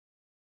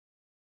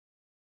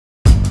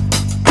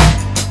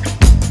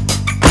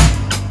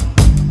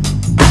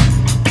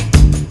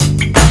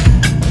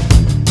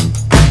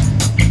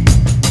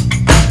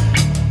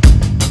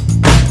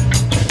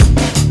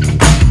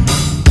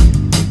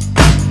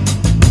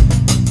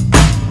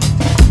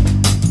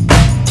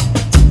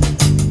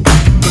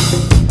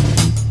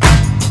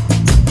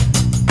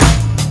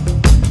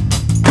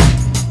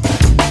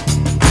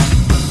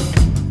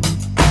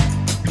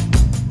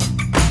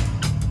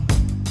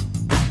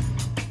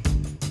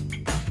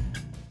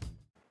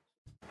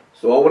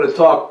So I want to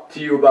talk to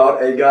you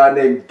about a guy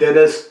named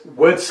Dennis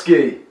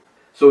Witzke.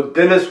 So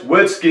Dennis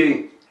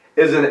Witzke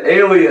is an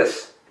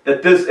alias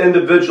that this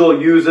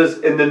individual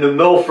uses in the New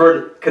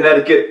Milford,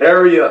 Connecticut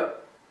area.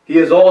 He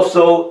is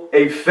also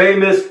a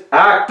famous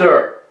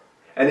actor,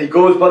 and he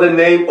goes by the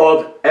name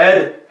of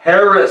Ed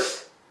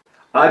Harris.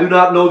 I do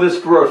not know this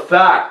for a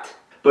fact,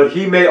 but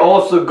he may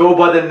also go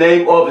by the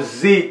name of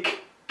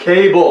Zeke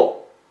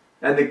Cable.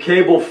 And the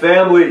Cable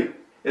family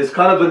is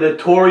kind of a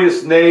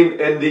notorious name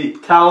in the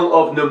town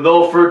of New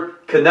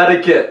Milford,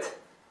 Connecticut.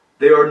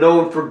 They are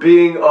known for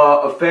being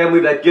a family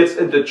that gets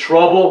into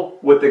trouble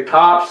with the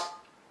cops.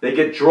 They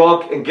get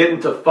drunk and get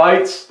into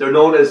fights. They're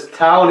known as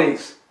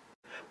townies.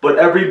 But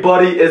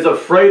everybody is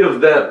afraid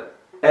of them.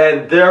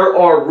 And there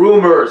are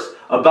rumors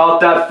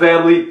about that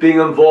family being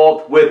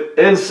involved with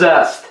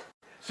incest.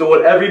 So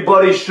what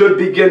everybody should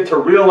begin to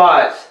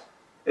realize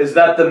is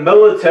that the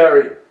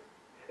military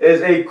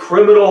is a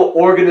criminal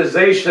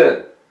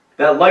organization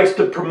that likes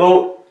to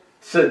promote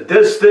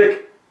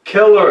sadistic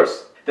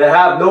killers that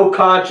have no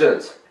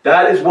conscience.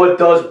 That is what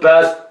does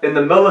best in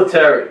the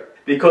military,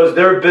 because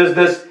their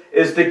business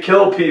is to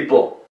kill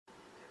people.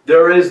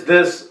 There is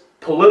this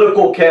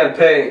political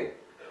campaign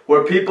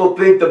where people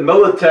think the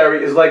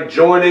military is like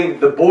joining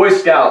the Boy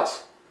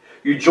Scouts.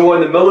 You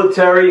join the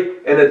military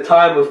in a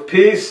time of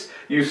peace,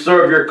 you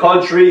serve your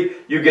country,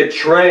 you get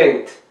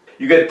trained.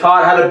 You get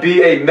taught how to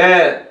be a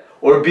man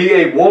or be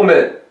a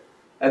woman,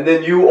 and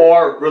then you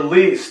are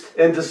released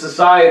into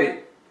society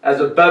as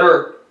a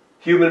better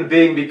human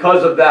being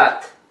because of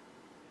that.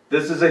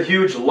 This is a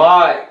huge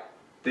lie.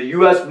 The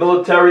U.S.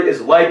 military is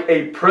like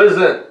a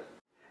prison,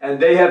 and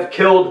they have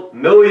killed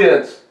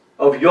millions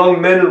of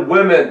young men and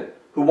women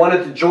who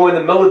wanted to join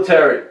the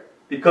military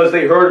because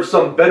they heard of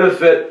some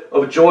benefit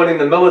of joining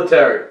the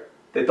military.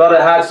 They thought it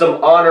had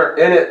some honor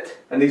in it,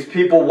 and these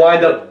people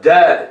wind up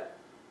dead.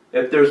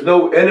 If there's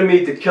no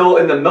enemy to kill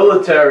in the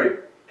military,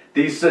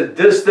 these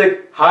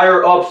sadistic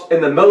higher-ups in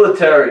the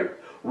military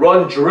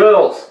run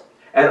drills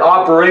and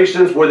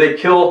operations where they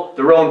kill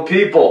their own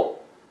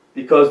people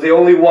because they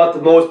only want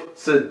the most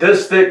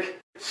sadistic,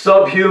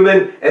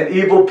 subhuman, and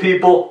evil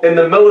people in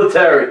the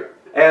military.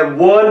 And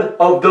one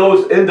of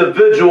those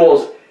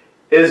individuals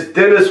is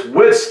Dennis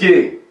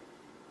Witzke,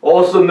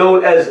 also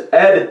known as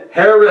Ed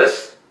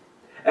Harris.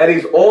 And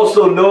he's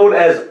also known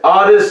as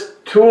Otis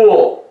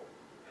Toole.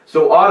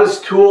 So Otis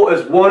Toole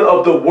is one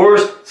of the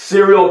worst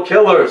serial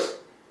killers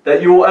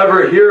that you will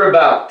ever hear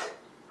about.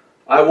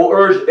 I will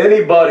urge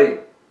anybody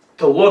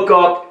to look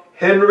up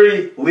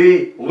Henry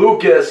Lee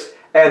Lucas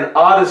and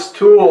Otis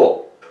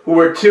Toole, who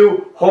were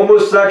two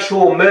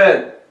homosexual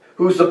men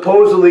who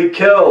supposedly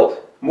killed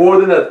more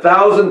than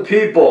 1,000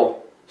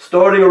 people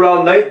starting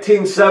around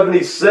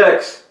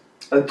 1976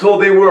 until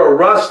they were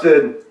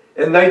arrested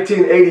in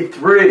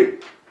 1983.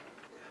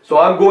 So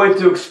I'm going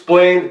to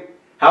explain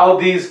how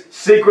these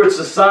secret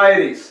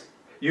societies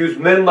use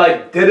men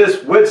like Dennis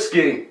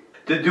Witzke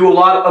to do a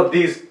lot of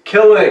these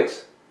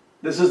killings.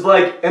 This is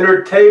like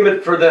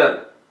entertainment for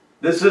them.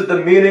 This is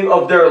the meaning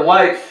of their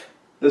life.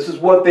 This is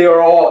what they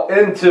are all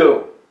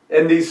into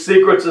in these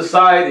secret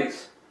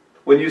societies.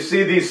 When you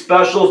see these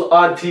specials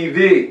on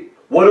TV,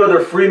 what are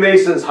the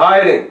Freemasons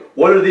hiding?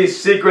 What are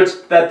these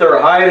secrets that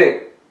they're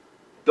hiding?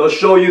 They'll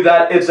show you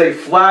that it's a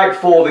flag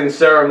folding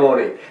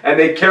ceremony, and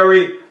they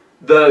carry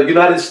the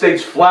United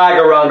States flag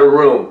around a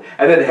room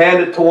and then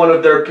hand it to one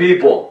of their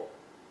people.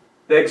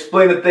 They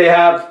explain that they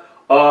have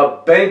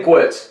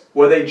banquets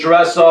where they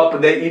dress up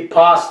and they eat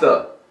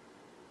pasta.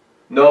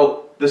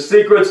 No, the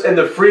secrets in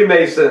the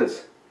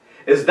Freemasons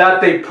is that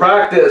they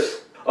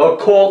practice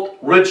occult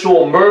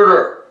ritual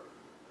murder.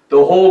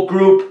 The whole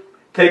group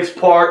takes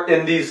part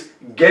in these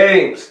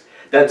games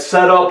that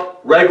set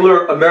up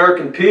regular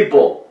American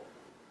people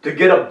to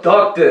get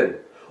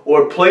abducted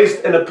or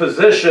placed in a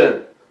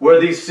position where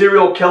these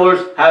serial killers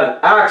have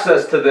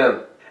access to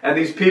them. And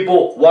these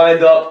people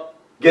wind up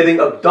getting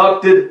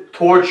abducted,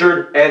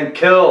 tortured, and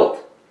killed.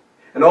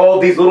 And all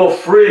these little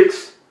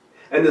freaks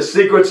and the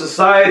secret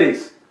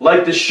societies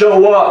like to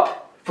show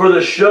up for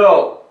the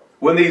show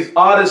when these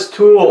Otis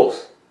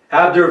Tooles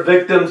have their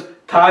victims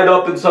tied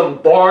up in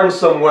some barn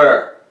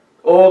somewhere.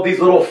 All these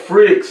little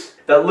freaks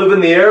that live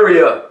in the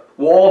area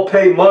will all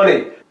pay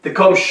money to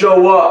come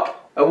show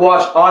up and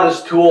watch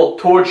Otis Toole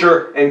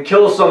torture and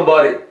kill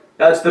somebody.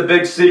 That's the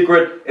big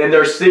secret in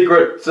their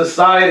secret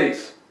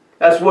societies.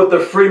 That's what the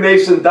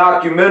Freemason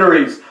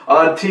documentaries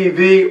on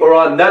TV or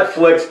on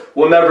Netflix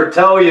will never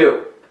tell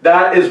you.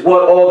 That is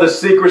what all the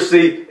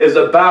secrecy is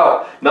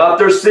about. Not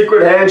their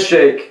secret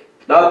handshake,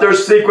 not their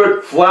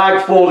secret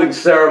flag folding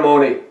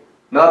ceremony,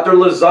 not their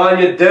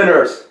lasagna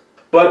dinners,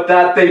 but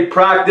that they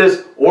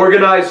practice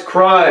organized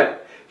crime,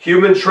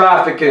 human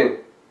trafficking,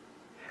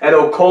 and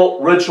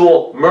occult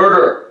ritual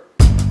murder.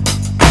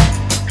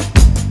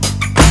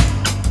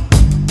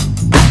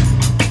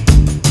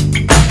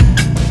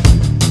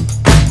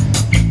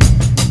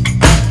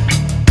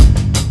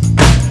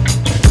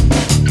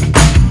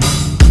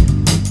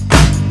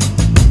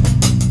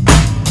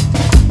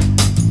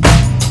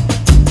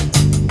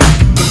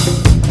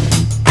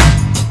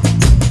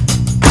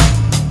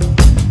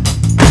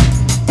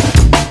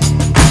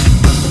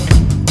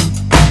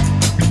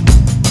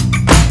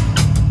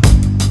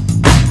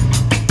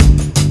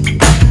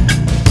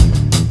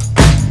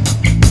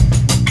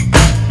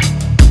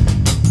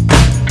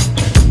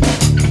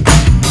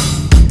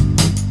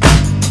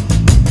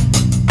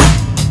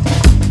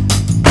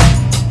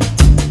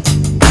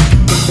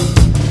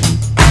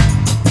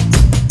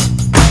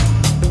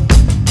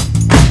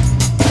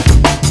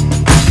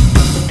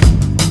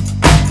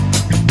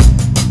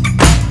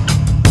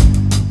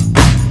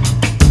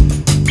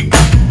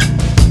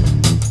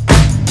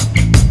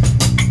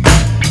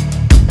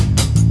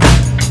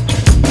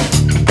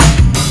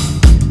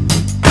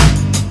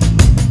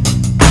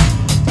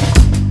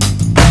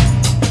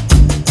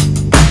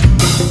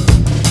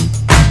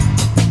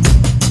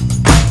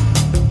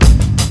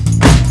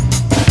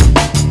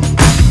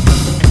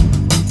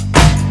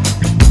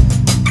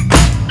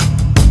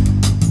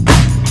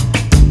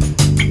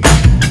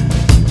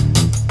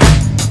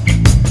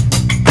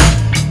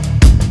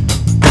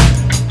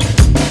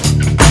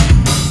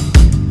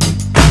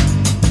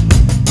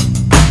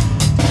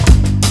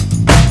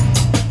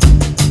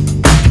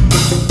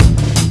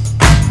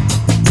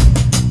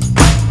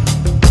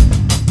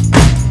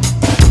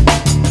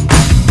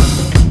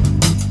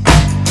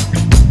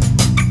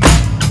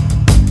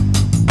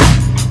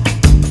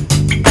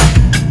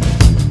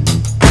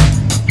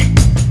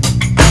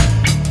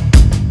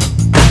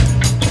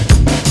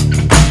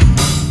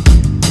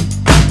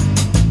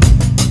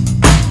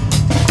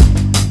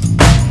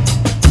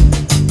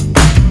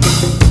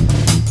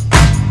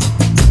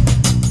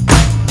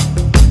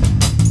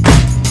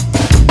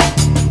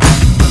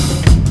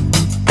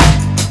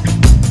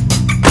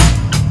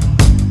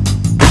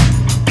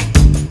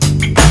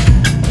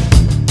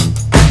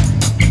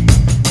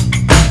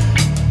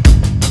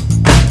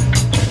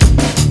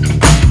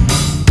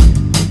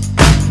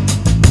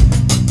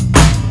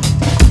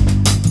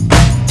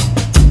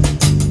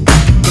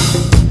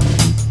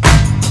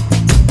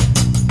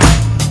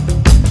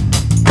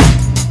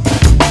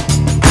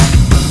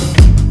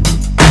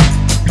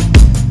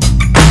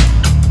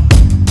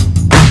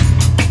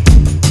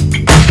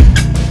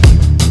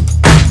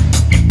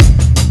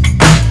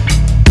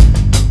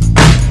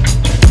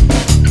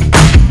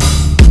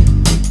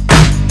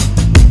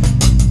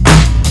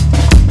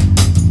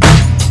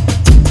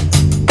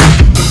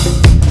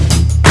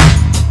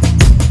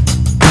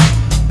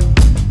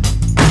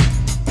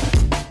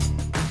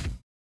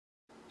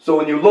 So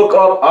when you look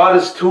up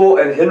Otis Toole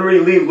and Henry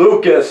Lee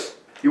Lucas,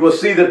 you will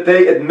see that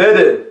they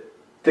admitted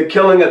to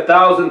killing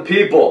 1,000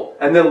 people.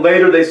 And then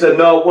later they said,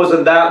 no, it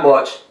wasn't that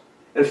much.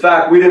 In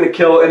fact, we didn't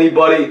kill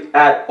anybody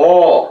at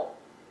all.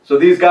 So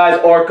these guys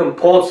are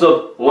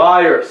compulsive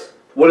liars.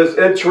 What is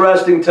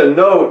interesting to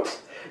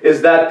note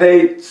is that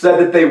they said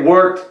that they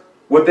worked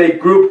with a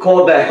group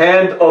called the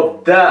Hand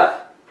of Death,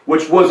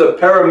 which was a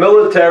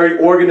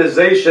paramilitary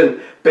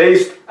organization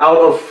based out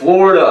of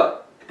Florida.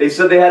 They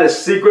said they had a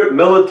secret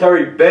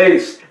military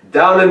base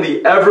down in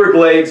the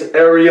Everglades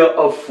area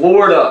of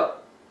Florida,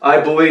 I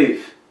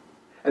believe.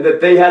 And that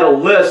they had a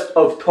list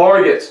of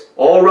targets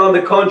all around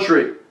the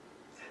country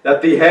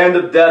that the Hand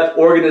of Death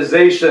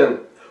organization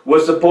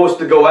was supposed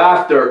to go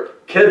after,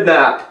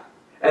 kidnap,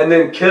 and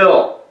then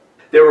kill.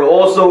 They were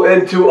also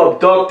into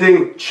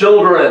abducting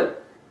children.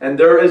 And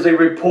there is a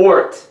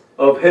report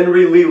of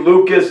Henry Lee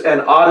Lucas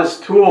and Otis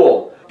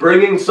Toole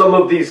bringing some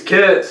of these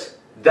kids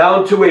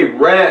down to a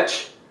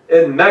ranch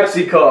in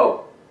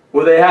Mexico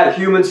where they had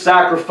human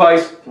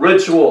sacrifice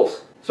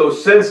rituals. So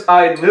since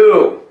I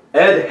knew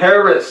Ed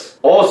Harris,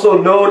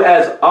 also known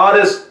as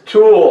Otis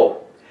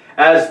Toole,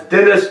 as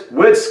Dennis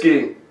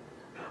Witzke,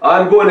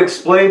 I'm going to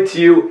explain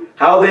to you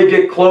how they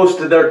get close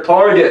to their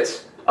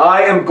targets.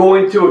 I am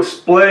going to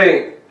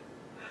explain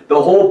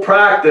the whole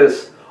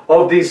practice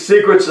of these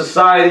secret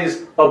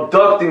societies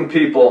abducting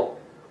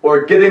people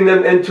or getting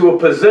them into a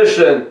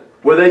position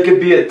where they could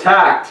be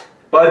attacked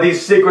by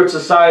these secret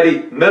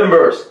society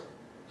members.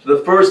 So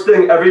the first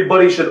thing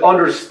everybody should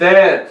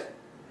understand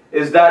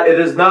is that it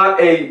is not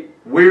a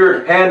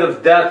weird Hand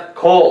of Death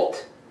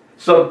cult,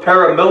 some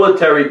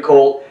paramilitary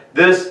cult.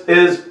 This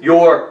is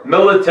your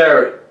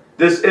military.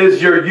 This is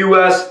your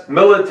U.S.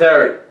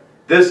 military.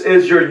 This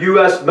is your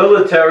U.S.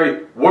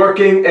 military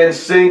working in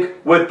sync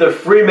with the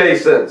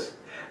Freemasons,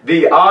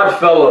 the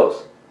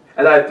Oddfellows,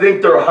 and I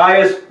think their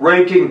highest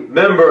ranking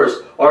members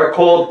are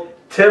called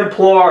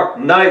Templar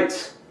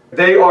Knights.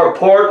 They are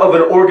part of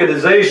an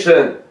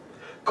organization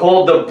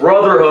called the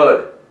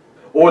Brotherhood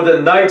or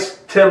the Knights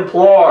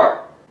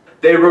Templar.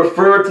 They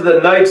refer to the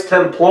Knights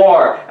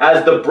Templar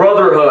as the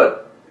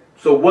Brotherhood.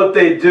 So what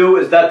they do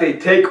is that they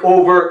take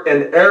over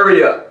an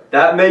area.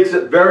 That makes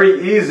it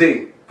very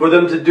easy for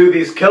them to do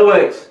these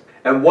killings.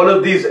 And one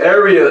of these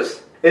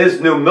areas is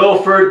New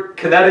Milford,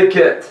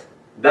 Connecticut.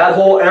 That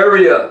whole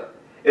area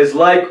is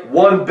like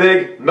one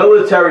big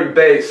military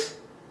base.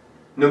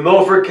 New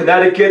Milford,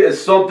 Connecticut is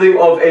something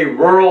of a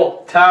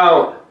rural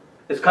town.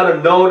 It's kind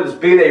of known as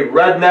being a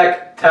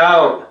redneck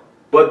town.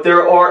 But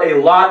there are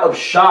a lot of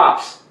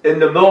shops in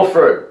New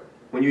Milford.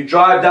 When you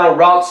drive down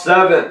Route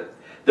 7,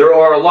 there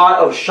are a lot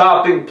of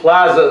shopping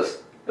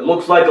plazas. It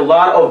looks like a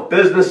lot of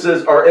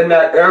businesses are in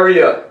that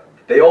area.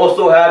 They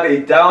also have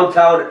a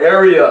downtown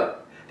area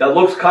that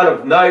looks kind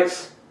of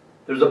nice.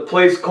 There's a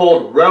place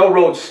called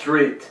Railroad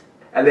Street,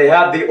 and they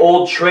have the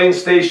old train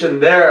station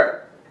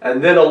there.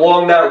 And then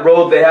along that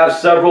road they have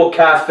several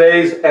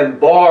cafes and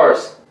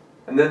bars.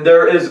 And then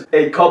there is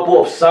a couple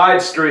of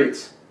side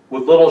streets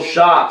with little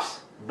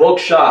shops,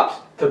 bookshops,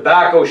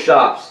 tobacco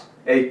shops,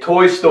 a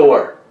toy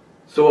store.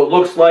 So it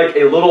looks like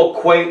a little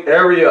quaint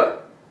area.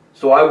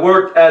 So I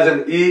worked as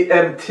an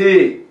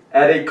EMT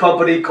at a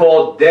company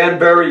called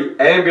Danbury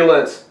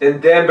Ambulance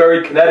in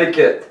Danbury,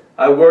 Connecticut.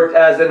 I worked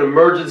as an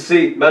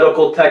emergency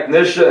medical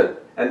technician,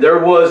 and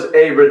there was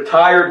a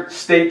retired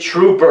state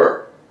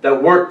trooper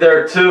that worked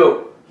there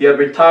too. He had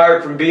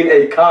retired from being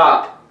a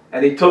cop,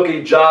 and he took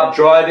a job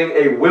driving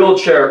a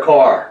wheelchair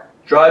car,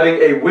 driving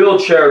a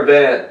wheelchair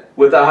van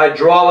with a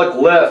hydraulic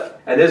lift,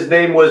 and his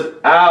name was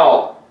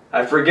Al.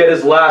 I forget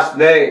his last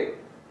name.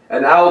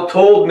 And Al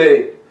told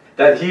me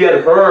that he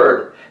had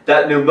heard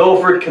that New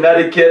Milford,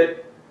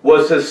 Connecticut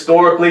was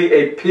historically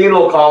a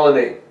penal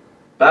colony.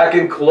 Back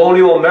in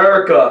colonial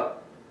America,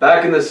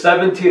 back in the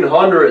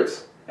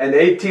 1700s and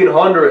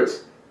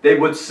 1800s, they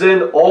would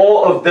send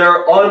all of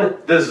their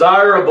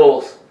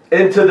undesirables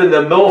into the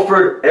New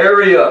Milford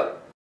area.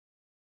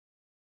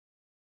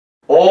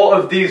 All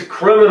of these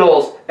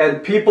criminals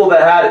and people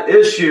that had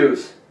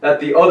issues that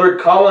the other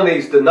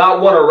colonies did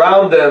not want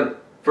around them,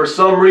 for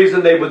some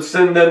reason they would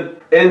send them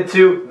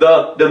into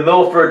the New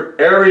Milford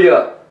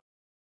area.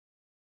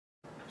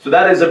 So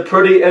that is a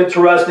pretty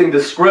interesting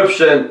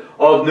description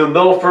of New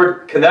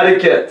Milford,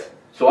 Connecticut.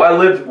 So I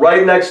lived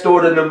right next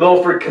door to New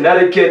Milford,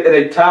 Connecticut in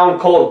a town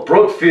called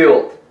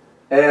Brookfield.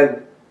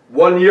 And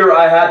one year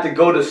I had to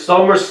go to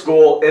summer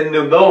school in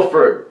New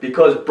Milford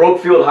because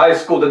Brookfield High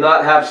School did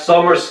not have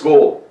summer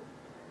school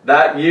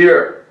that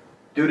year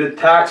due to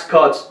tax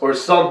cuts or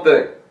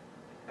something.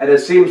 And it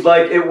seems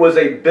like it was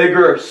a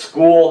bigger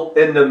school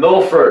in New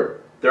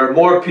Milford. There are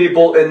more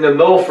people in New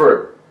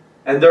Milford.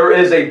 And there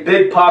is a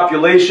big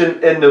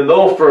population in New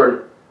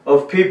Milford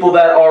of people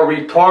that are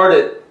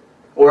retarded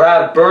or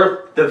have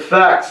birth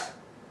defects.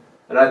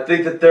 And I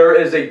think that there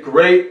is a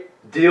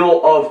great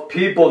deal of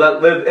people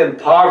that live in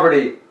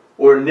poverty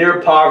or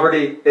near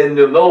poverty in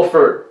New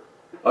Milford.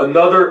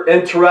 Another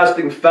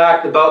interesting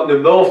fact about New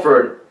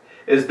Milford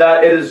is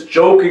that it is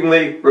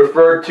jokingly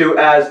referred to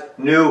as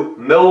New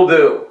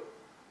Mildew.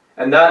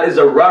 And that is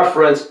a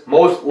reference,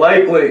 most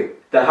likely,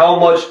 to how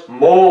much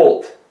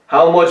mold,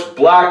 how much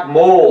black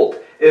mold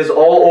is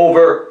all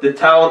over the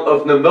town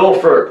of New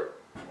Milford.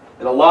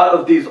 In a lot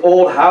of these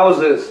old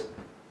houses,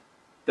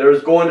 there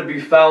is going to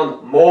be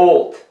found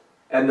mold.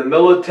 And the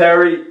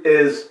military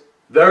is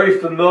very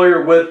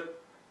familiar with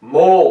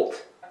mold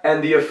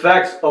and the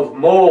effects of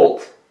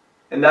mold,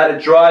 and that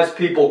it drives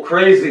people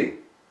crazy.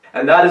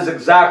 And that is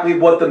exactly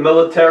what the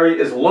military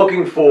is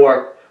looking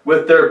for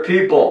with their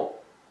people.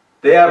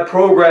 They have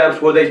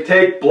programs where they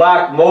take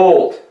black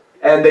mold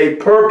and they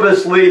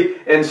purposely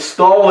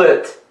install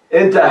it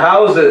into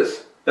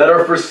houses that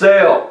are for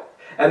sale.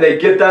 And they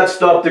get that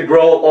stuff to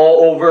grow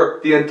all over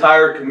the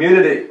entire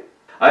community.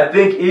 I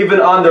think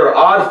even on their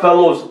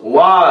Oddfellows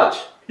Lodge,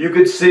 you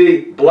could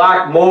see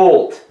black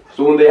mold.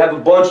 So when they have a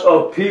bunch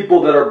of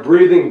people that are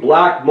breathing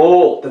black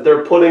mold that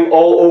they're putting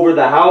all over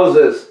the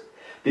houses,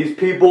 these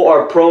people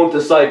are prone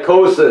to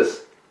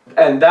psychosis.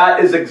 And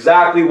that is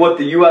exactly what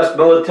the U.S.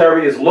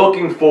 military is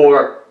looking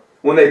for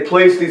when they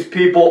place these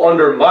people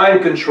under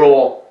mind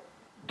control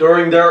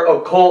during their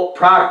occult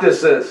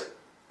practices.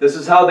 This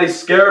is how they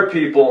scare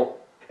people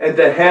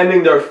into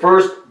handing their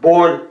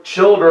firstborn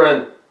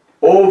children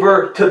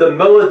over to the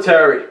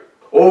military,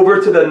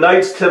 over to the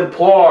Knights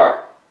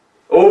Templar,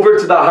 over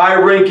to the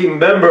high-ranking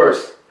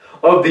members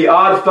of the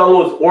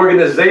Oddfellows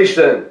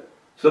organization,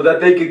 so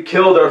that they could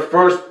kill their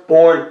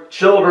firstborn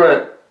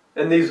children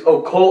in these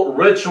occult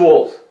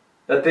rituals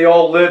that they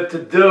all live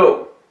to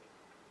do.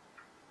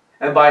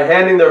 And by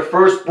handing their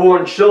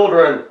firstborn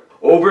children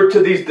over to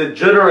these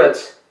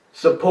degenerates,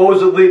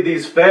 supposedly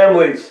these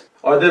families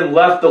are then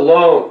left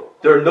alone.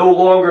 They're no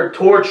longer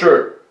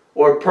tortured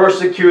or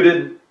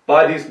persecuted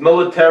by these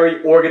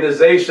military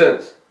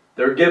organizations.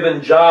 They're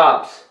given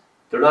jobs.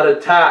 They're not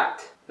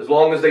attacked as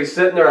long as they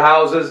sit in their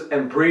houses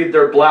and breathe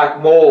their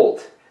black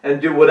mold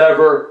and do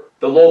whatever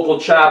the local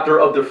chapter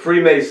of the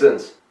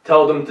Freemasons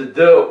tell them to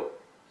do.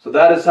 So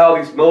that is how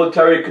these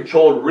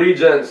military-controlled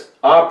regions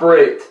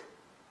operate.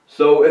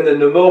 So in the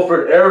New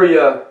Milford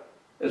area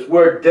is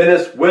where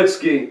Dennis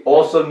Witzke,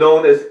 also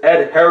known as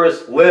Ed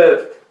Harris,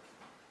 lived.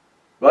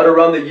 Right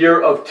around the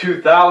year of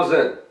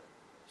 2000.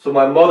 So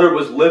my mother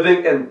was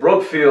living in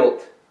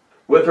Brookfield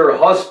with her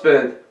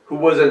husband, who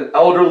was an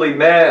elderly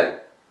man.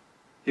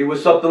 He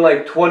was something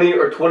like 20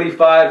 or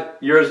 25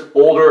 years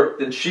older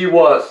than she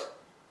was.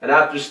 And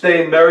after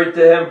staying married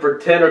to him for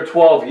 10 or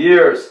 12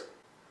 years,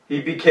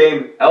 he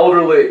became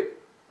elderly,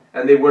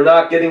 and they were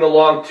not getting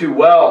along too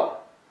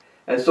well.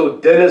 And so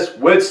Dennis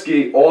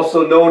Witzke,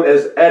 also known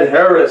as Ed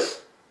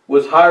Harris,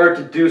 was hired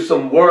to do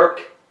some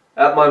work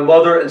at my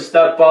mother and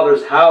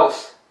stepfather's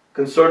house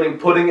concerning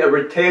putting a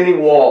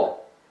retaining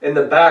wall in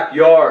the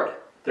backyard.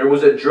 There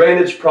was a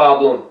drainage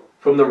problem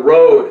from the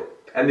road,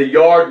 and the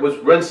yard was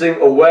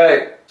rinsing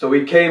away. So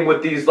he came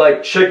with these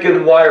like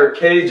chicken wire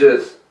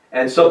cages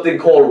and something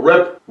called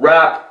rip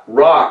wrap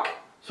rock.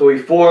 So he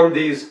formed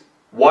these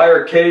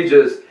wire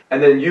cages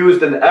and then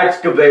used an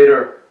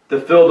excavator to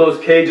fill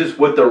those cages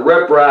with the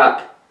rip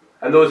wrap.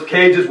 And those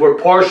cages were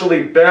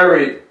partially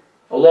buried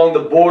along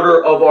the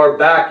border of our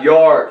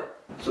backyard.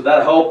 So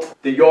that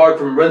helped the yard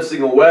from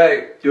rinsing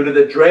away due to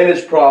the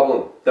drainage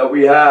problem that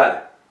we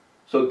had.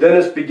 So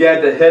Dennis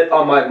began to hit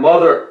on my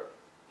mother.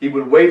 He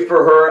would wait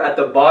for her at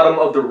the bottom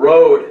of the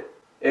road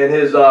in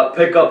his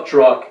pickup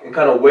truck and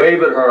kind of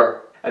wave at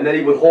her. And then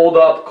he would hold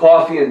up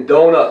coffee and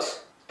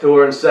donuts to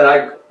her and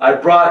said, I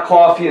brought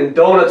coffee and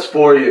donuts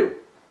for you.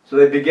 So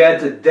they began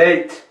to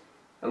date.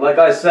 And like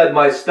I said,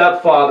 my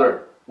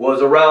stepfather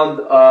was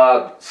around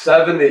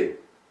 70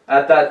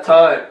 at that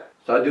time.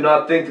 So I do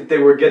not think that they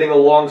were getting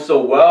along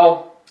so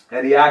well.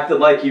 And he acted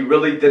like he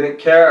really didn't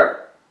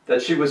care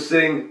that she was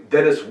seeing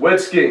Dennis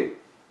Witzke.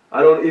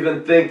 I don't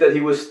even think that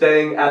he was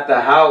staying at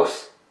the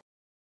house.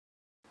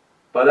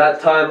 By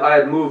that time, I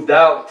had moved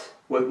out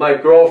with my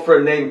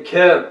girlfriend named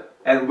Kim.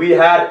 And we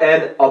had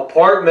an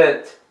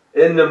apartment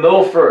in New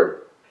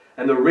Milford.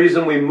 And the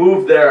reason we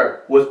moved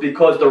there was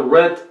because the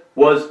rent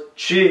was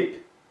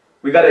cheap.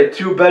 We got a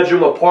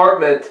 2-bedroom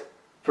apartment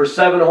for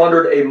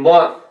 $700 a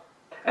month.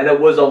 And it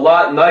was a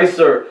lot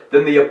nicer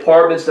than the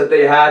apartments that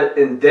they had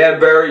in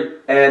Danbury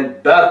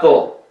and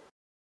Bethel.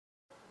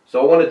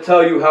 So I want to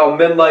tell you how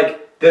men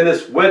like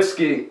Dennis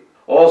Witzke,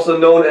 also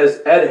known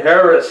as Ed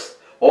Harris,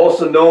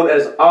 also known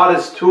as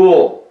Otis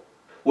Toole,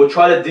 will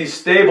try to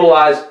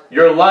destabilize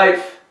your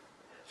life.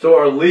 So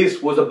our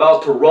lease was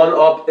about to run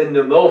up in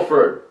New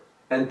Milford.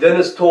 And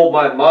Dennis told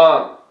my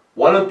mom,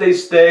 why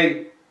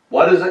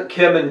doesn't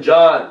Kim and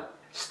John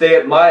stay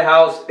at my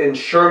house in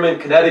Sherman,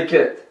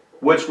 Connecticut,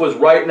 which was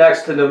right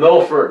next to New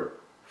Milford.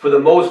 For the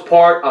most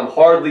part, I'm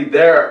hardly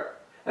there.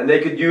 And they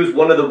could use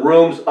one of the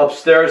rooms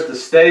upstairs to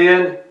stay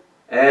in,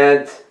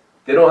 and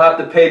they don't have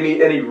to pay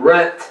me any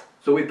rent.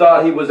 So we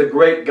thought he was a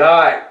great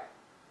guy.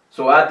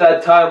 So at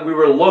that time, we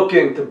were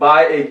looking to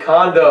buy a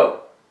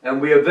condo, and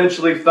we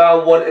eventually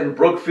found one in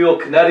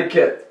Brookfield,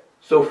 Connecticut.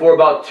 So for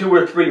about 2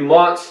 or 3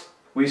 months,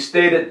 we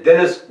stayed at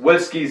Dennis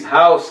Witzke's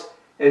house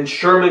in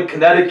Sherman,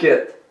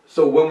 Connecticut.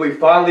 So when we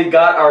finally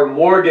got our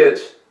mortgage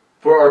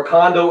for our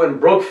condo in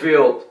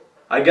Brookfield,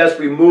 I guess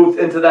we moved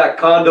into that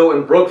condo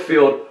in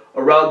Brookfield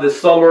around the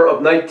summer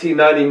of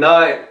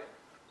 1999.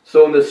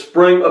 So in the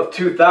spring of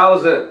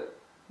 2000,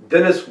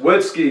 Dennis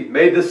Witzke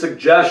made the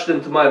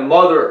suggestion to my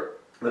mother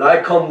that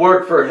I come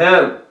work for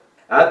him.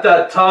 At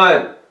that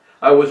time,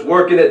 I was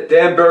working at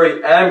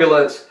Danbury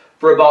Ambulance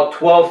for about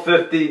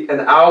 $12.50 an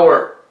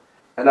hour.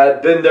 And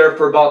I'd been there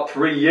for about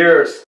 3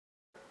 years.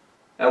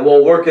 And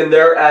while working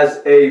there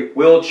as a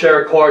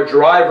wheelchair car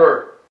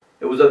driver,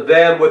 it was a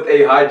van with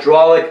a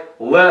hydraulic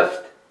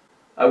lift.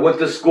 I went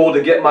to school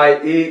to get my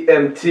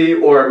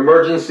EMT or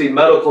Emergency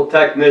Medical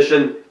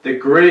Technician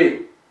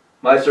degree,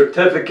 my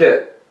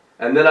certificate.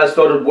 And then I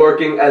started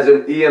working as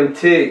an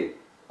EMT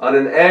on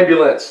an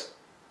ambulance.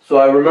 So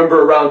I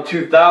remember around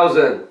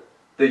 2000,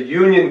 the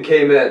union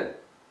came in.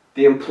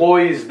 The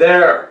employees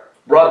there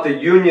brought the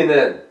union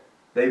in.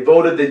 They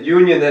voted the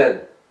union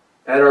in,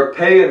 and our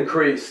pay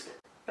increased.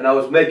 And I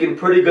was making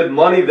pretty good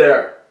money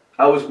there.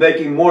 I was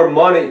making more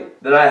money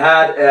than I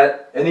had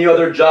at any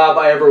other job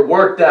I ever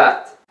worked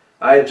at.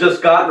 I had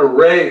just gotten a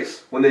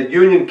raise when the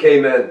union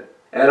came in,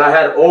 and I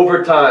had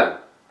overtime,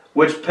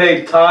 which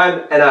paid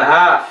time and a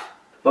half.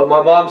 But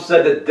my mom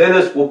said that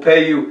Dennis will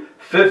pay you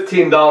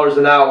 $15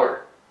 an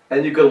hour,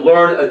 and you can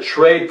learn a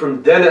trade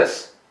from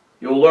Dennis.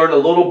 You'll learn a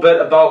little bit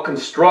about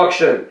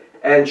construction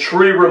and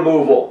tree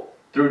removal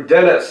through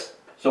Dennis.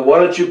 So why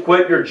don't you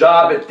quit your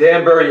job at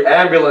Danbury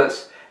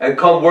Ambulance and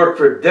come work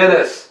for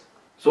Dennis?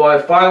 So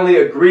I finally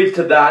agreed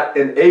to that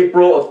in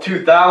April of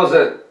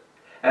 2000.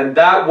 And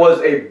that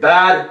was a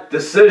bad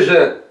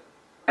decision.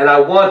 And I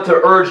want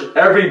to urge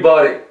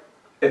everybody,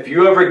 if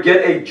you ever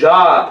get a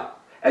job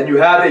and you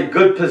have a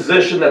good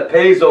position that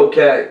pays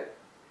okay,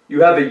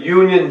 you have a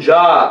union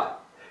job,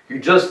 you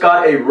just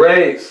got a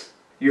raise,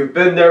 you've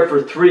been there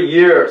for 3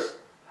 years,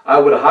 I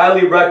would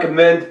highly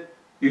recommend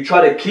you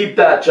try to keep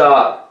that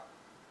job.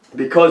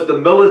 Because the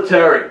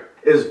military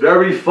is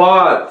very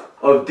fond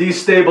of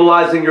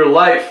destabilizing your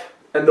life.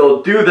 And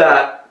they'll do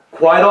that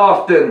quite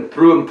often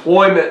through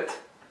employment.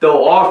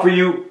 They'll offer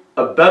you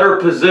a better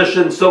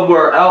position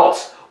somewhere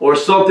else, or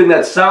something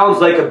that sounds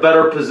like a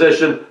better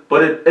position,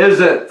 but it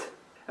isn't.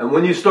 And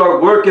when you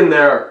start working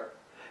there,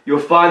 you'll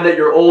find that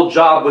your old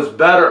job was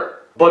better.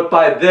 But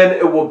by then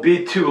it will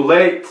be too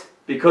late,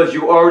 because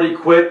you already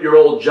quit your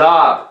old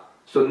job.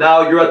 So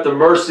now you're at the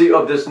mercy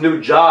of this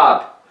new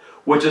job,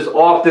 which is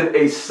often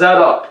a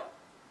setup.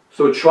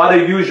 So try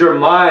to use your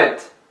mind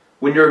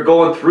when you're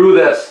going through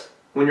this,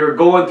 when you're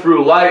going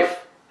through life.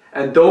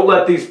 And don't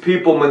let these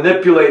people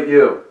manipulate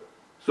you.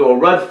 So a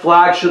red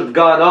flag should have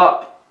gone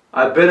up.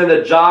 I've been in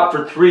a job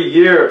for 3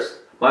 years.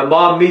 My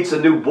mom meets a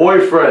new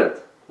boyfriend.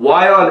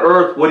 Why on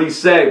earth would he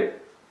say,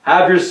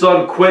 have your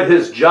son quit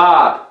his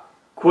job,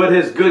 quit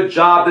his good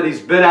job that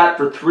he's been at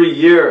for 3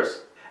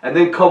 years, and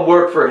then come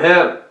work for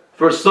him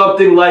for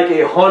something like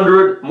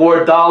 $100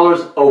 more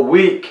a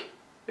week?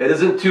 It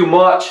isn't too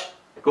much,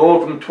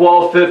 going from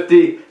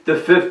 $12.50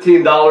 to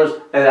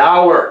 $15 an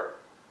hour.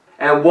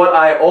 And what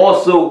I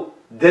also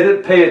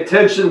didn't pay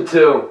attention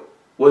to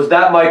was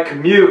that my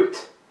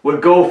commute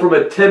would go from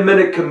a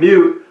 10-minute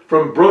commute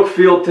from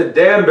Brookfield to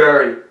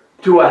Danbury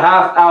to a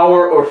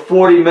half-hour or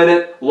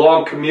 40-minute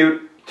long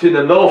commute to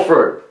New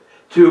Milford,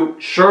 to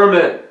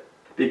Sherman,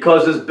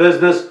 because his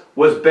business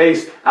was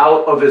based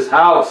out of his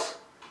house.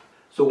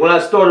 So when I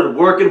started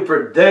working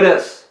for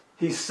Dennis,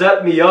 he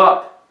set me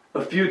up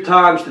a few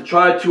times to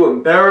try to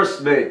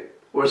embarrass me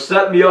or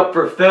set me up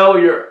for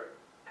failure.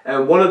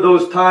 And one of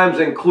those times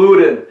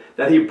included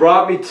that he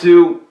brought me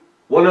to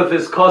one of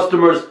his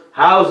customers'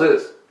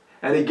 houses,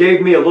 and he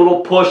gave me a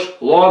little push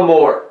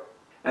lawnmower.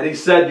 And he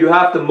said, you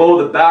have to mow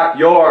the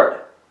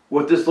backyard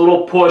with this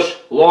little push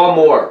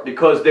lawnmower,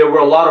 because there were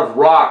a lot of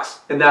rocks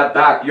in that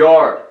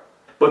backyard.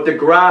 But the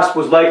grass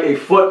was like a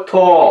foot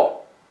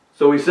tall.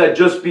 So he said,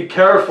 just be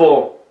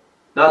careful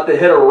not to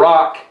hit a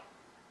rock.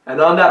 And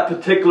on that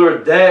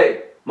particular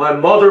day, my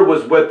mother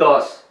was with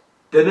us.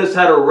 Dennis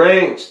had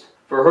arranged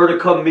for her to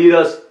come meet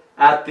us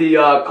at the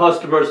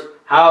customer's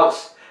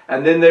house.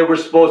 And then they were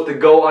supposed to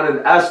go on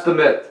an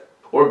estimate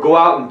or go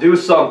out and do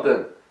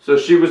something. So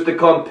she was to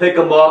come pick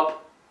him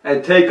up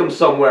and take him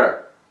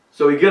somewhere.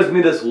 So he gives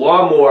me this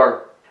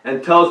lawnmower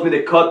and tells me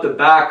to cut the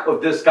back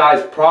of this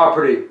guy's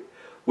property,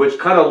 which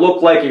kind of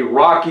looked like a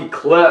rocky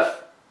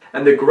cliff.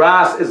 And the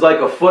grass is like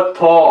a foot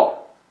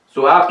tall.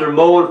 So after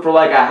mowing for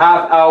like a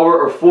half hour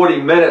or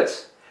 40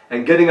 minutes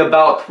and getting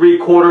about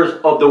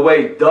 3/4 of the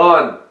way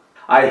done,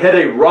 I hit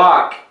a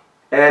rock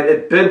and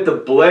it bent the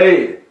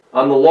blade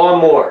on the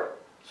lawnmower.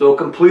 So it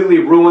completely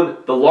ruined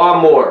the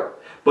lawnmower.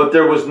 But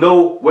there was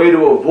no way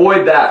to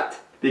avoid that,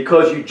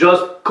 because you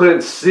just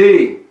couldn't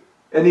see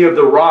any of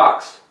the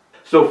rocks.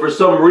 So for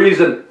some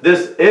reason,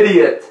 this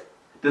idiot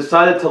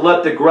decided to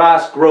let the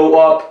grass grow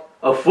up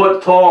a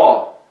foot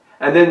tall.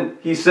 And then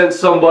he sent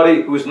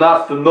somebody who's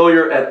not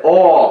familiar at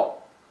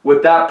all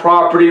with that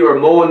property or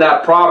mowing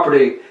that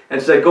property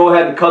and said, go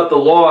ahead and cut the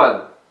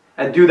lawn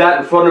and do that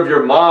in front of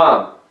your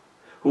mom,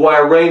 who I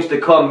arranged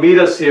to come meet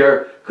us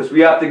here because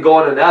we have to go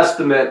on an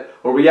estimate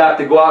or we have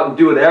to go out and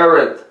do an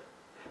errand,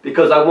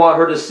 because I want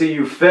her to see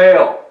you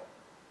fail.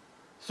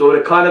 So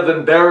it kind of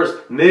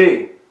embarrassed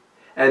me.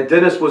 And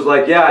Dennis was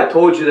like, yeah, I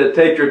told you to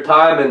take your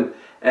time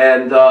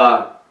and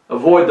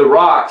avoid the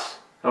rocks.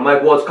 I'm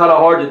like, well, it's kind of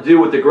hard to do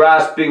with the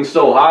grass being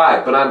so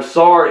high, but I'm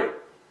sorry.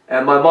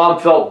 And my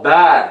mom felt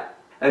bad.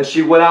 And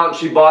she went out and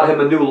she bought him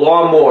a new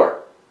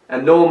lawnmower.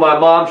 And knowing my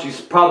mom, she's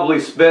probably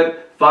spent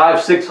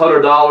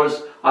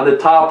 $500–600 on the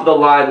top of the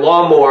line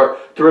lawnmower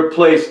to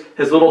replace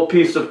his little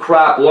piece of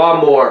crap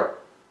lawnmower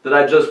that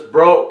I just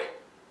broke.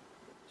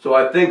 So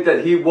I think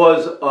that he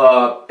was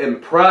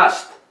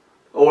impressed,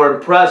 or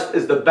impressed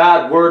is the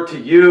bad word to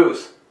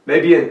use,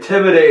 maybe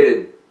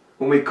intimidated,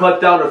 when we cut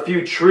down a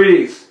few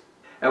trees.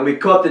 And we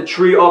cut the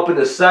tree up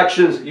into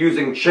sections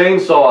using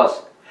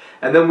chainsaws.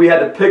 And then we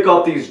had to pick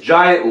up these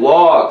giant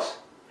logs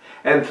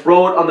and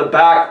throw it on the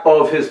back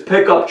of his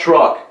pickup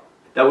truck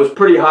that was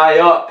pretty high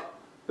up.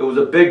 It was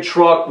a big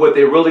truck with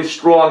a really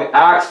strong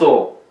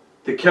axle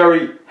to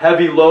carry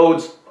heavy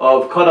loads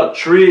of cut up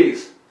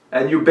trees.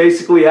 And you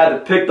basically had to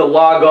pick the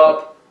log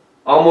up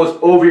almost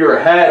over your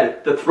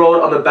head to throw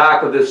it on the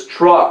back of this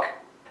truck.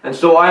 And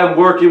so I am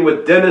working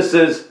with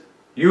Dennis's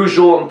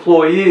usual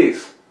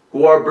employees,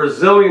 who are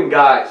Brazilian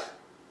guys.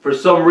 For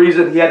some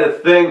reason, he had a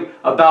thing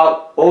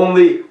about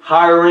only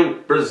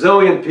hiring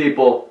Brazilian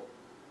people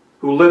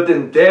who lived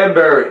in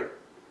Danbury.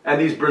 And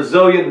these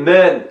Brazilian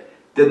men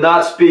did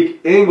not speak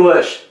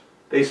English.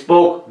 They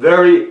spoke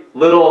very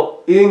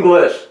little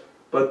English,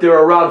 but they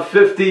were around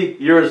 50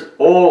 years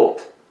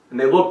old. And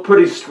they looked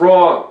pretty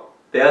strong.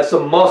 They had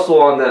some muscle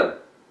on them.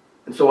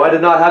 And so I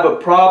did not have a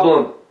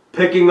problem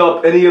picking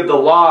up any of the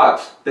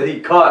logs that he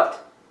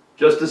cut,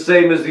 just the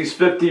same as these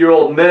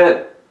 50-year-old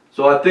men.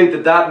 So I think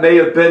that that may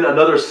have been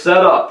another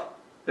setup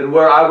in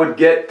where I would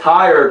get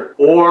tired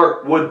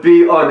or would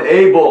be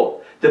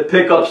unable to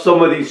pick up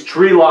some of these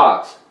tree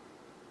logs.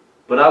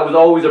 But I was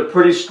always a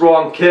pretty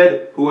strong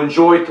kid who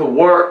enjoyed to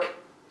work.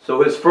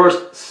 So his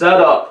first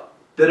setup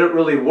didn't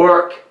really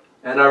work.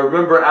 And I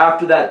remember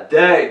after that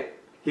day,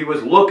 he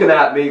was looking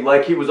at me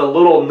like he was a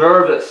little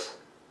nervous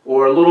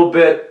or a little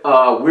bit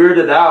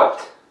weirded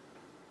out.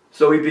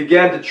 So he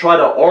began to try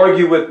to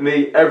argue with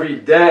me every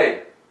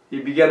day. He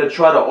began to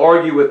try to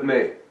argue with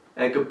me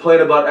and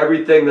complain about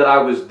everything that I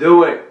was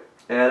doing.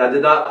 And I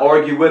did not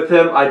argue with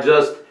him. I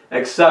just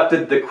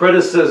accepted the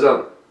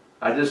criticism.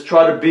 I just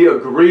tried to be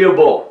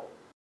agreeable.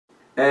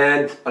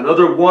 And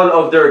another one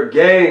of their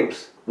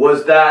games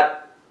was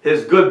that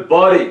his good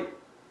buddy,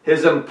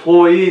 his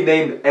employee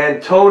named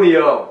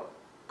Antonio,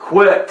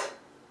 quit.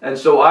 And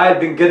so I had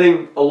been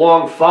getting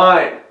along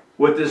fine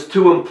with his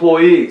two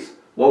employees.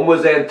 One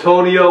was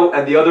Antonio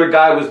and the other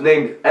guy was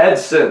named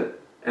Edson.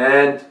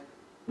 And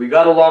we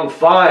got along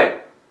fine.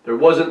 There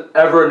wasn't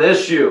ever an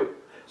issue.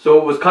 So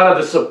it was kind of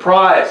a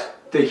surprise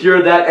to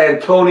hear that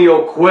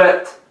Antonio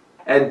quit.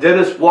 And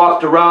Dennis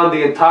walked around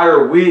the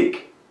entire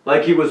week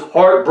like he was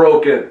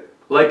heartbroken,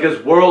 like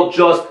his world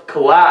just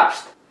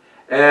collapsed.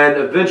 And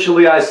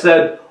eventually I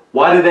said,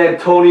 why did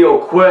Antonio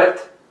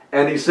quit?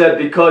 And he said,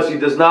 because he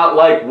does not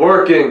like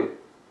working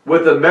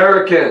with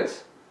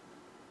Americans.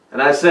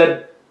 And I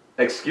said,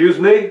 excuse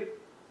me?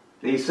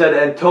 And he said,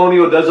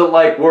 Antonio doesn't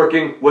like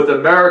working with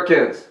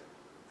Americans.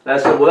 And I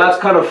said, well,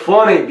 that's kind of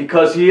funny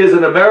because he is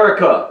in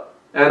America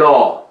and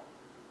all.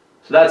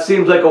 So that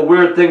seems like a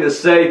weird thing to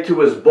say to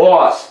his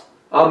boss.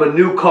 I'm a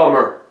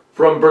newcomer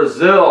from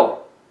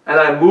Brazil and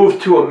I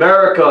moved to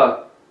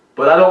America,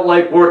 but I don't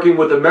like working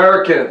with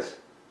Americans.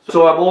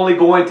 So I'm only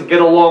going to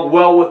get along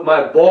well with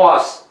my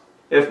boss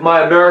if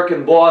my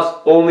American boss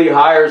only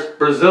hires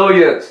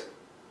Brazilians.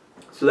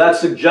 So that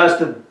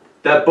suggested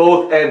that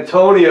both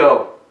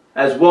Antonio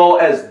as well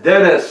as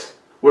Dennis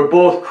were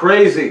both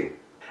crazy.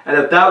 And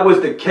if that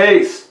was the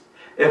case,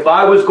 if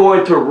I was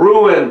going to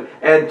ruin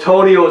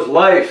Antonio's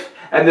life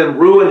and then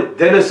ruin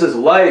Dennis's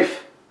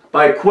life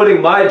by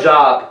quitting my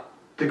job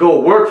to go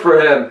work for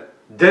him,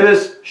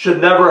 Dennis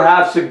should never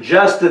have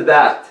suggested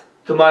that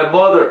to my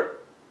mother.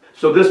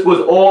 So this was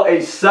all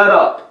a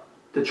setup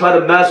to try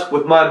to mess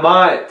with my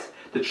mind,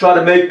 to try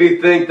to make me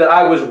think that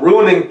I was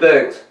ruining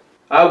things.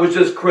 I was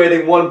just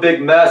creating one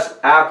big mess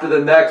after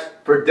the next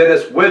for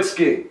Dennis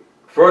Witzke.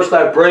 First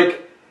I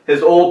break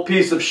his old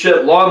piece of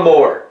shit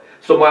lawnmower,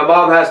 so my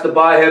mom has to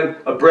buy him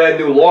a brand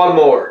new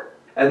lawnmower.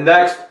 And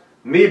next,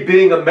 me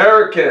being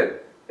American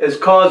is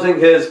causing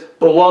his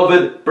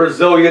beloved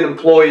Brazilian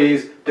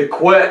employees to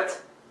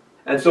quit.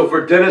 And so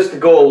for Dennis to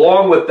go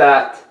along with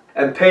that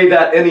and pay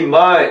that any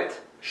mind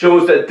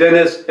shows that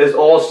Dennis is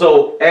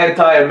also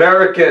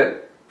anti-American,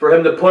 for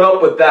him to put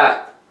up with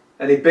that.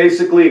 And he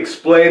basically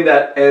explained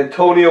that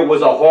Antonio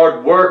was a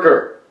hard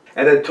worker,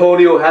 and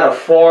Antonio had a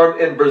farm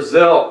in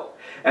Brazil,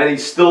 and he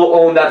still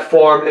owned that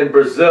farm in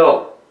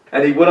Brazil.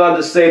 And he went on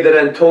to say that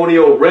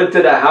Antonio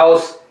rented a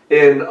house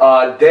in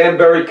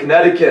Danbury,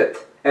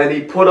 Connecticut, and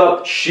he put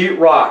up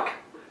sheetrock.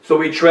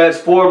 So he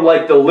transformed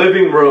like the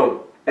living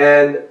room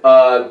and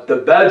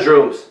the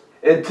bedrooms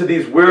into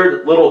these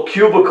weird little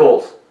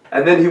cubicles.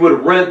 And then he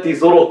would rent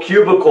these little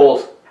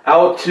cubicles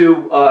out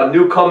to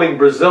new-coming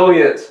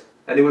Brazilians,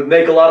 and he would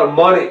make a lot of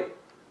money.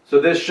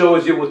 So this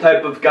shows you what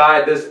type of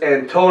guy this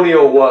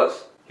Antonio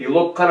was. He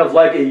looked kind of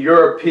like a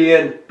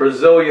European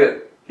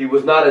Brazilian. He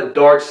was not a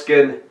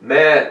dark-skinned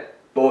man.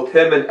 Both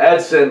him and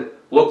Edson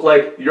looked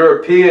like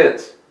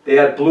Europeans. They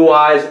had blue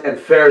eyes and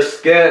fair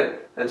skin.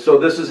 And so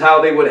this is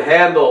how they would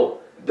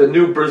handle the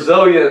new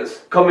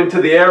Brazilians coming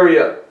to the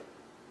area.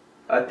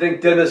 I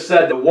think Dennis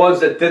said the ones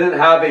that didn't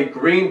have a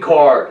green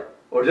card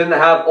or didn't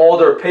have all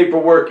their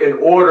paperwork in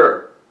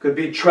order could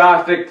be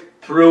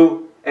trafficked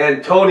through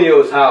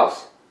Antonio's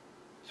house.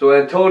 So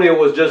Antonio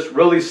was just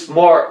really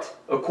smart,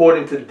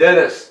 according to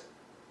Dennis.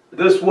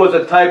 This was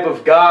a type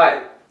of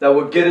guy that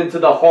would get into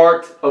the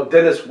heart of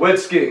Dennis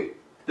Witzke.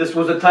 This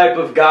was a type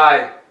of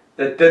guy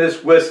that Dennis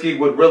Witzke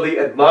would really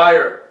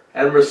admire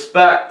and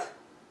respect.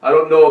 I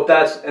don't know if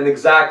that's an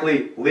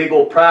exactly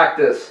legal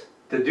practice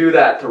to do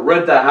that, to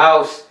rent a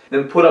house,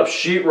 then put up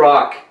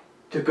sheetrock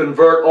to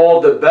convert all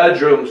the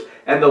bedrooms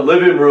and the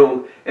living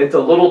room into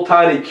little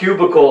tiny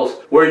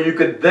cubicles where you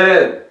could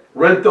then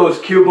rent those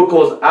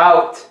cubicles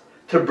out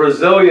to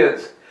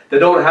Brazilians that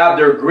don't have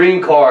their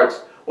green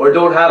cards or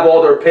don't have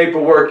all their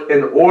paperwork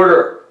in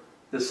order.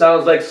 This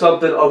sounds like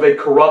something of a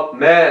corrupt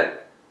man.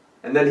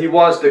 And then he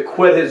wants to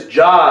quit his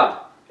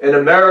job in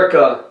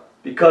America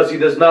because he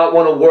does not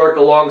want to work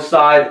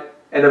alongside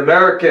an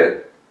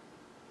American.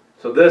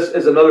 So this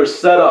is another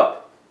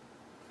setup.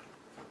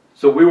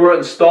 So we were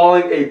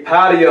installing a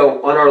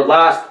patio on our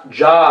last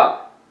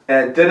job,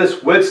 and Dennis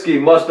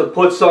Witzke must have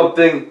put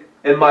something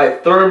in my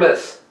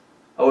thermos.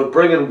 I would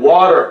bring in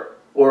water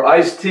or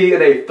iced tea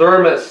in a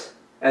thermos,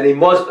 and he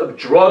must have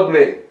drugged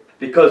me,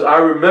 because I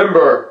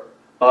remember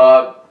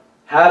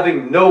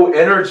having no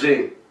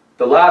energy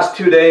the last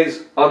 2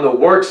 days on the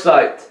work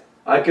site.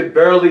 I could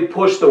barely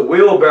push the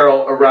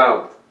wheelbarrow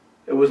around.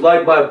 It was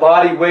like my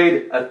body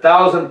weighed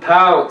 1,000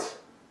 pounds,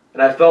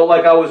 and I felt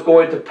like I was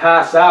going to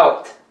pass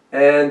out.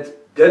 And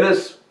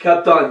Dennis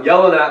kept on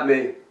yelling at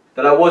me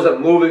that I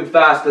wasn't moving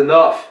fast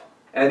enough.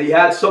 And he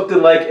had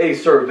something like a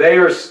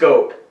surveyor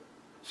scope.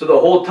 So the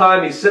whole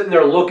time he's sitting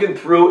there looking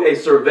through a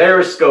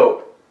surveyor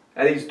scope.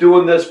 And he's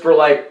doing this for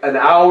like an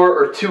hour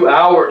or 2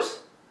 hours.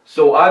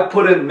 So I've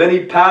put in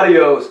many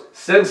patios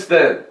since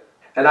then.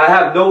 And I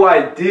have no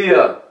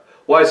idea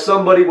why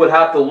somebody would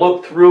have to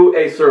look through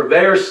a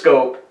surveyor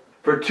scope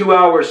for 2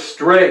 hours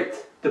straight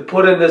to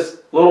put in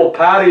this little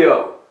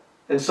patio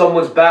in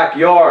someone's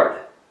backyard.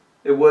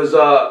 It was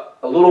a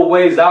little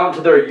ways out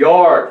into their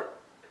yard.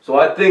 So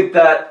I think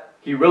that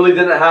he really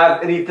didn't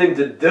have anything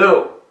to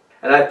do.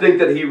 And I think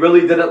that he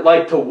really didn't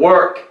like to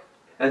work.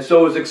 And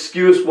so his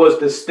excuse was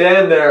to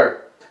stand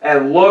there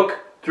and look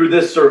through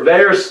this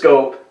surveyor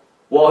scope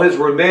while his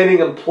remaining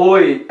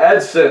employee,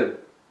 Edson,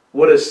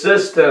 would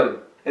assist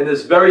him in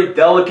this very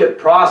delicate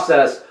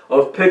process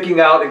of picking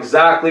out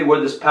exactly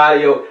where this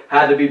patio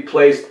had to be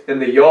placed in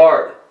the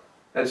yard.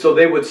 And so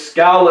they would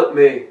scowl at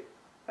me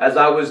as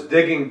I was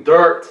digging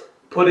dirt,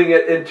 putting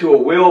it into a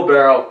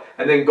wheelbarrow,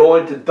 and then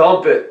going to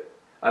dump it.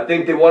 I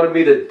think they wanted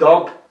me to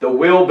dump the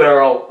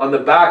wheelbarrow on the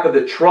back of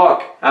the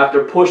truck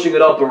after pushing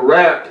it up a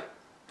ramp.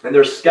 And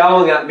they're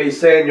scowling at me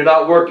saying, "You're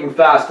not working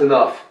fast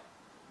enough.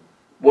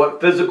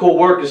 What physical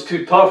work is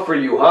too tough for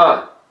you,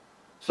 huh?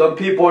 Some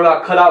people are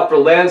not cut out for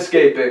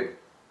landscaping.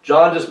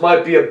 John just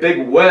might be a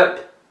big wimp."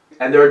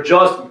 And they're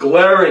just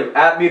glaring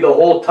at me the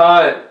whole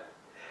time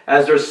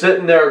as they're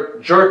sitting there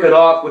jerking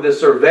off with a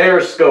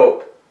surveyor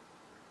scope.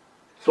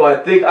 So I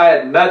think I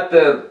had met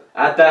them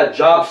at that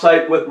job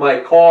site with my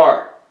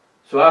car.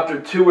 So after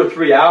 2 or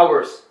 3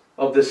 hours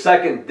of the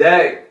second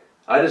day,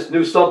 I just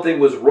knew something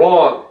was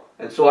wrong.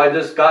 And so I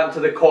just got into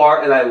the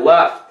car and I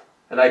left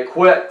and I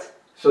quit.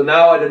 So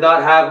now I did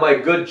not have my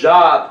good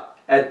job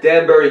at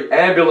Danbury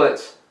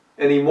Ambulance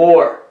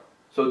anymore.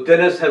 So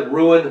Dennis had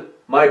ruined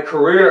my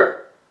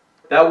career.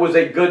 That was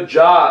a good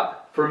job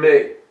for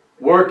me,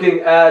 working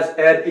as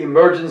an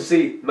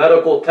emergency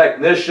medical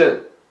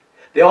technician.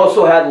 They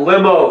also had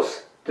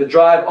limos to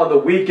drive on the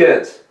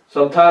weekends.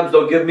 Sometimes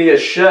they'll give me a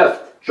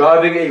shift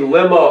driving a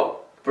limo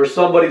for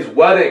somebody's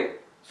wedding.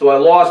 So I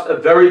lost a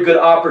very good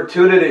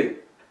opportunity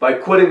by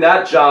quitting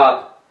that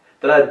job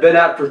that I'd been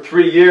at for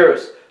 3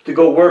 years to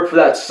go work for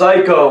that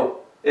psycho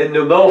in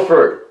New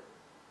Milford.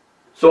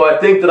 So I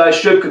think that I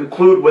should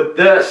conclude with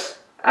this.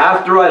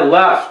 After I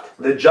left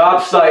the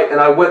job site and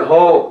I went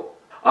home,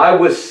 I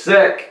was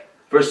sick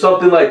for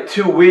something like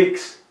 2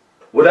 weeks.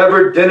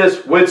 Whatever Dennis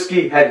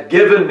Witzke had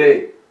given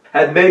me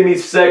had made me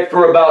sick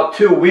for about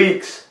 2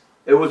 weeks.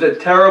 It was a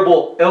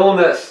terrible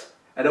illness,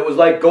 and it was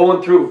like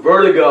going through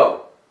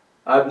vertigo.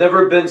 I've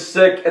never been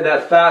sick in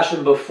that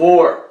fashion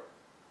before.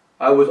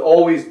 I was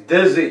always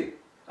dizzy.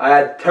 I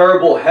had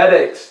terrible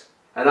headaches,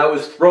 and I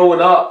was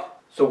throwing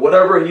up. So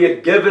whatever he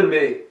had given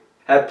me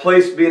had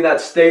placed me in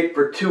that state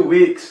for 2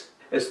 weeks.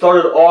 It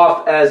started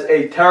off as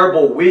a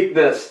terrible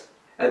weakness,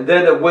 and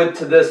then it went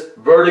to this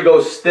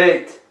vertigo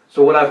state.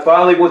 So when I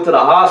finally went to the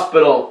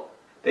hospital,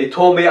 they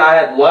told me I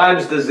had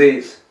Lyme's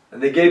disease,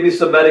 and they gave me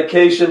some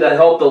medication that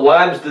helped the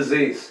Lyme's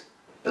disease,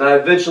 and I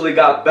eventually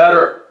got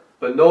better.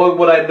 But knowing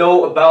what I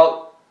know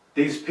about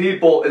these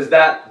people is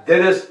that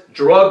Dennis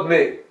drugged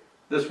me.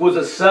 This was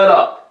a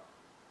setup.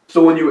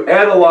 So when you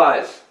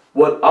analyze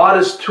what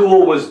Otis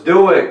Toole was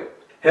doing,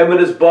 him and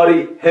his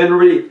buddy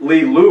Henry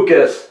Lee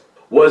Lucas,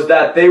 was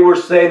that they were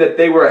saying that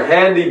they were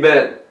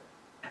handymen,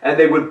 and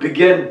they would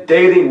begin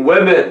dating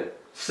women,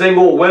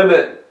 single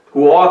women,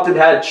 who often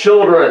had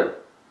children.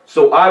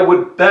 So I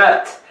would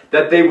bet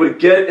that they would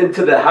get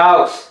into the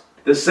house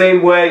the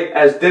same way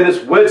as Dennis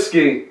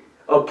Witzke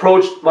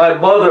approached my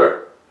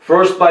mother,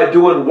 first by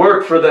doing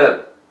work for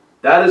them.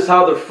 That is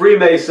how the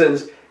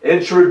Freemasons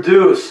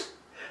introduce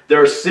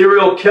their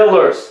serial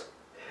killers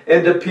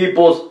into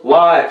people's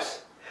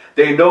lives.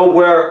 They know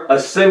where a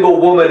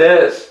single woman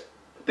is.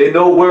 They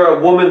know where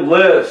a woman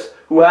lives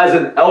who has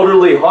an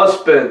elderly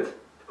husband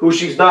who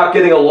she's not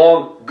getting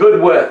along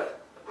good with,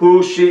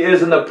 who she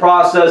is in the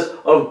process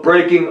of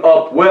breaking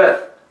up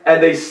with.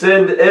 And they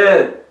send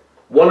in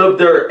one of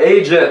their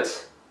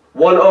agents,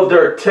 one of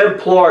their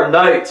Templar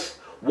Knights,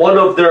 one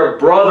of their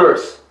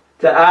brothers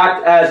to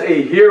act as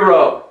a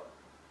hero.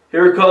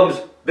 Here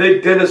comes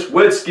Big Dennis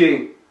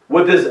Witzke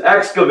with his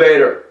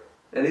excavator,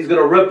 and he's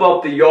going to rip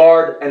up the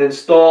yard and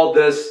install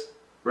this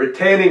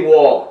retaining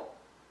wall.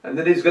 And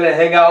then he's going to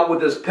hang out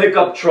with his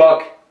pickup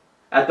truck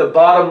at the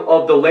bottom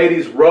of the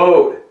lady's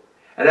road.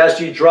 And as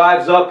she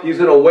drives up, he's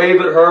going to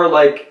wave at her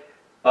like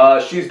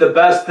she's the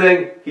best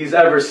thing he's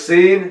ever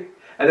seen,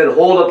 and then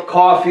hold up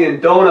coffee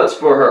and donuts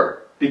for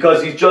her,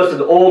 because he's just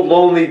an old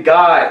lonely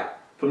guy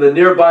from the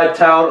nearby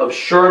town of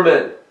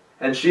Sherman,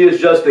 and she is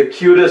just the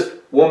cutest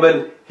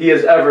woman he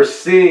has ever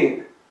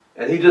seen,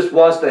 and he just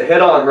wants to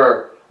hit on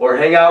her or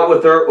hang out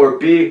with her or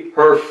be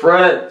her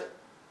friend.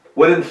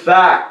 When in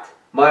fact,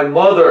 my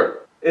mother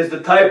is the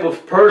type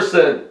of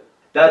person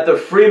that the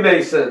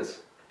Freemasons,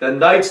 the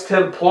Knights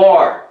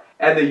Templar,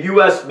 and the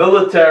U.S.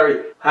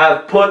 military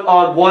have put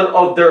on one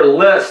of their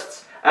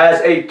lists as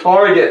a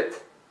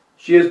target.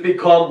 She has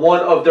become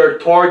one of their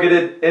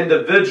targeted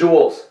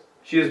individuals.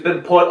 She has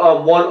been put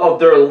on one of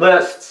their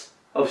lists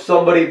of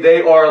somebody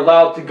they are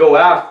allowed to go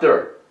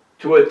after,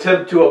 to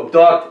attempt to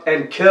abduct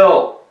and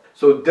kill.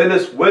 So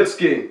Dennis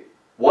Witzke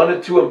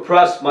wanted to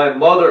impress my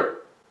mother,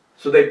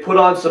 so they put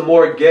on some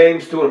more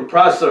games to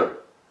impress her.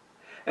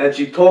 And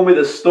she told me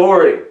the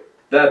story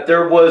that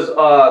there was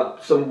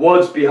some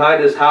woods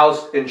behind his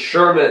house in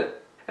Sherman.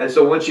 And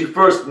so when she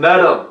first met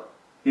him,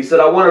 he said,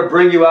 "I want to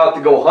bring you out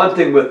to go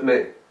hunting with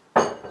me."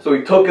 So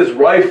he took his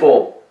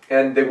rifle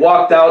and they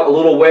walked out a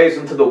little ways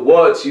into the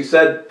woods. He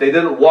said they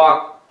didn't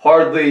walk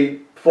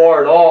hardly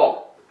far at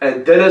all.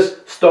 And Dennis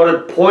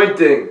started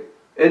pointing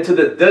into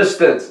the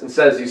distance and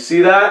says, "You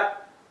see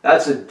that?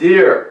 That's a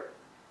deer."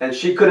 And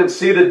she couldn't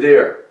see the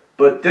deer,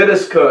 but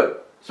Dennis could.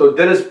 So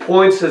Dennis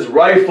points his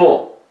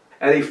rifle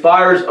and he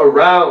fires a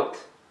round.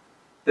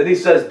 Then he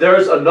says,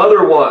 "There's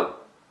another one."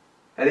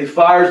 And he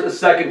fires a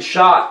second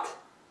shot.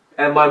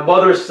 And my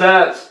mother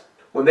says,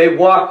 when they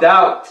walked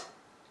out,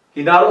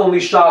 he not only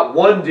shot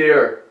one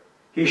deer,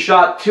 he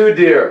shot two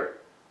deer.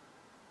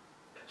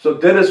 So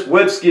Dennis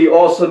Witzke,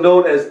 also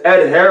known as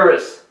Ed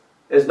Harris,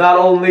 is not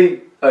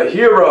only a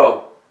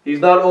hero, he's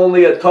not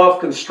only a tough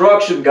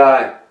construction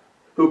guy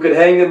who could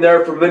hang in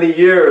there for many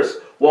years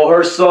while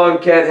her son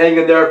can't hang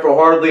in there for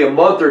hardly a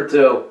month or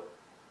two.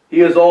 He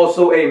is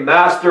also a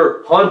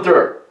master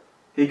hunter.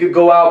 He could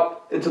go out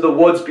into the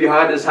woods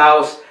behind his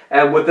house,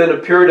 and within a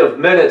period of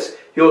minutes,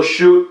 he'll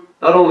shoot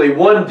not only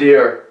one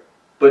deer,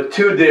 but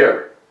two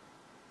deer.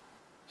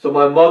 So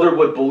my mother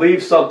would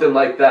believe something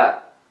like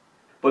that.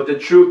 But the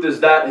truth is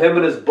that him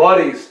and his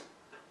buddies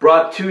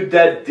brought two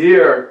dead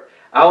deer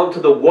out into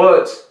the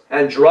woods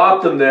and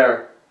dropped them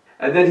there.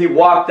 And then he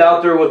walked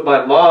out there with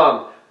my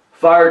mom,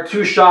 fired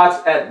two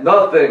shots at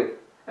nothing,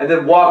 and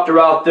then walked her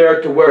out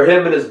there to where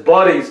him and his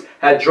buddies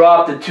had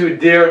dropped the two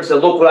deer and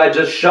said, "Look what I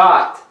just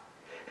shot."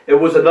 It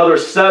was another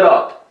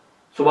setup,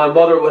 so my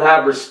mother would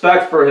have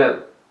respect for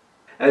him.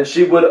 And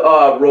she would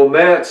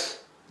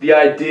romance the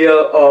idea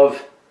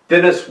of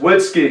Dennis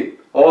Witzke,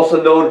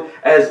 also known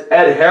as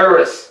Ed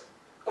Harris,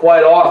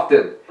 quite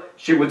often.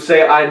 She would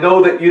say, "I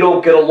know that you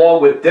don't get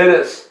along with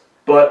Dennis,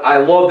 but I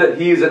love that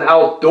he's an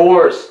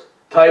outdoors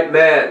type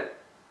man.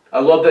 I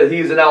love that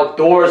he's an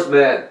outdoors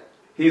man.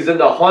 He's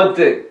into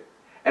hunting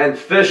and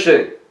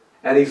fishing,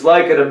 and he's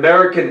like an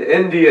American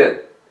Indian.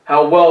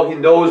 How well he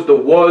knows the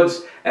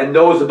woods and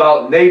knows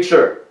about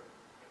nature.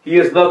 He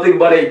is nothing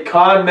but a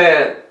con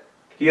man.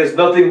 He is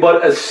nothing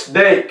but a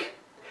snake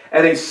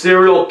and a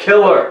serial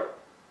killer.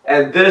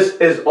 And this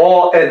is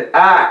all an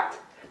act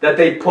that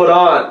they put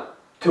on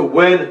to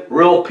win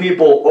real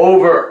people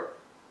over."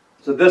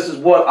 So this is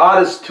what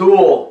Otis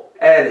Toole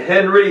and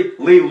Henry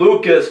Lee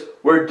Lucas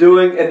were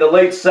doing in the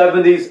late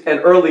 70s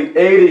and early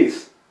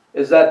 80s,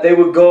 is that they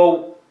would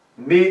go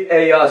meet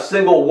a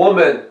single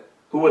woman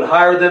who would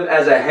hire them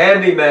as a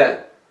handyman.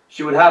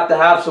 She would have to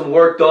have some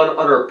work done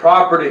on her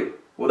property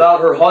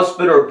without her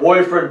husband or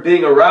boyfriend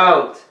being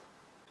around.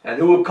 And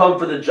who would come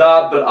for the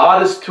job but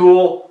Otis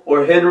Toole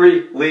or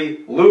Henry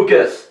Lee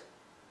Lucas?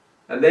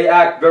 And they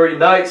act very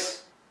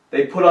nice.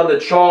 They put on the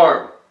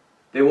charm.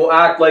 They will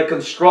act like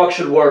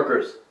construction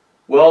workers,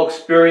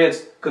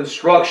 well-experienced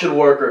construction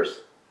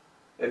workers.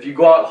 If you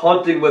go out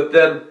hunting with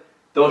them,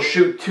 they'll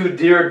shoot two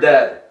deer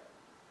dead.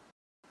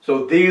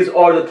 So these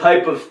are the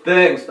type of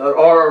things that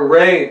are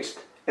arranged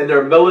in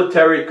their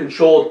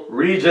military-controlled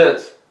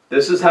regions.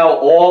 This is how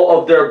all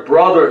of their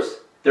brothers,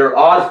 their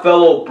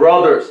Oddfellow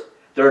brothers,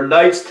 their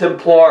Knights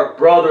Templar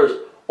brothers,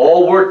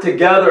 all work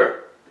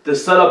together to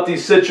set up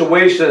these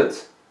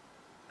situations.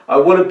 I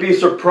wouldn't be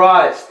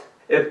surprised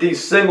if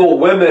these single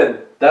women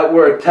that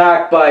were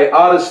attacked by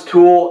Otis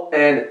Toole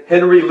and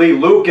Henry Lee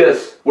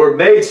Lucas were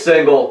made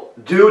single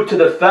due to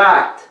the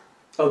fact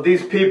of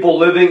these people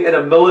living in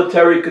a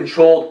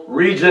military-controlled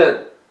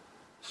region.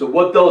 So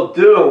what they'll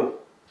do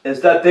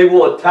is that they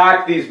will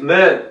attack these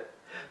men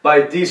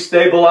by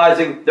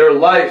destabilizing their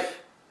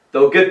life.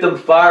 They'll get them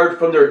fired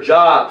from their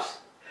jobs.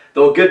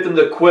 They'll get them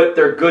to quit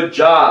their good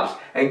jobs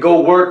and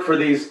go work for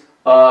these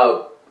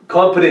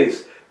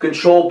companies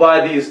controlled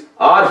by these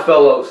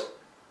Oddfellows,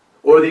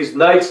 or these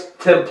Knights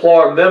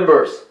Templar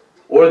members,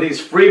 or these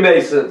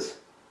Freemasons,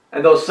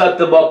 and they'll set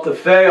them up to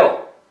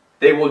fail.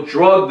 They will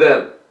drug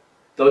them.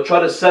 They'll try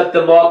to set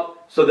them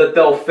up so that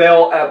they'll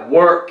fail at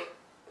work.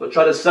 They'll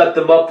try to set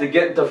them up to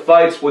get into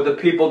fights with the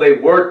people they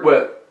work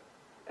with.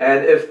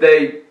 And if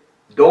they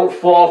don't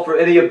fall for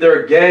any of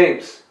their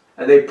games,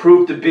 and they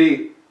prove to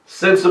be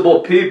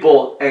sensible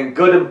people and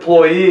good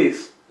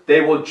employees,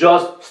 they will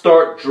just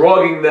start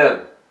drugging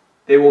them.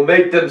 They will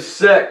make them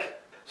sick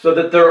so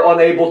that they're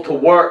unable to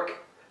work.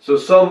 So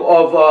some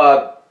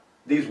of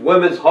these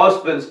women's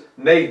husbands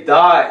may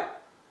die.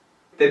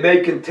 They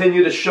may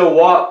continue to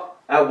show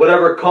up at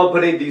whatever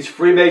company these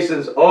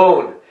Freemasons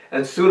own,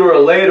 and sooner or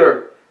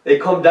later they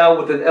come down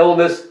with an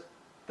illness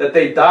that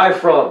they die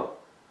from.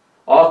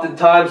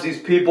 Oftentimes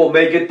these people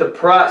may get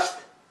depressed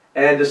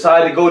and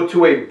decide to go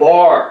to a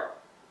bar,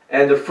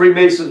 and the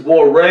Freemasons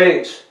will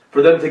arrange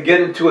for them to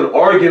get into an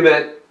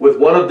argument with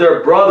one of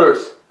their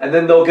brothers, and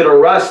then they'll get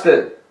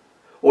arrested.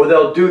 Or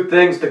they'll do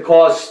things to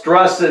cause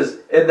stresses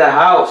in the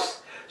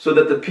house so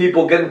that the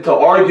people get into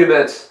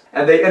arguments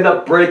and they end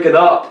up breaking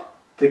up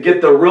to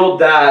get the real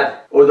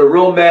dad or the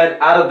real man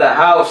out of the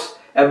house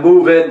and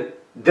move in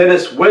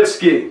Dennis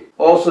Witzke,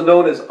 also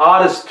known as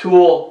Otis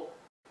Toole,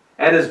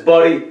 and his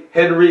buddy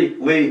Henry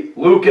Lee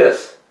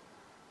Lucas.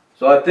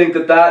 So I think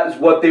that that is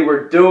what they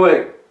were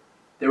doing.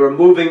 They were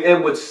moving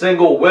in with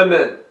single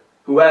women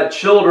who had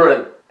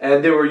children,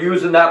 and they were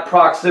using that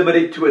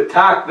proximity to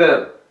attack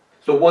them.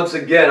 So once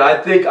again, I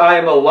think I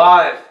am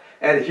alive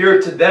and here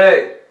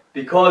today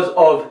because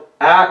of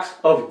acts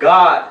of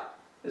God.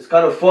 It's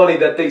kind of funny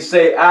that they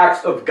say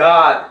acts of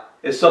God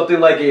is something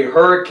like a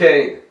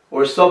hurricane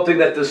or something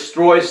that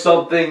destroys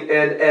something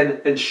in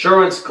an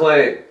insurance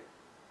claim.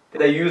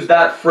 They use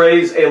that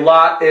phrase a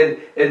lot in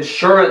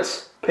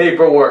insurance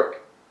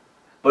paperwork.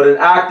 But an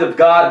act of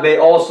God may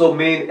also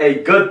mean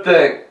a good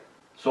thing.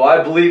 So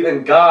I believe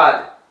in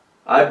God.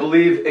 I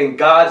believe in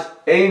God's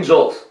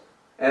angels.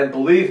 And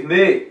believe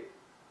me,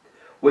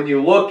 when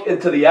you look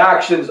into the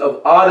actions of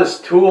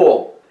Otis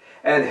Toole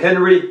and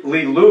Henry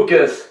Lee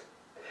Lucas,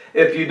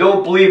 if you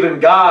don't believe in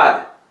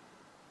God,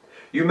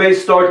 you may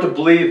start to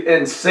believe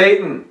in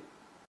Satan.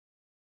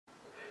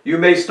 You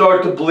may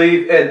start to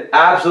believe in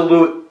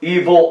absolute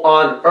evil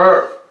on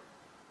earth.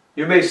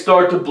 You may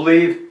start to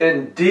believe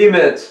in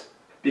demons,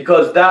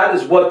 because that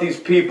is what these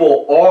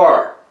people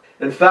are.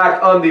 In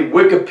fact, on the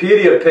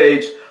Wikipedia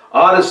page,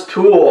 Otis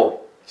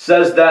Toole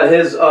says that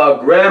his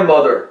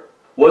grandmother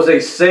was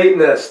a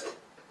Satanist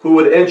who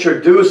would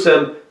introduce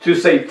him to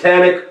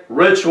satanic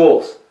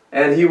rituals.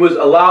 And he was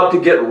allowed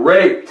to get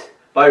raped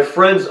by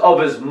friends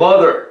of his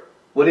mother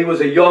when he was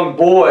a young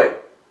boy.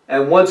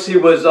 And once he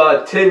was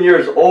 10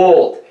 years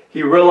old,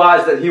 he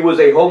realized that he was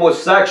a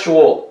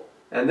homosexual.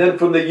 And then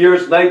from the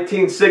years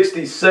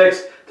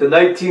 1966 to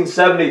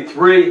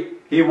 1973,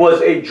 he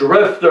was a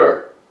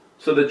drifter.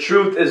 So the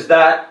truth is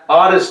that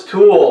Otis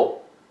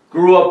Toole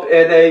grew up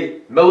in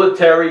a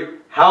military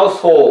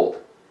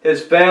household.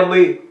 His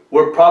family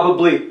were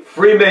probably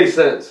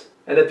Freemasons.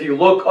 And if you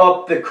look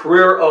up the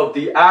career of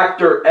the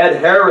actor Ed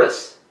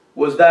Harris,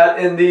 was that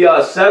in the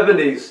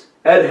 70s,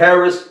 Ed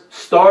Harris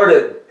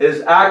started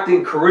his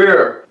acting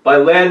career by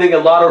landing a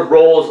lot of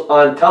roles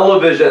on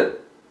television.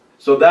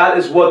 So that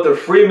is what the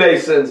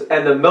Freemasons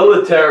and the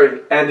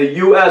military and the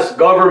U.S.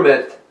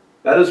 government,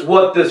 that is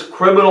what this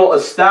criminal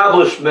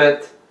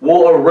establishment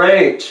will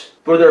arrange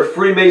for their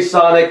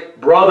Freemasonic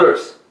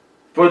brothers,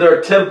 for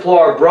their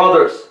Templar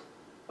brothers.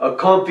 A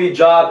comfy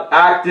job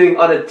acting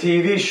on a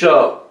TV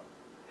show.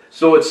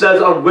 So it says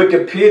on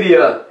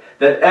Wikipedia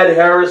that Ed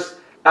Harris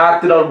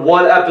acted on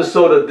one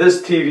episode of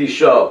this TV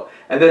show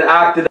and then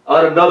acted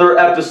on another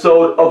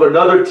episode of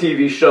another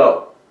TV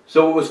show.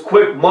 So it was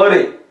quick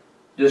money.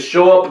 Just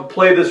show up and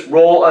play this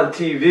role on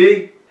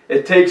TV.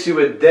 It takes you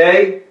a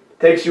day,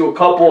 takes you a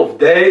couple of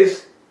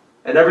days,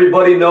 and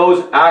everybody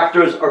knows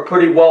actors are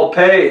pretty well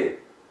paid.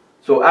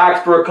 So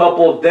act for a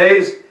couple of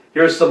days,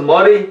 here's some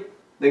money,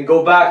 then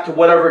go back to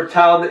whatever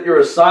town that you're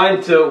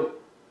assigned to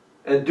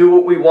and do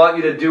what we want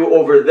you to do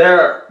over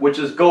there, which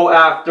is go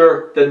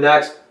after the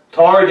next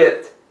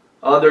target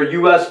on their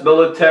U.S.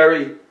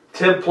 military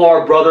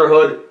Templar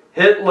Brotherhood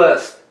hit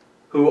list,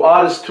 who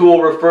Otis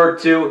Toole referred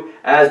to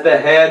as the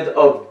Hand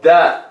of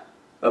Death,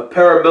 a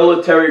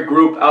paramilitary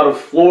group out of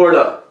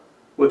Florida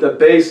with a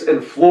base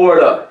in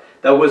Florida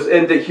that was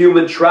into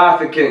human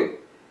trafficking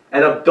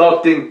and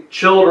abducting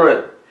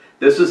children.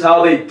 This is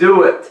how they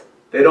do it.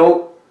 They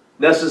don't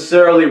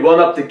necessarily run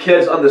up to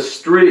kids on the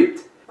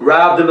street,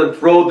 grab them and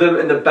throw them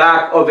in the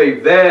back of a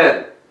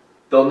van.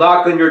 They'll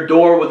knock on your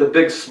door with a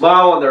big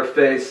smile on their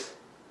face.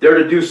 They're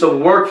to do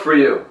some work for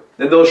you.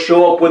 Then they'll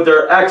show up with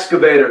their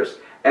excavators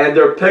and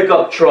their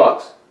pickup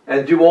trucks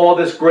and do all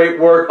this great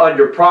work on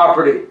your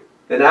property.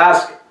 Then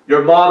ask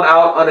your mom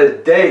out on a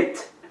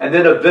date and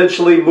then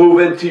eventually move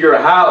into your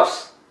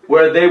house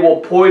where they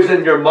will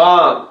poison your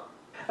mom.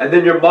 And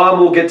then your mom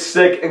will get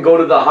sick and go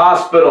to the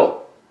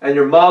hospital. And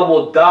your mom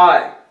will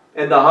die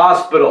in the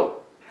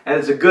hospital. And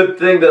it's a good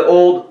thing that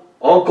old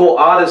Uncle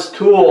Otis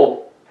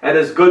Toole and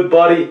his good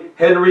buddy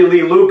Henry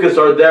Lee Lucas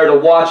are there to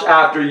watch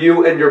after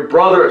you and your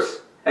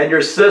brothers and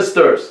your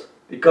sisters,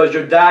 because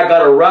your dad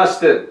got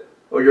arrested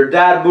or your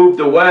dad moved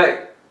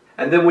away.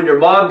 And then when your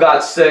mom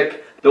got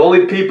sick, the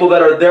only people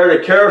that are there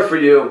to care for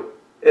you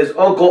is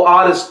Uncle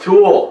Otis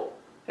Toole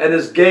and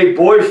his gay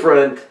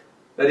boyfriend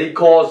that he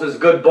calls his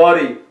good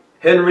buddy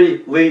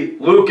Henry Lee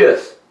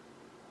Lucas.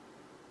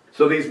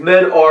 So these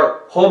men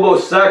are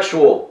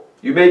homosexual.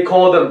 You may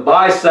call them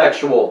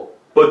bisexual,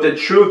 but the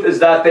truth is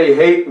that they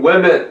hate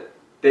women.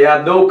 They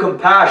have no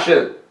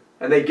compassion,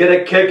 and they get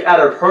a kick out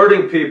of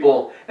hurting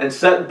people and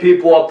setting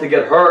people up to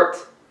get hurt.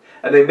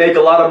 And they make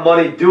a lot of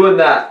money doing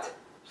that.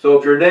 So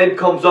if your name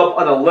comes up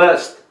on a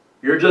list,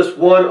 you're just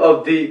one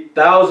of the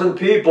 1,000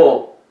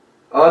 people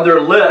on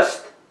their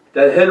list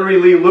that Henry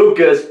Lee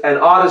Lucas and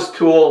Otis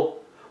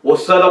Toole will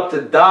set up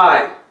to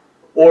die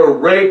or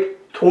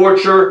rape,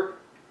 torture,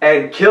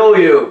 and kill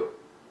you.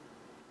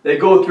 They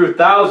go through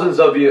thousands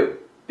of you.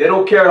 They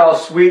don't care how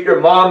sweet your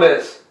mom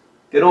is.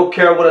 They don't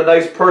care what a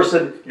nice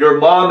person your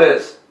mom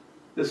is.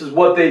 This is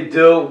what they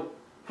do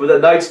for the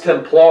Knights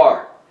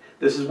Templar.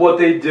 This is what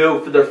they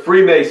do for the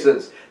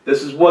Freemasons.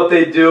 This is what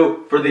they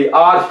do for the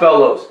Odd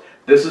Fellows.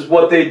 This is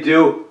what they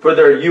do for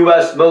their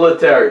U.S.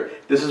 military.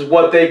 This is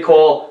what they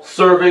call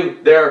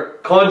serving their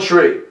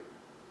country.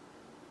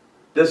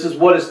 This is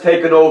what has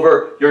taken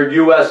over your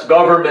U.S.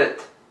 government.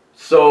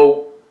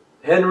 So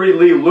Henry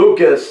Lee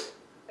Lucas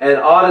and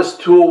Otis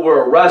Toole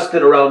were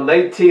arrested around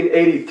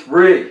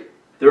 1983.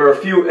 There are a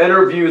few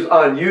interviews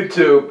on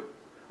YouTube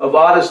of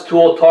Otis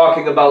Toole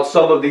talking about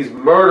some of these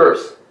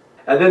murders.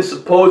 And then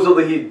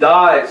supposedly he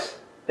dies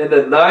in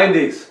the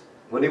 90s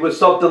when he was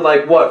something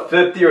like, what,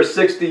 50 or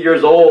 60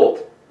 years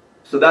old.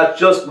 So that's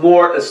just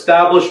more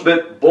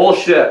establishment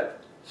bullshit.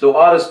 So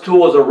Otis Toole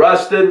was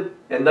arrested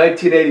in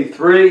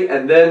 1983,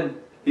 and then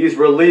he's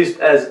released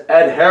as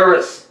Ed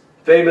Harris,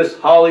 famous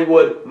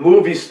Hollywood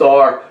movie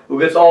star who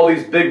gets all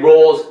these big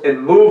roles in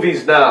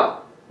movies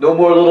now. No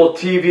more little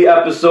TV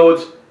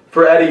episodes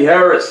for Eddie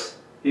Harris.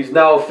 He's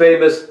now a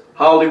famous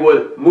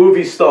Hollywood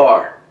movie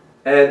star.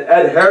 And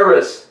Ed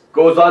Harris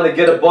goes on to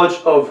get a bunch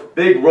of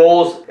big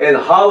roles in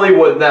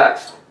Hollywood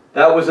next.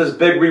 That was his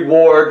big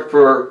reward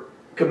for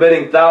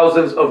committing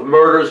thousands of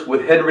murders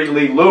with Henry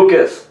Lee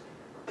Lucas,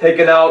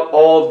 taking out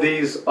all of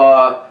these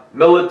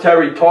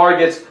military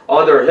targets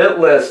on their hit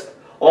list,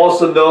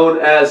 also known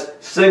as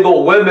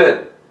single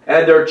women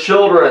and their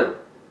children,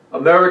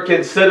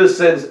 American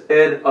citizens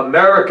in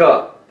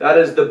America. That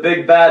is the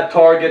big bad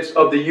targets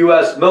of the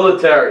U.S.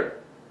 military.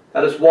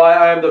 That is why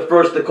I am the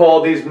first to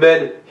call these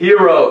men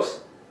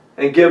heroes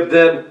and give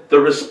them the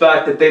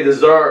respect that they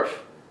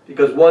deserve.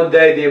 Because one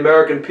day the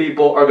American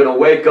people are going to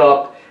wake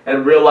up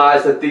and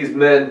realize that these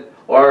men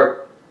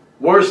are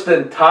worse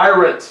than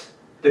tyrants.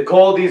 To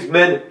call these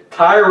men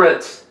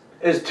tyrants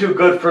is too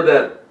good for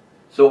them.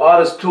 So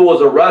Otis Toole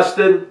was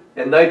arrested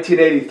in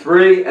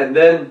 1983, and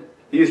then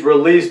he's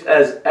released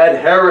as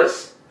Ed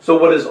Harris. So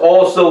what is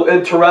also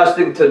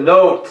interesting to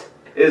note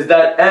is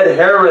that Ed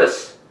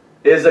Harris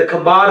is a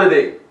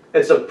commodity.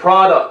 It's a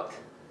product.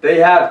 They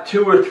have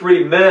 2 or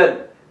 3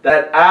 men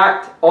that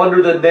act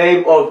under the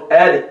name of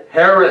Ed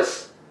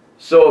Harris.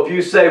 So if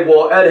you say,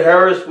 well, Ed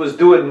Harris was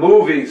doing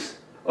movies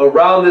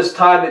around this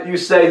time that you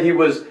say he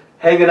was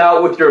hanging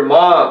out with your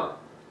mom,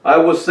 I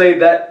will say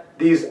that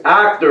these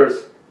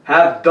actors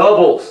have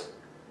doubles.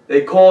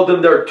 They call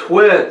them their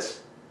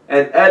twins.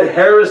 And Ed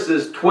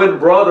Harris's twin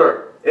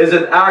brother is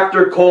an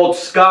actor called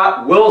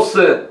Scott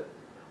Wilson.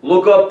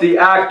 Look up the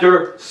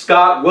actor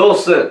Scott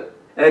Wilson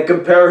and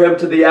compare him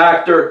to the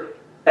actor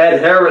Ed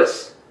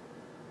Harris.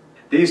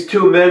 These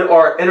 2 men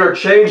are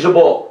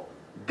interchangeable.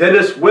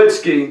 Dennis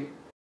Witzke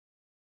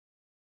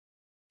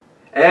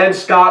and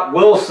Scott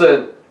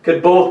Wilson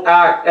could both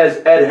act as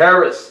Ed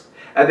Harris.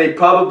 And they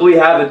probably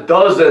have a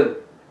dozen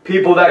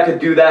people that could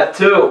do that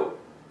too.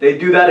 They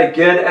do that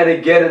again and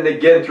again and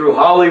again through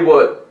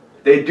Hollywood.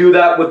 They do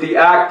that with the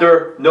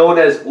actor known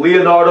as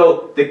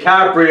Leonardo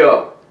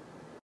DiCaprio.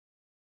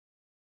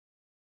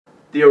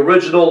 The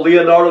original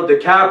Leonardo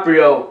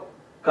DiCaprio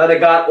kind of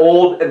got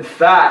old and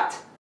fat,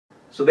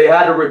 so they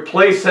had to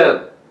replace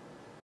him.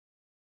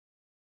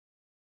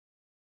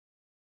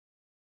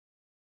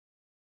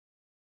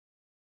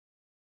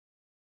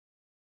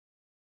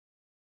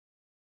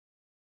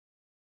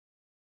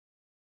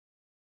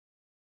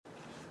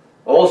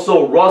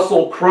 Also,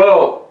 Russell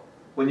Crowe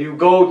when you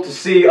go to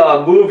see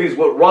movies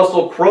with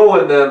Russell Crowe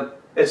in them,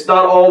 it's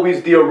not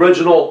always the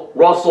original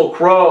Russell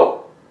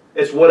Crowe.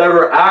 It's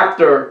whatever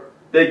actor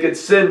they could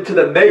send to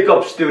the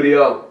makeup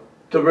studio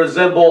to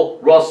resemble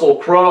Russell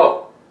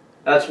Crowe.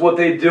 That's what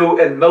they do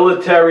in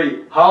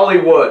military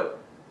Hollywood,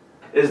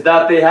 is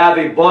that they have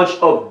a bunch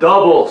of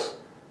doubles.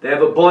 They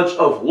have a bunch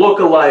of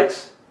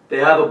lookalikes. They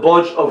have a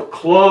bunch of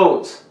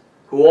clones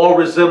who all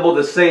resemble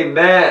the same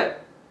man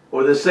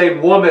or the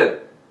same woman,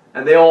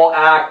 and they all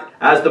act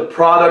as the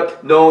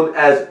product known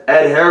as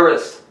Ed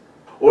Harris,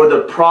 or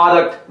the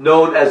product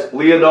known as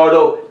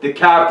Leonardo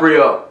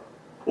DiCaprio,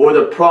 or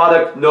the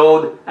product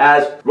known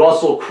as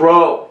Russell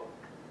Crowe.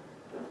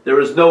 There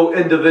is no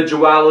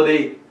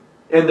individuality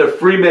in the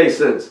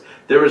Freemasons.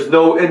 There is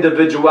no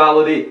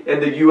individuality in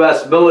the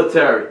U.S.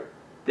 military.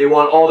 They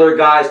want all their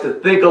guys to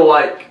think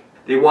alike.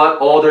 They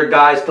want all their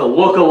guys to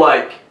look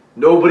alike.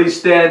 Nobody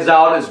stands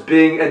out as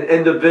being an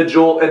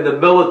individual in the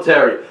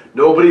military.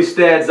 Nobody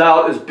stands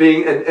out as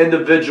being an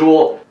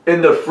individual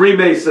in the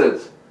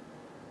Freemasons.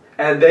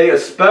 And they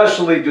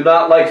especially do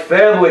not like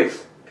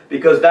families,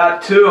 because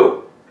that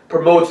too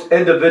promotes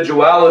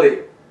individuality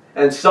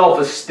and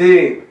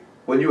self-esteem.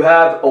 When you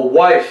have a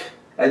wife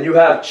and you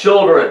have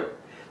children,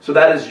 so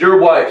that is your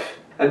wife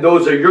and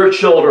those are your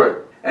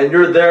children, and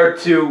you're there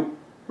to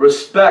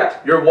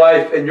respect your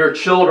wife and your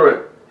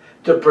children,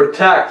 to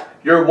protect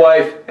your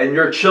wife and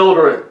your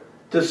children,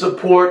 to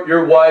support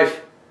your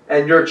wife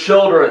and your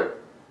children.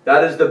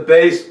 That is the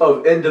base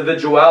of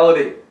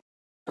individuality.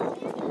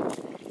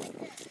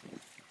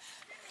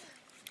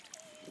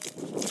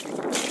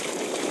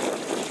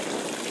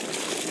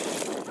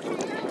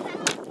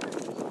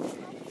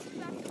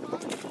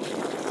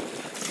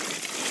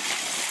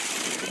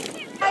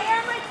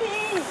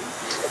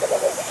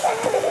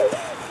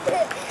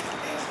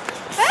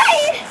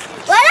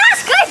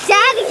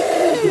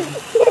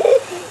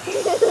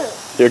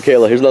 Here,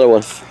 Kayla, here's another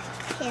one.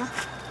 Yeah.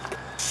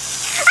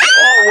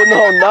 Oh, well,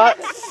 no,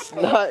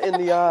 not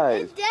in the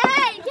eyes.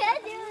 Dad, you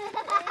can't do it.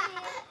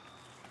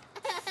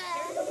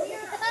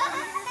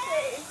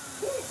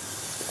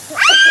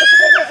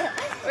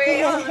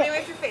 Wait, hold on, let me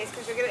wipe your face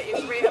because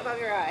you're right above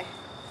your eye.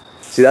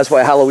 See, that's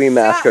why Halloween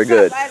masks are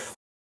good.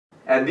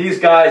 And these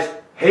guys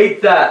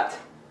hate that.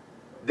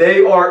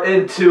 They are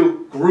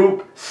into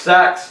group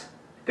sex.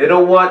 They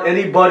don't want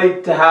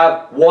anybody to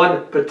have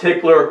one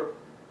particular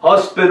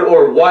husband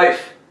or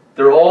wife.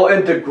 They're all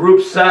into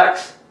group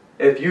sex.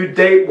 If you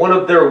date one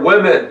of their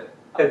women,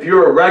 if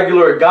you're a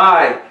regular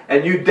guy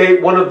and you date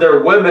one of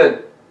their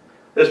women,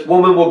 this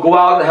woman will go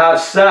out and have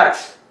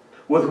sex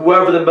with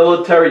whoever the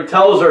military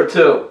tells her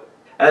to,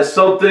 as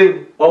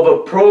something of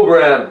a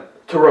program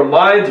to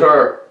remind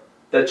her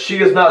that she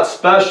is not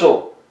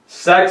special.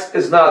 Sex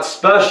is not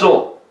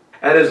special.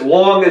 And as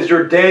long as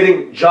you're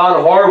dating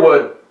John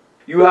Harwood,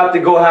 you have to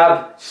go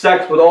have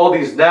sex with all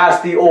these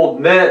nasty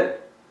old men,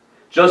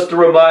 just to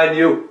remind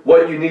you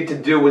what you need to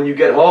do when you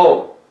get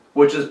home,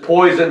 which is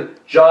poison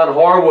John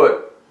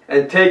Harwood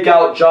and take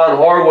out John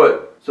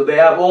Harwood. So they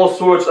have all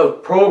sorts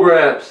of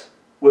programs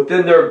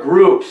within their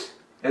groups.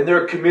 In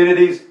their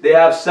communities, they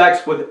have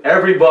sex with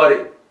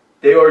everybody.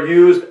 They are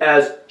used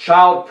as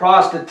child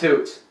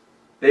prostitutes.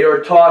 They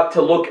are taught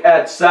to look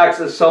at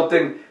sex as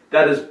something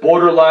that is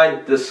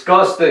borderline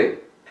disgusting.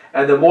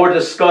 And the more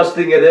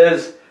disgusting it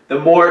is, the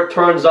more it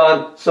turns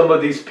on some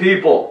of these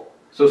people.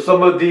 So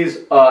some of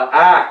these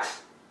acts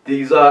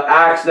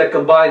that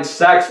combine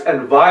sex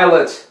and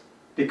violence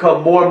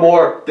become more and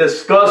more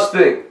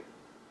disgusting,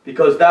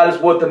 because that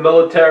is what the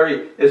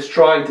military is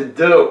trying to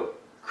do.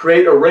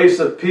 Create a race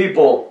of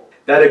people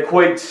that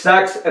equate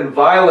sex and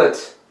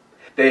violence.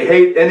 They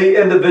hate any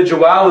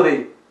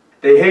individuality.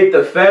 They hate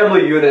the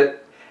family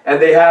unit,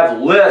 and they have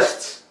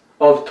lists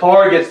of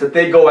targets that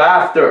they go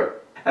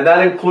after. And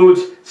that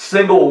includes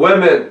single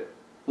women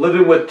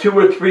living with 2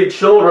 or 3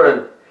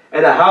 children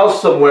in a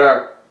house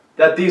somewhere,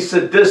 that these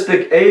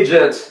sadistic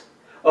agents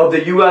of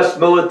the U.S.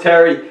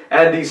 military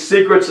and these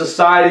secret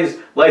societies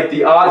like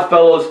the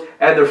Oddfellows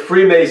and the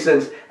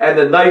Freemasons and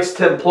the Knights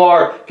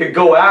Templar could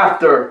go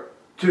after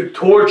to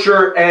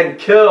torture and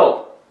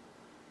kill.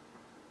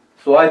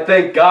 So I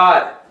thank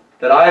God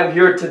that I am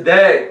here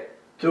today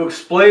to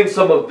explain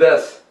some of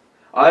this.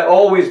 I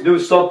always knew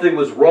something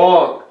was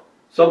wrong.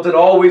 Something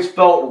always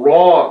felt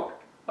wrong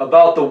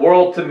about the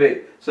world to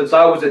me since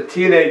I was a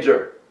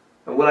teenager.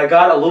 And when I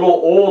got a little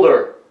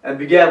older and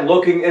began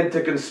looking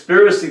into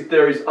conspiracy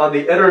theories on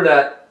the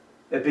internet,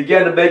 it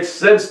began to make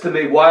sense to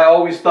me why I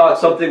always thought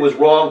something was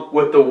wrong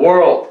with the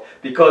world.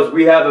 Because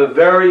we have a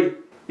very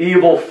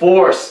evil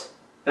force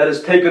that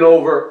has taken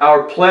over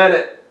our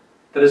planet,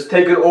 that has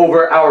taken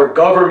over our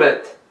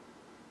government.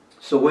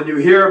 So when you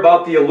hear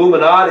about the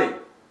Illuminati,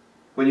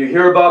 when you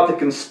hear about the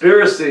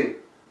conspiracy,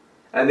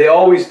 and they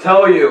always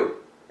tell you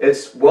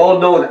it's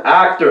well-known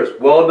actors,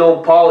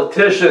 well-known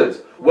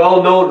politicians,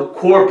 well-known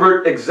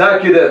corporate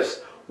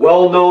executives,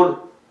 well-known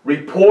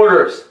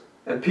reporters,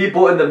 and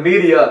people in the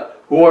media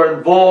who are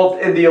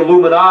involved in the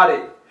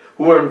Illuminati,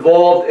 who are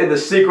involved in the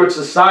secret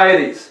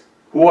societies,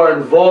 who are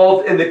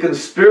involved in the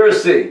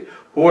conspiracy,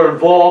 who are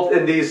involved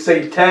in these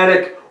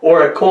satanic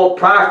or occult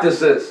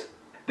practices,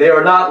 they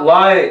are not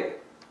lying,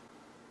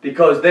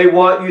 because they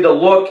want you to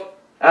look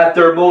at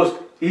their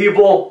most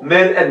evil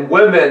men and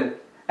women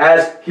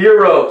as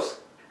heroes,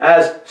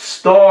 as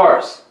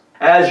stars,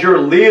 as your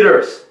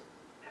leaders.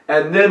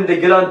 And then they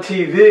get on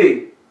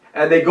TV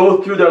and they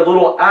go through their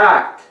little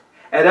act,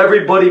 and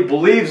everybody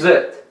believes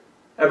it.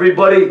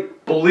 Everybody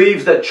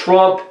believes that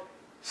Trump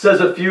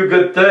says a few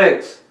good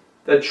things,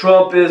 that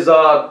Trump is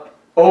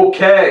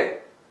okay.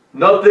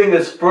 Nothing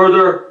is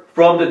further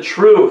from the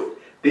truth.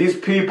 These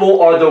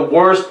people are the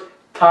worst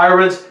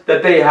tyrants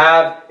that they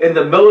have in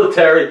the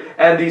military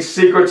and these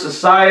secret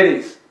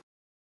societies.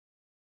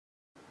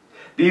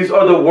 These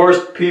are the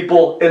worst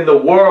people in the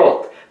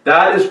world.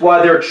 That is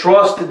why they're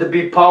trusted to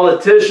be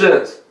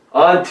politicians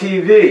on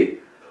TV,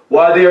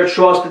 why they are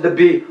trusted to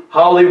be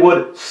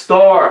Hollywood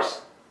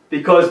stars,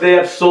 because they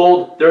have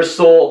sold their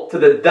soul to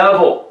the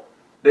devil.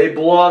 They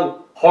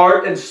belong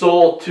heart and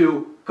soul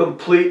to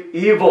complete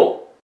evil.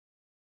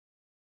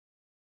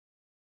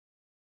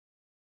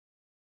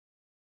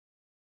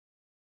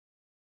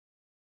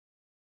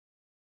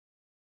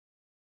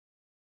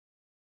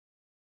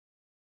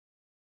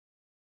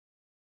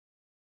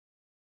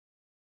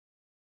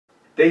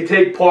 They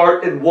take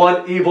part in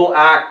one evil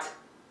act,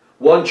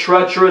 one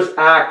treacherous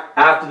act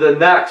after the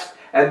next,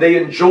 and they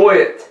enjoy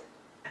it.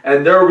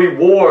 And their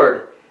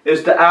reward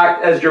is to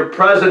act as your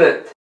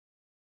president.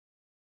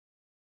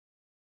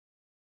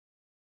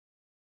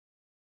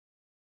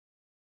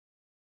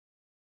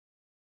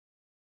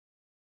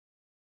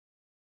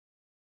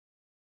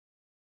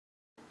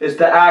 Is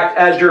to act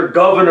as your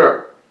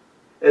governor.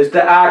 Is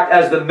to act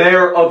as the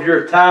mayor of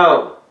your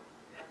town.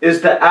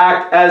 Is to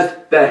act as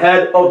the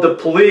head of the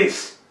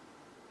police.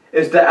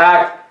 Is to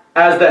act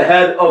as the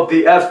head of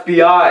the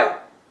FBI,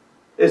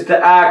 is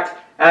to act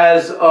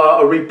as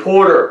a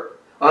reporter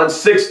on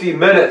 60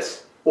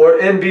 Minutes or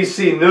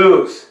NBC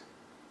News,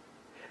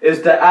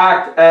 is to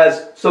act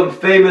as some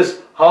famous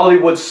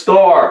Hollywood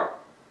star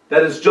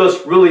that is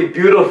just really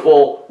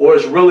beautiful or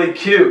is really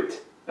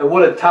cute. And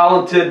what a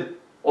talented,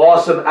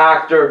 awesome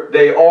actor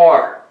they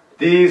are.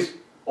 These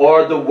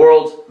are the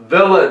world's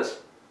villains.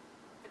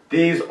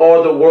 These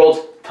are the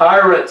world's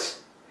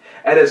tyrants.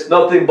 And it's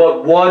nothing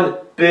but one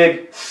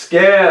big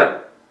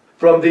scam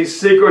from these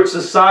secret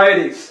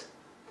societies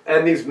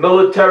and these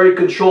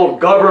military-controlled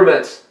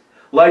governments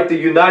like the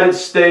United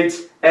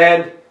States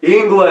and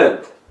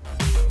England.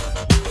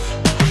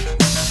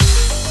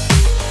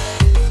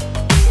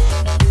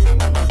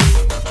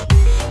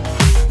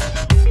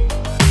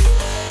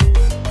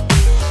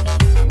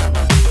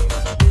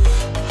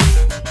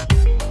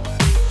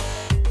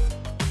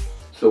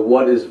 So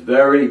what is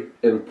very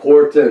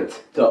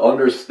important to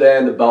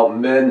understand about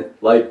men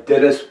like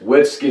Dennis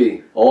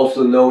Witzke,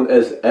 also known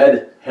as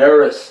Ed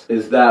Harris,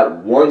 is that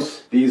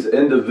once these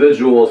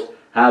individuals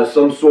have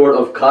some sort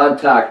of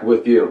contact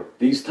with you,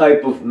 these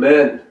type of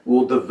men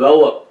will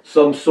develop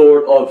some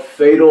sort of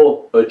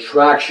fatal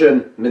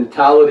attraction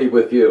mentality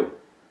with you.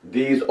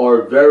 These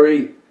are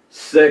very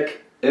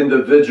sick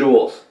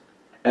individuals.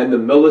 And the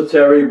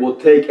military will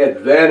take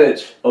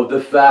advantage of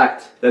the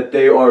fact that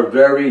they are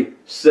very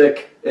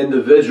sick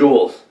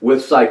individuals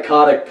with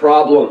psychotic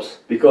problems,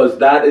 because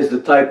that is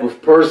the type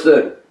of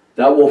person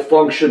that will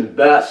function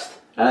best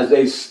as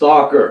a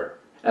stalker,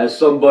 as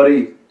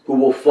somebody who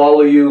will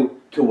follow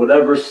you to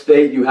whatever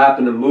state you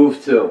happen to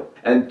move to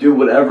and do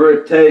whatever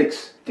it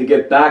takes to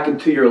get back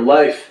into your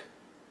life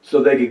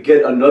so they could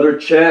get another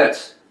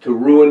chance to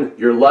ruin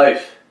your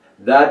life.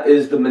 That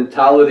is the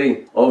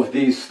mentality of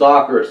these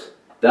stalkers.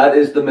 That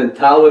is the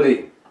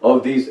mentality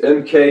of these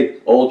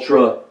MK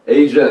Ultra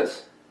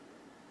agents.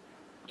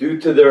 Due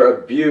to their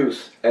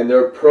abuse and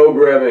their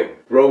programming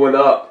growing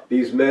up,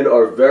 these men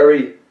are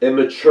very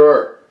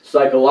immature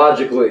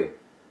psychologically.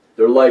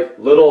 They're like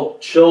little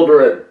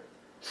children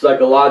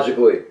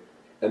psychologically.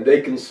 And they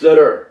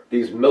consider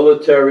these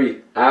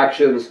military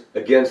actions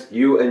against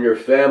you and your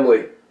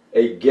family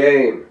a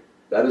game.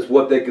 That is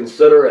what they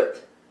consider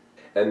it.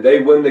 And they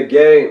win the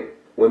game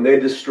when they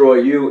destroy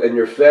you and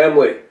your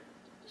family.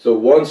 So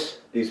once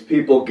these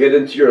people get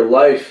into your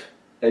life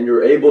and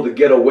you're able to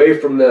get away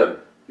from them,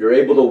 you're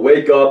able to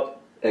wake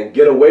up and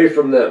get away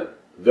from them,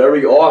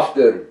 very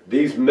often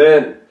these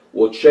men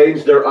will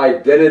change their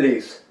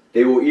identities.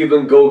 They will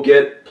even go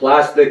get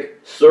plastic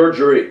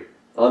surgery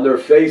on their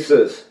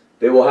faces.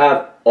 They will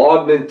have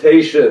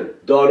augmentation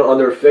done on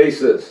their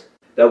faces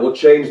that will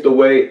change the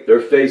way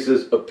their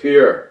faces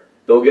appear.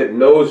 They'll get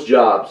nose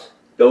jobs.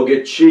 They'll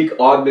get cheek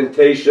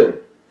augmentation.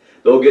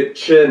 They'll get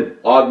chin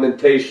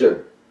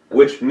augmentation,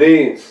 which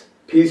means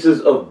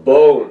pieces of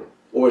bone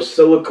or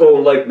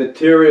silicone-like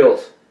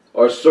materials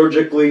are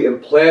surgically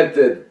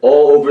implanted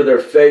all over their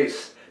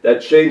face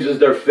that changes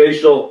their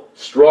facial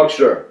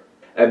structure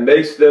and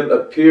makes them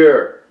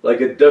appear like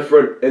a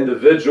different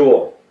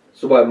individual.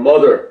 So my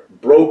mother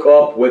broke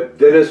up with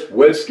Dennis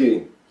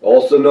Witzke,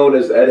 also known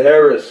as Ed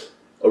Harris,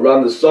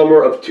 around the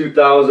summer of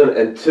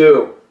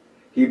 2002.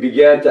 He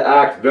began to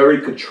act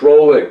very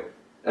controlling,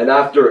 and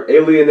after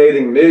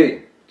alienating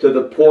me to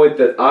the point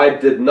that I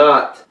did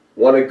not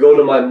want to go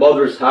to my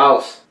mother's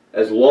house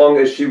as long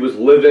as she was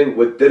living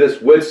with Dennis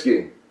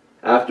Witzke.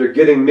 After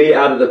getting me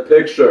out of the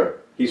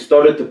picture, he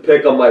started to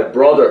pick on my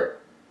brother,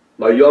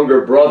 my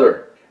younger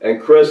brother. And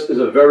Chris is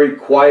a very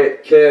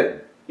quiet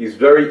kid. He's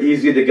very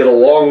easy to get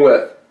along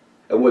with.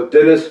 And what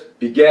Dennis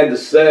began to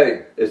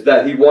say is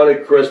that he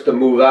wanted Chris to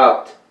move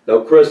out.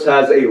 Now Chris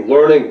has a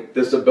learning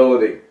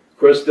disability.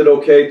 Chris did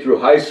okay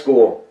through high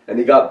school, and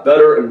he got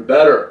better and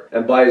better.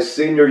 And by his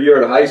senior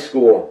year in high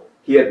school,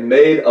 he had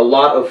made a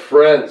lot of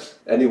friends,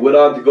 and he went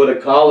on to go to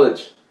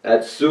college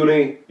at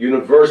SUNY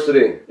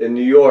University in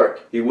New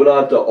York. He went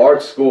on to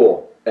art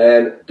school,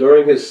 and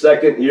during his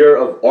second year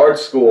of art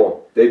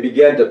school, they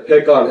began to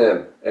pick on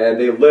him, and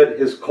they lit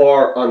his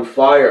car on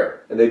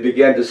fire, and they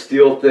began to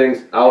steal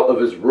things out of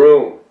his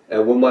room.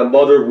 And when my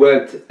mother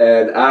went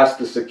and asked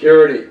the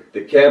security,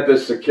 the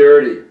campus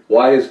security,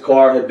 why his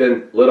car had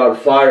been lit on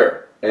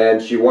fire, and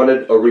she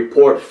wanted a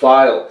report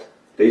filed,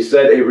 they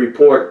said a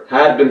report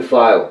had been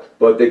filed,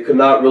 but they could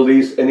not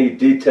release any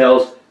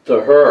details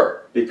to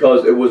her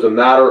because it was a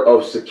matter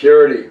of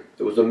security.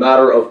 It was a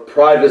matter of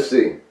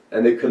privacy,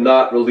 and they could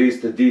not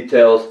release the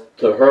details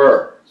to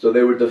her. So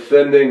they were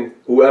defending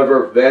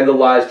whoever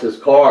vandalized his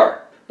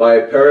car by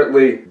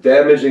apparently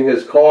damaging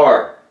his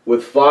car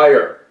with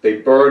fire. They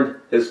burned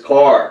his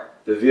car.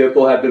 The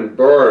vehicle had been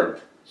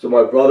burned. So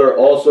my brother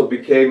also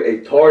became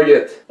a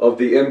target of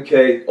the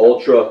MK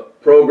Ultra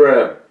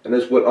program. And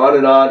this went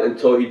on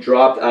until he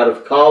dropped out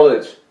of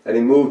college and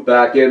he moved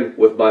back in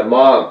with my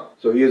mom.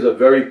 So he is a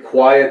very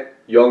quiet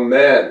young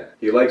man.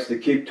 He likes to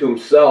keep to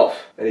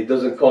himself and he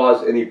doesn't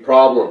cause any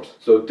problems.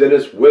 So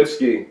Dennis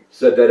Witzke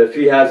said that if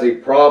he has a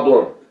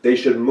problem, they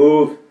should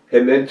move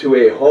him into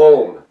a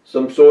home,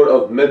 some sort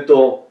of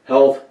mental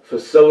health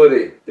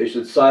facility. They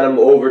should sign him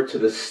over to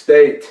the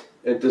state,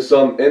 into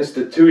some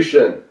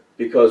institution,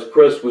 because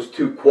Chris was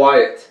too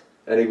quiet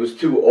and he was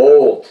too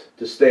old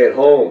to stay at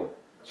home.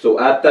 So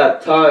at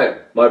that time,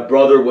 my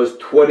brother was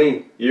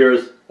 20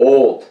 years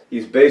old.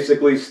 He's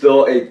basically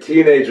still a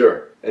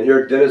teenager. And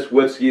here Dennis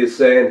Witzke is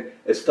saying,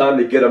 it's time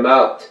to get him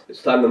out.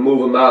 It's time to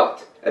move him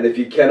out. And if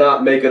he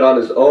cannot make it on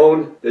his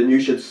own, then you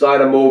should sign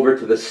him over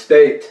to the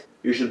state.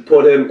 You should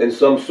put him in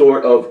some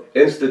sort of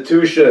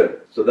institution.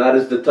 So that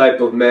is the type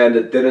of man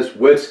that Dennis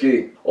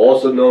Witzke,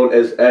 also known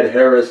as Ed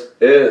Harris,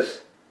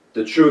 is.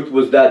 The truth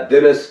was that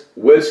Dennis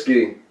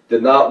Witzke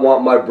did not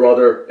want my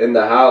brother in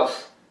the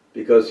house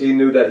because he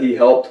knew that he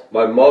helped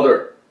my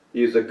mother.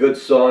 He is a good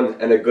son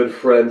and a good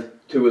friend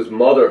to his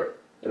mother.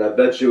 And I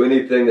bet you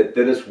anything that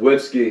Dennis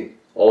Witzke,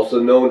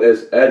 also known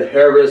as Ed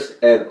Harris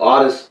and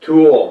Otis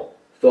Toole,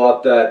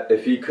 thought that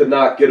if he could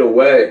not get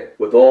away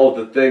with all of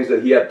the things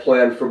that he had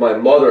planned for my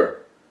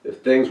mother,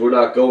 if things were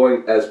not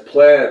going as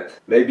planned,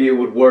 maybe it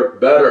would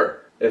work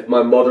better if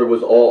my mother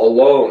was all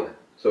alone.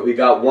 So he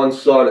got one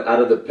son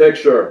out of the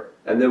picture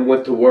and then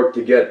went to work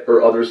to get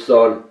her other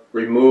son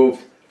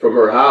removed from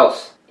her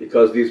house,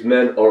 because these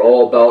men are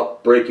all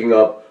about breaking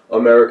up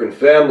American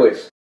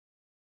families.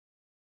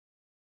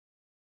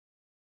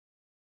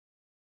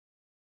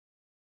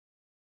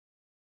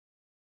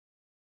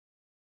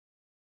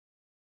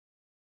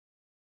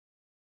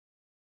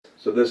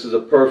 So this is a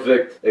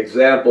perfect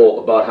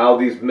example about how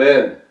these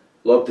men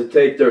love to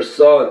take their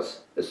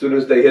sons as soon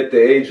as they hit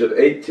the age of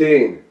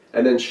 18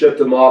 and then ship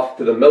them off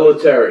to the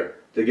military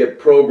to get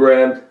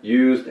programmed,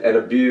 used, and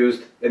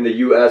abused in the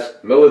U.S.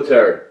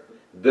 military.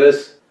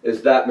 This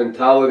is that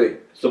mentality.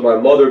 So my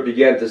mother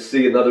began to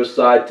see another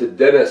side to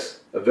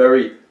Dennis, a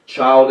very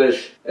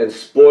childish and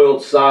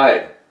spoiled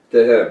side to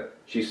him.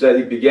 She said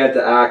he began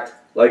to act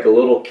like a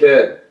little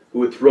kid who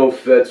would throw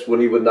fits when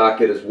he would not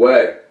get his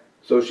way.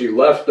 So she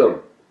left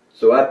him.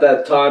 So at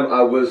that time,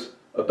 I was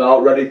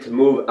about ready to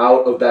move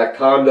out of that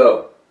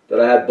condo that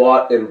I had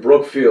bought in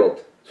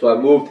Brookfield. So I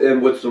moved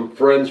in with some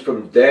friends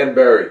from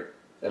Danbury,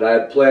 and I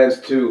had plans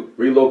to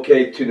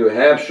relocate to New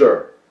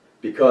Hampshire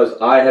because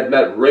I had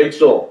met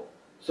Rachel.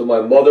 So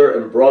my mother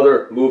and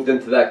brother moved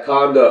into that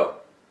condo.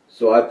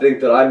 So I think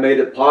that I made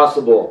it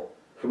possible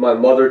for my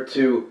mother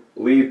to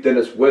leave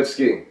Dennis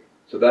Witzke.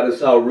 So that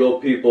is how real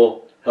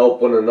people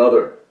help one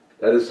another.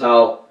 That is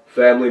how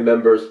family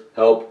members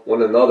help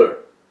one another.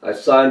 I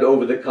signed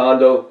over the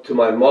condo to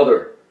my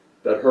mother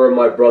that her and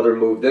my brother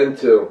moved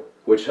into,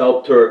 which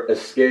helped her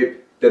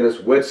escape Dennis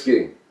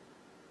Witzke.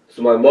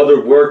 So my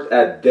mother worked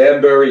at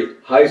Danbury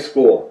High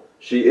School.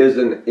 She is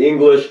an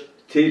English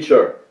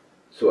teacher.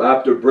 So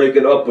after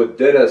breaking up with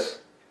Dennis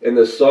in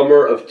the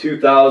summer of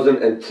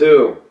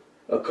 2002,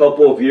 a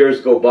couple of years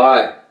go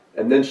by,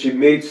 and then she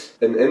meets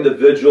an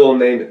individual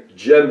named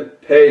Jim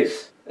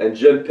Pace. And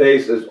Jim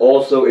Pace is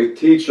also a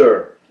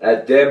teacher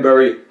at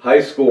Danbury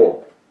High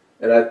School.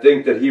 And I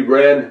think that he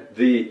ran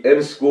the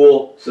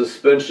in-school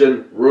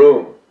suspension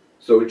room.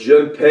 So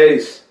Jim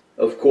Pace,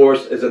 of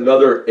course, is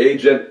another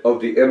agent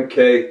of the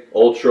MK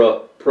Ultra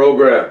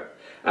program.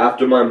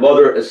 After my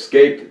mother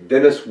escaped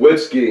Dennis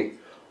Witzke,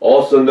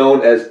 also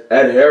known as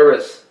Ed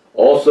Harris,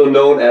 also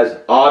known as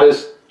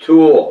Otis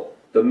Toole,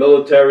 the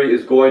military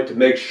is going to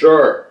make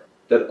sure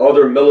that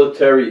other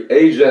military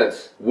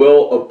agents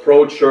will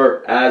approach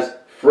her as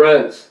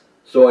friends.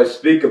 So I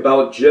speak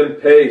about Jim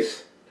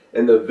Pace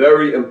in the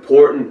very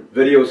important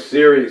video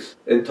series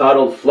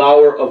entitled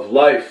Flower of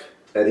Life.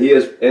 And he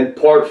is in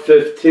part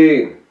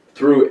 15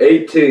 through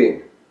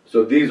 18.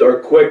 So these are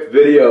quick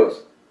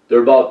videos.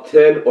 They're about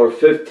 10 or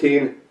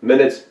 15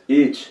 minutes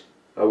each.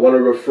 I want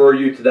to refer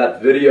you to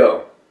that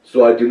video.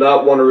 So I do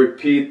not want to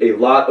repeat a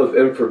lot of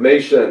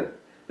information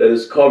that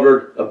is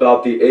covered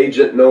about the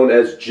agent known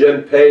as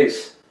Jim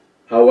Pace.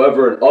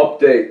 However, an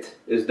update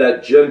is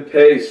that Jim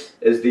Pace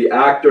is the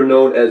actor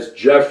known as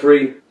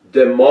Jeffrey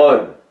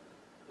DeMunn.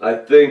 I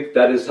think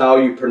that is how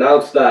you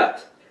pronounce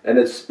that. And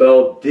it's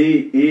spelled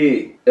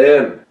D-E-M-U-N-N,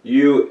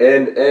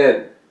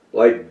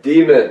 like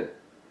demon.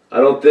 I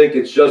don't think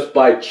it's just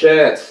by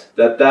chance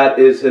that that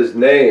is his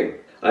name.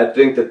 I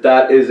think that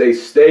that is a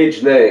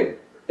stage name.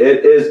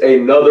 It is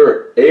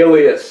another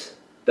alias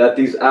that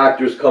these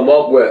actors come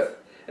up with.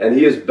 And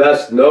he is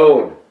best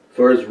known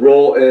for his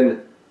role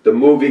in the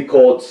movie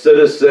called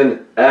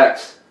Citizen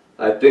X.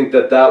 I think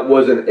that that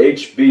was an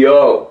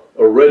HBO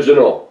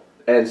original.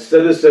 And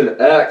Citizen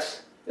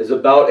X is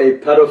about a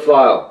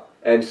pedophile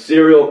and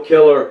serial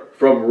killer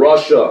from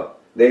Russia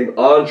named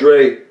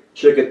Andrei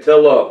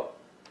Chikatilo.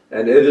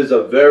 And it is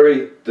a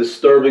very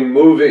disturbing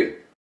movie.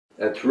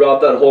 And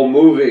throughout that whole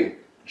movie,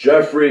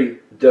 Jeffrey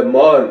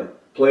DeMunn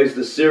plays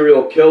the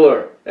serial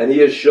killer, and he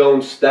is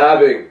shown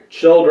stabbing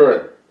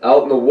children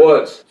out in the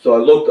woods. So I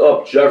looked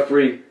up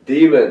Jeffrey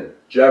DeMunn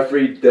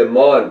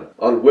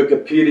on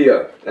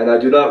Wikipedia, and I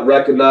do not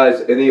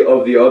recognize any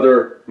of the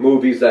other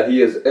movies that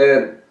he is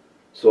in.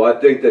 So I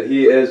think that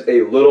he is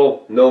a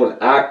little known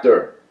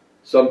actor.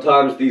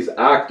 Sometimes these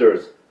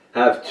actors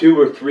have 2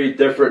 or 3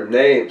 different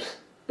names,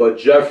 but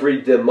Jeffrey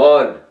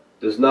DeMunn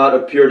does not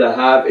appear to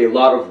have a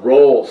lot of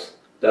roles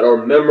that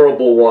are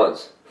memorable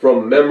ones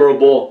from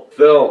memorable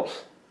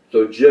films.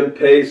 So Jim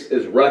Pace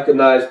is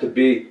recognized to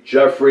be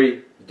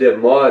Jeffrey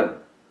DeMunn,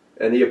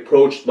 and he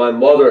approached my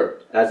mother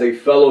as a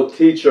fellow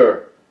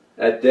teacher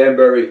at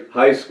Danbury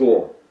High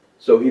School.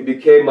 So he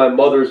became my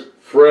mother's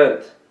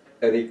friend,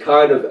 and he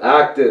kind of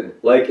acted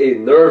like a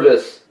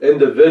nervous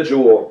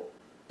individual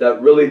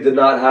that really did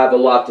not have a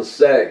lot to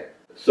say.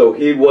 So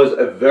he was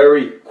a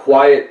very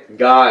quiet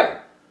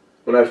guy.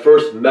 When I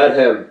first met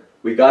him,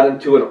 we got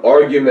into an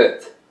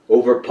argument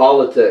over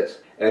politics,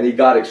 and he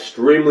got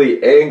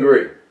extremely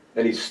angry,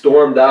 and he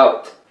stormed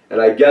out. And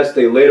I guess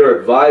they later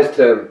advised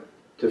him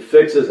to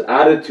fix his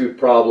attitude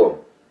problem,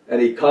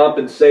 and he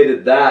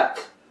compensated that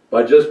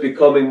by just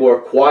becoming more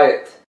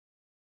quiet.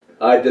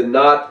 I did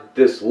not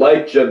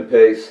dislike Jim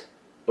Pace,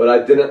 but I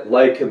didn't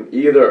like him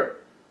either.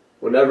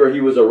 Whenever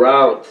he was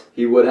around,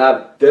 he would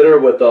have dinner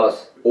with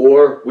us,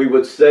 or we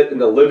would sit in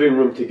the living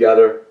room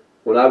together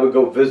when I would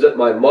go visit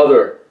my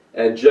mother,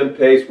 and Jim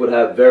Pace would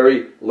have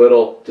very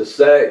little to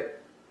say.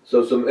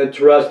 So some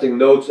interesting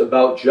notes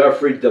about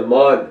Jeffrey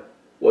DeMunn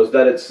was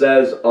that it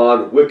says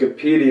on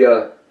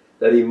Wikipedia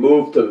that he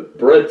moved to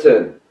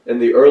Britain in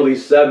the early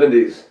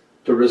 70s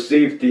to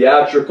receive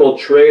theatrical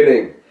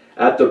training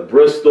at the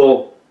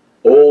Bristol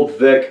Old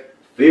Vic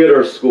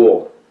Theatre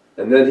School.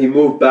 And then he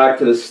moved back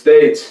to the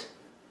States,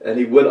 and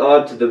he went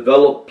on to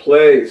develop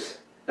plays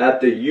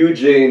at the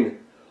Eugene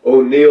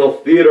O'Neill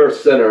Theater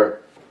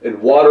Center in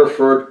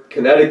Waterford,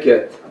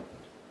 Connecticut.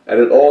 And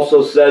it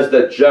also says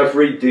that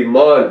Jeffrey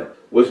DeMunn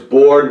was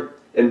born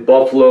in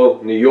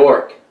Buffalo, New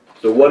York.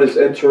 So what is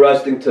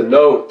interesting to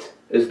note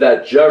is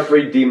that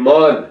Jeffrey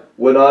DeMunn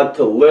went on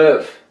to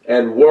live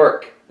and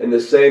work in the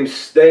same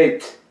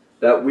state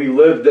that we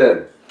lived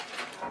in.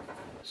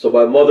 So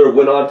my mother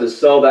went on to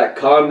sell that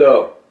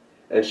condo,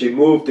 and she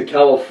moved to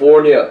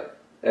California.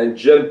 And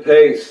Jim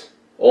Pace,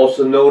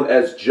 also known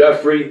as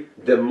Jeffrey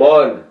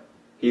DeMunn,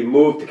 he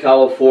moved to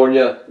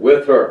California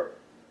with her.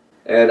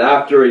 And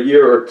after a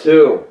year or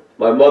two,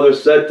 my mother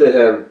said to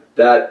him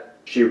that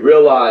she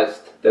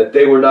realized that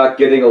they were not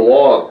getting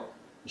along.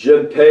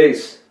 Jim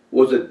Pace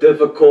was a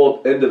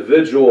difficult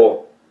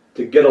individual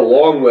to get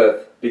along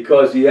with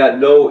because he had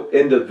no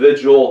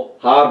individual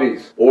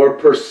hobbies or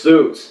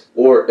pursuits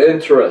or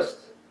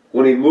interests.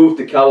 When he moved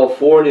to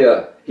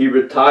California, he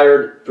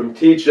retired from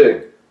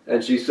teaching,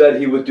 and she said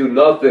he would do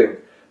nothing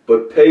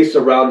but pace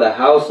around the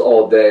house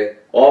all day,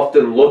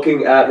 often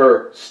looking at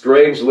her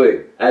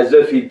strangely, as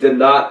if he did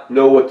not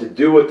know what to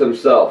do with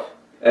himself.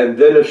 And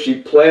then if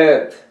she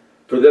planned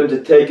for them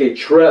to take a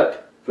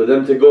trip, for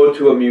them to go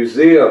to a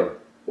museum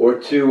or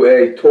to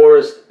a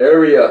tourist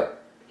area,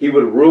 he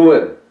would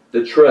ruin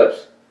the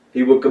trips.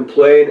 He would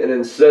complain and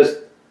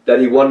insist that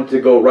he wanted to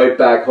go right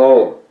back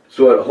home.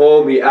 So at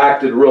home he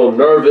acted real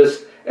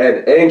nervous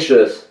and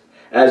anxious,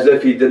 as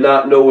if he did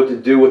not know what to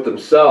do with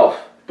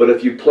himself. But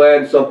if you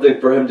planned something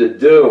for him to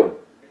do,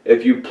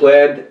 if you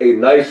planned a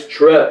nice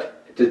trip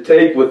to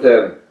take with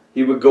him,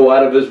 he would go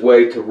out of his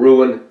way to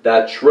ruin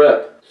that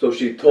trip. So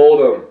she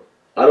told him,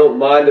 "I don't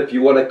mind if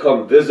you want to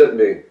come visit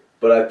me,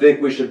 but I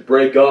think we should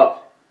break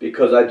up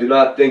because I do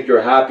not think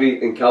you're happy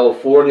in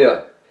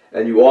California.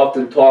 And you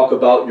often talk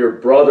about your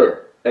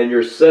brother and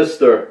your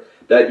sister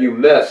that you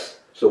miss.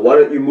 So why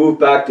don't you move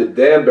back to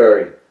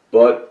Danbury?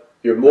 But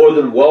you're more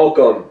than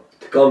welcome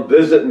to come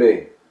visit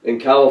me in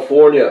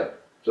California."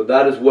 So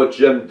that is what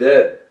Jim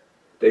did.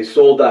 They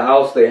sold the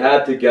house they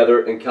had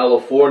together in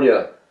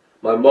California.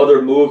 My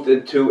mother moved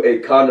into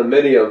a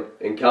condominium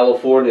in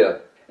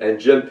California, and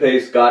Jim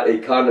Pace got a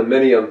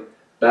condominium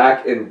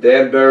back in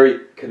Danbury,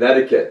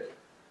 Connecticut,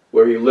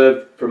 where he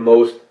lived for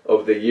most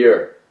of the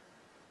year.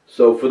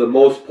 So for the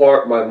most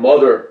part, my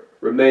mother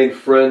remained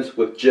friends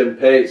with Jim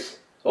Pace,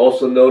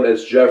 also known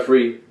as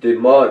Jeffrey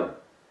DeMunn.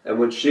 And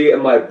when she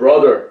and my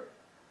brother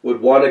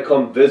would want to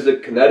come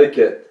visit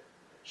Connecticut,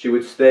 she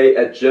would stay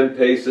at Jim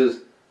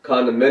Pace's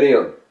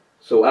condominium.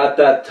 So at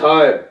that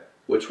time,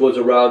 which was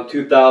around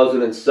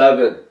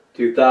 2007,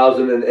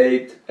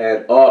 2008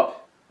 and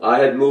up, I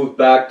had moved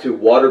back to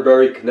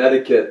Waterbury,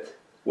 Connecticut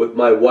with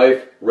my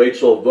wife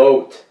Rachel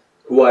Vogt,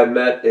 who I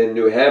met in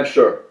New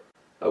Hampshire.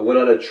 I went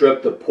on a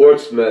trip to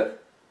Portsmouth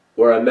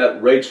where I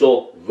met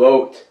Rachel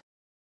Vogt,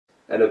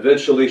 and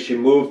eventually she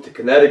moved to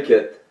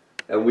Connecticut,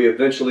 and we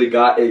eventually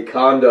got a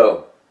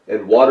condo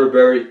in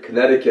Waterbury,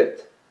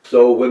 Connecticut.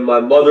 So when my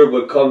mother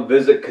would come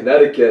visit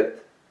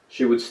Connecticut,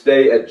 she would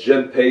stay at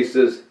Jim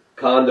Pace's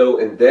condo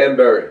in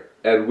Danbury,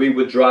 and we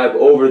would drive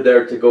over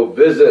there to go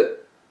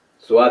visit.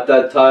 So at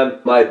that time,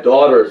 my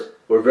daughters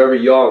were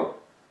very young.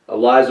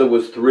 Eliza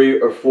was 3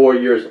 or 4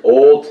 years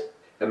old,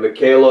 and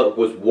Michaela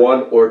was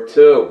 1 or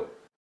 2.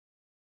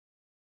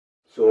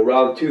 So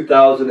around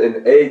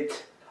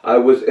 2008, I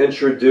was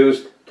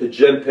introduced to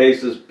Jim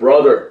Pace's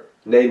brother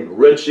named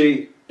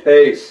Richie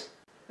Pace.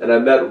 And I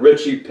met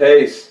Richie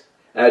Pace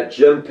at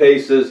Jim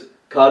Pace's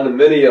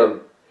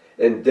condominium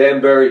in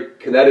Danbury,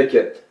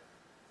 Connecticut.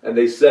 And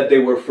they said they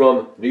were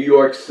from New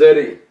York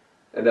City,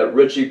 and that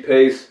Richie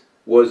Pace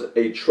was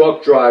a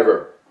truck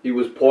driver. He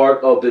was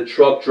part of the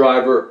truck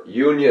driver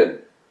union.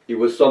 He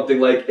was something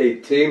like a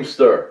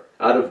teamster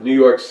out of New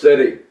York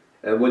City.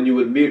 And when you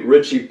would meet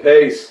Richie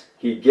Pace,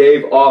 he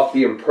gave off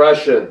the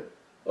impression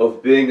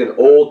of being an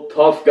old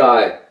tough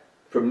guy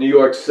from New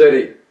York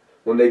City.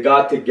 When they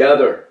got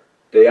together,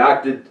 they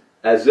acted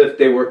as if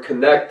they were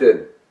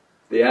connected.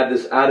 They had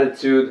this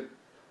attitude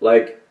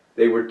like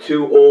they were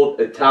two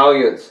old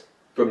Italians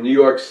from New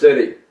York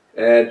City.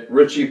 And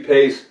Richie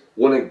Pace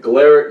wouldn't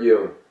glare at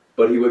you,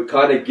 but he would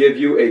kind of give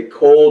you a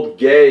cold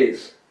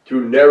gaze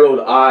through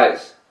narrowed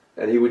eyes.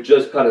 And he would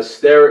just kind of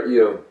stare at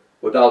you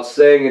without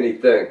saying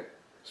anything.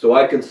 So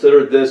I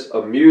considered this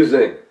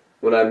amusing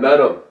when I met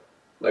him.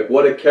 Like,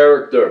 what a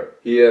character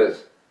he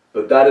is.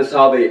 But that is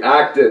how they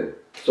acted.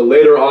 So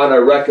later on I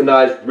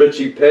recognized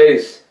Richie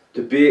Pace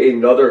to be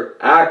another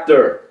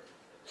actor.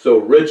 So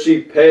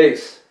Richie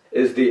Pace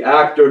is the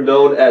actor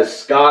known as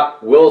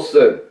Scott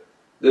Wilson.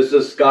 This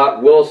is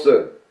Scott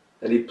Wilson,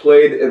 and he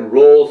played in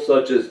roles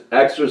such as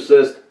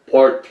Exorcist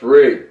Part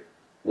 3.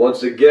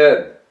 Once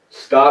again,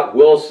 Scott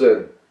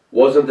Wilson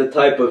wasn't the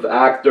type of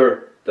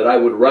actor that I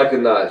would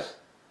recognize.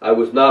 I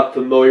was not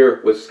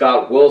familiar with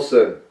Scott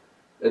Wilson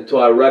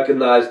until I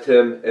recognized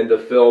him in the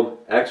film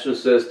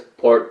Exorcist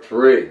Part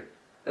 3.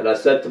 And I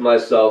said to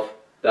myself,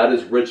 that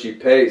is Richie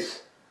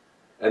Pace.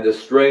 And the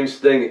strange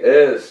thing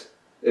is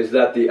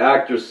that the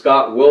actor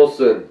Scott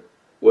Wilson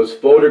was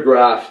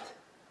photographed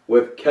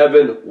with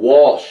Kevin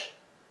Walsh,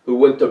 who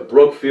went to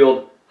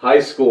Brookfield High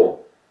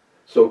School.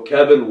 So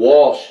Kevin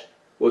Walsh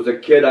was a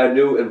kid I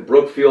knew in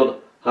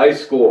Brookfield High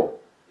School.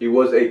 He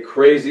was a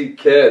crazy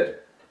kid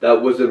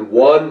that was in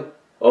one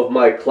of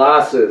my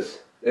classes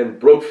in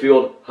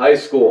Brookfield High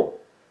School.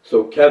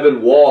 So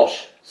Kevin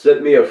Walsh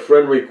sent me a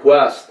friend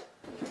request,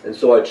 and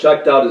so I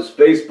checked out his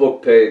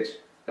Facebook page,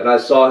 and I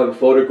saw him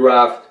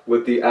photographed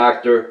with the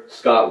actor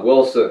Scott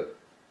Wilson.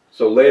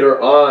 So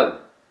later on,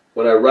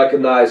 when I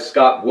recognized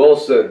Scott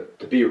Wilson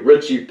to be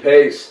Richie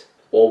Pace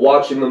while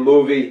watching the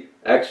movie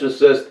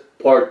Exorcist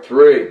Part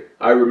 3,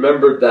 I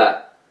remembered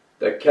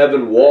that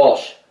Kevin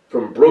Walsh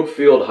from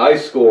Brookfield High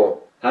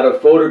School had a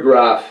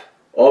photograph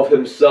of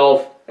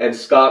himself and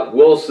Scott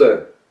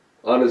Wilson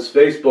on his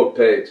Facebook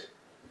page.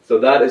 So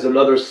that is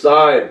another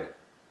sign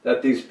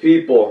that these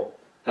people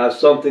have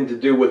something to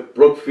do with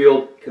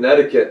Brookfield,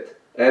 Connecticut,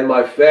 and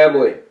my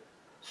family.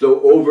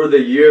 So over the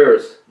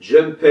years,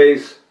 Jim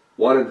Pace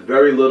wanted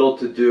very little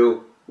to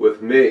do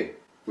with me.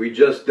 We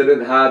just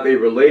didn't have a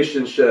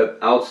relationship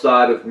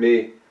outside of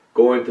me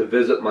going to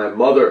visit my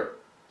mother.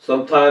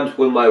 Sometimes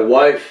when my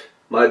wife,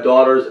 my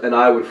daughters, and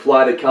I would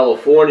fly to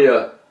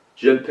California,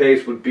 Jim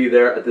Pace would be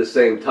there at the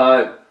same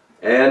time.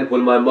 And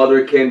when my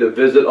mother came to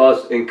visit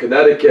us in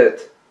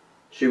Connecticut,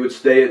 she would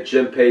stay at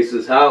Jim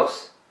Pace's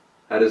house,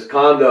 at his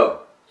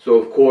condo. So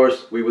of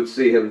course we would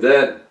see him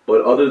then.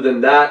 But other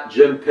than that,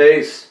 Jim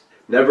Pace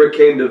never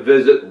came to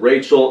visit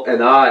Rachel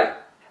and I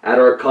at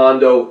our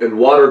condo in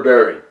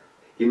Waterbury.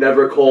 He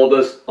never called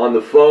us on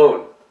the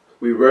phone.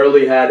 We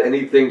rarely had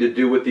anything to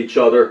do with each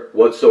other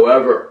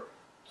whatsoever.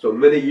 So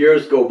many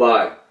years go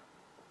by,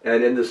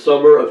 and in the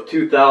summer of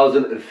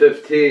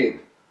 2015,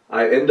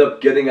 I end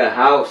up getting a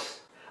house.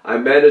 I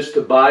managed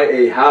to buy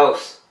a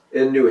house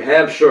in New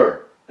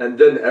Hampshire, and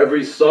then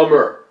every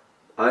summer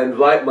I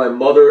invite my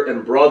mother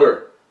and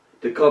brother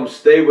to come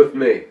stay with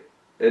me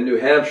in New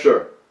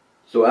Hampshire.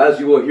 So as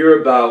you will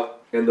hear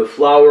about in The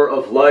Flower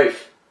of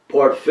Life,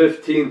 part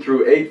 15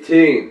 through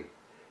 18,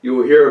 you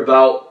will hear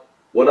about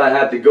what I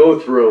had to go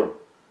through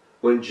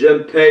when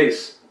Jim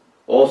Pace,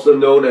 also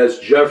known as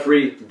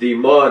Jeffrey D.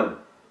 Munn,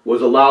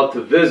 was allowed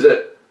to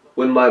visit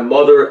when my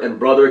mother and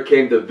brother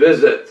came to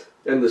visit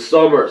in the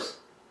summers.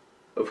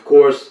 Of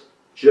course,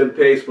 Jim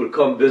Pace would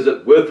come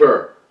visit with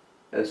her,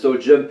 and so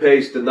Jim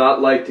Pace did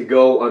not like to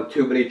go on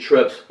too many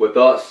trips with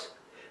us.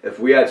 If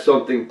we had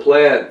something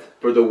planned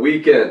for the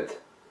weekend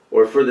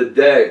or for the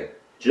day,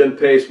 Jim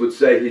Pace would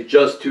say he's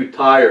just too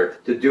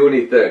tired to do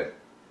anything.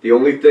 The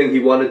only thing he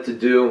wanted to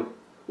do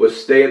was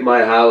stay at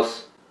my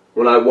house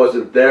when I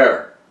wasn't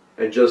there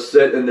and just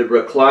sit in the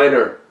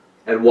recliner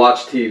and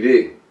watch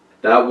TV.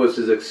 That was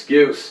his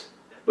excuse.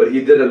 But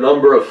he did a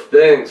number of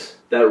things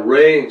that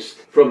ranged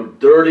from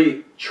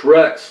dirty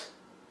tricks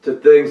to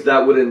things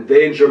that would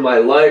endanger my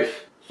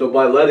life. So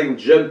by letting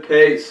Jim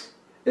Pace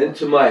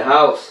into my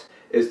house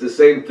is the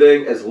same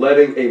thing as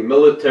letting a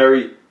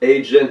military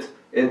agent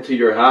into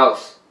your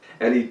house.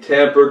 And he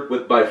tampered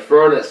with my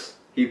furnace.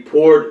 He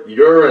poured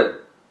urine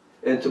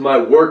into my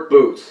work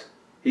boots.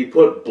 He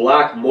put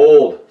black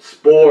mold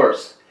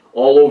spores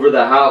all over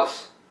the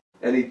house.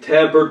 And he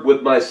tampered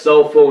with my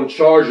cell phone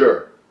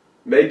charger,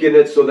 making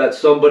it so that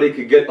somebody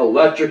could get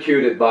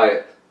electrocuted by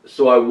it.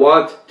 So I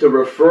want to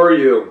refer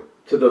you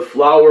to the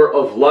Flower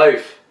of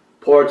Life,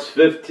 parts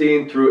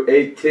 15 through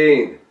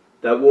 18,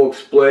 that will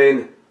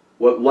explain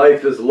what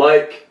life is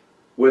like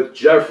with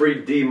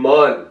Jeffrey D.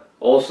 Munn,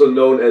 also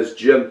known as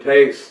Jim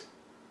Pace.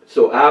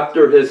 So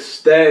after his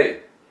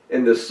stay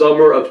in the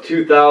summer of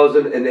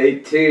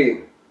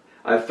 2018,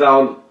 I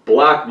found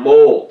black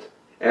mold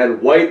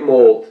and white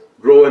mold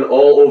growing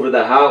all over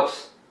the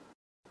house.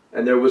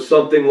 And there was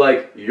something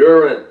like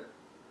urine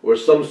or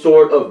some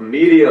sort of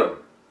medium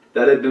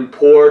that had been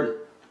poured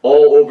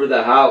all over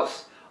the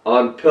house,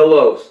 on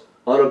pillows,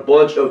 on a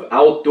bunch of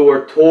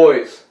outdoor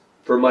toys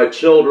for my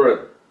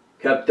children,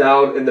 kept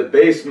down in the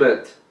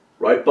basement,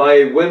 right by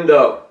a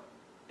window.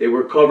 They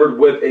were covered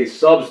with a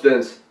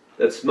substance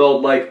that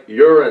smelled like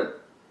urine.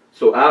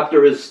 So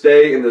after his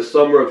stay in the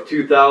summer of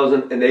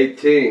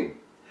 2018,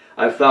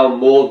 I found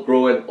mold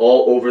growing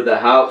all over the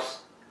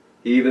house.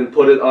 He even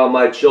put it on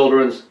my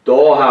children's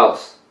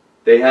dollhouse.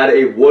 They had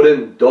a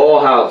wooden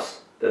dollhouse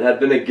that had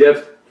been a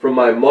gift from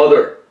my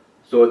mother.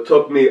 So it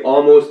took me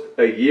almost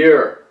a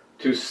year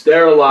to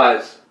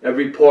sterilize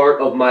every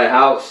part of my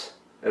house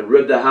and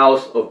rid the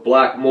house of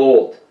black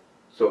mold.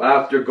 So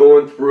after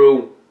going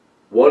through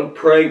one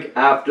prank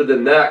after the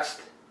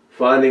next,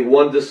 finding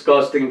one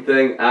disgusting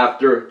thing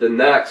after the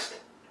next,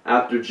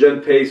 after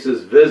Jim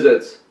Pace's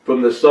visits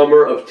from the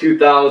summer of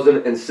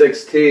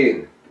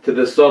 2016 to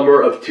the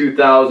summer of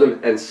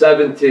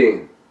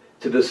 2017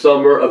 to the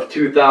summer of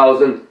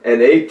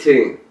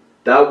 2018,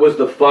 that was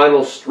the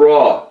final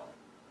straw.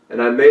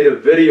 And I made a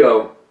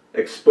video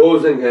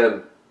exposing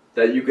him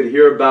that you could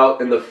hear about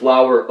in the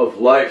Flower of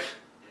Life.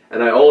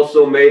 And I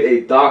also made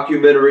a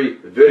documentary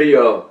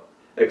video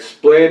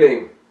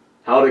explaining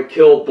how to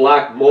kill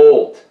black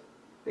mold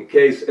in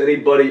case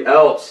anybody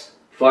else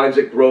finds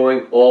it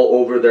growing all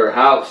over their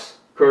house,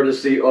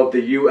 courtesy of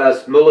the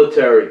U.S.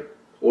 military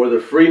or the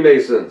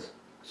Freemasons.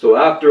 So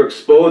after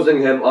exposing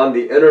him on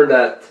the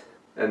internet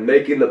and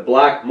making the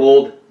black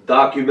mold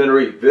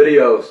documentary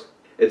videos,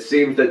 it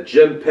seems that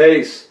Jim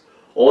Pace,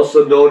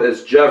 also known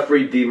as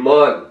Jeffrey D.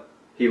 Munn,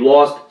 he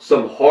lost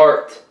some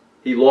heart,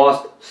 he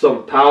lost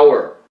some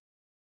power.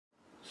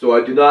 So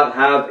I do not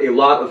have a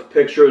lot of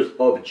pictures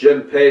of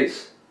Jim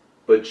Pace,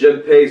 but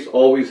Jim Pace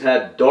always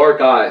had dark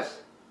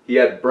eyes. He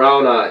had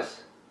brown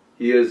eyes.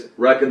 He is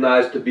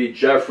recognized to be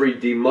Jeffrey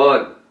D.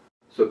 Munn.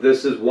 So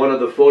this is one of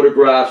the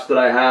photographs that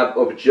I have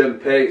of Jim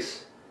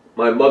Pace.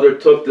 My mother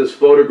took this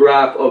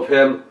photograph of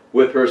him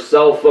with her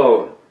cell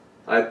phone.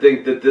 I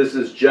think that this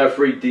is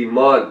Jeffrey D.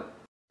 Munn.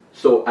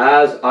 So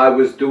as I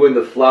was doing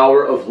the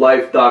Flower of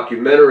Life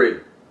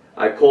documentary,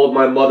 I called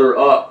my mother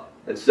up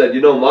and said, you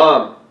know,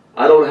 Mom,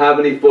 I don't have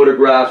any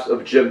photographs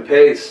of Jim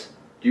Pace.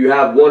 Do you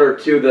have one or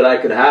two that I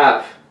could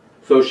have?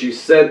 So she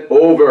sent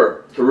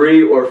over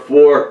 3 or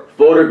 4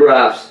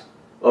 photographs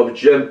of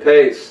Jim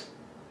Pace.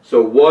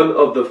 So one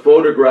of the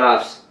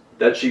photographs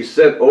that she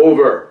sent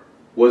over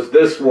was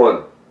this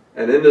one.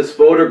 And in this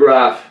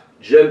photograph,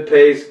 Jim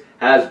Pace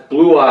has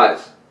blue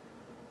eyes.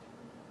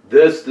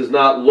 This does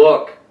not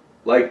look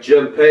like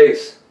Jim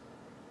Pace.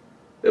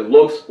 It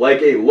looks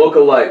like a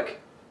look-alike.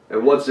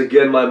 And once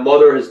again, my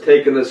mother has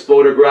taken this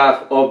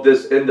photograph of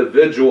this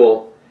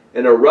individual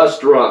in a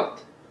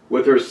restaurant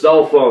with her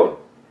cell phone.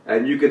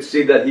 And you can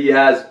see that he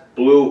has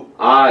blue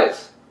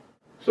eyes.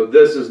 So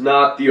this is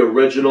not the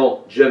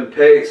original Jim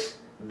Pace.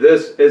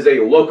 This is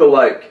a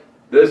look-alike.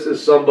 This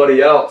is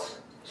somebody else.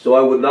 So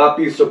I would not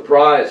be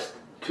surprised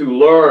to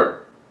learn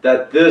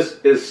that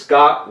this is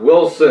Scott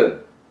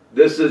Wilson.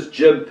 This is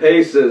Jim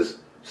Pace's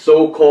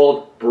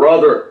so-called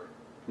brother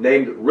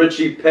named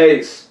Richie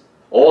Pace,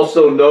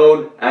 also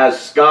known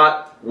as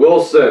Scott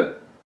Wilson.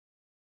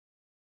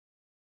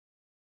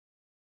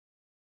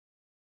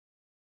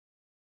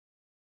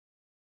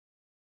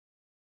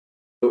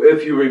 So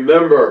if you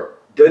remember,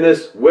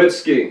 Dennis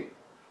Witzke,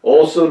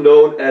 also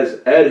known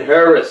as Ed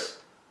Harris,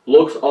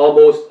 looks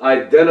almost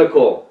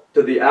identical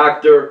to the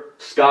actor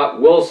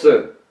Scott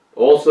Wilson,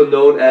 also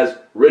known as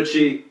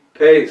Richie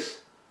Pace.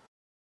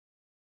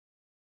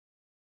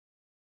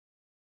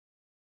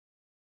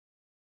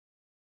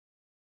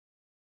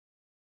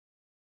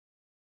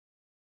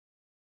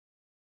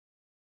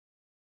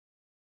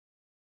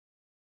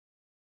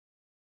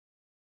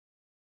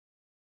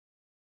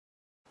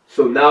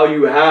 So now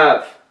you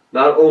have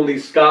not only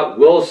Scott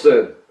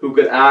Wilson, who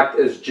could act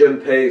as Jim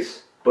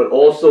Pace, but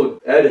also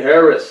Ed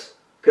Harris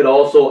could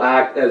also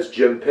act as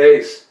Jim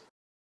Pace.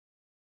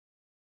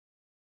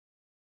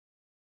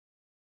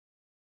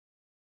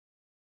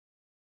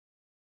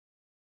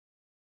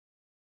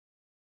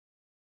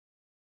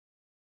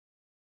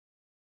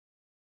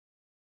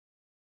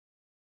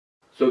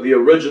 So the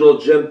original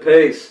Jim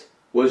Pace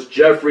was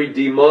Jeffrey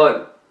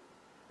DeMunn.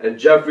 And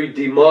Jeffrey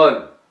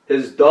DeMunn,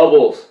 his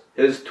doubles,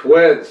 his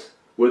twins,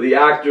 were the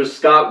actors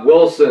Scott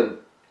Wilson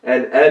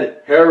and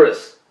Ed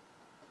Harris.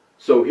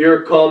 So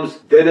here comes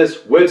Dennis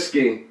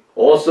Witzke,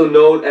 also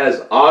known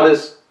as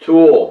Otis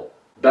Toole,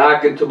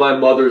 back into my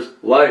mother's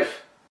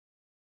life.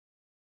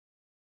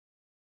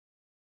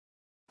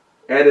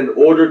 And in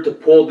order to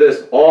pull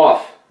this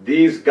off,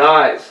 these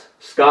guys,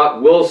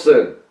 Scott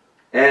Wilson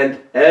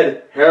and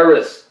Ed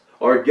Harris,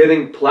 are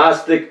getting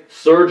plastic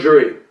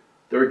surgery.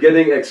 They're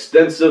getting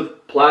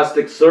extensive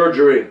plastic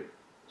surgery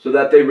so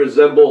that they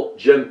resemble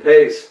Jim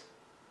Pace.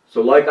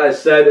 So like I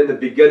said in the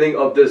beginning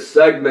of this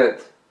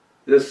segment,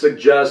 this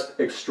suggests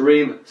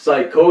extreme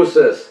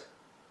psychosis.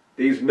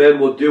 These men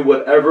will do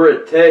whatever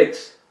it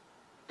takes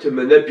to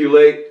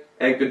manipulate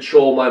and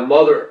control my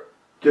mother,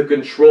 to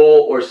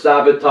control or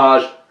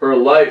sabotage her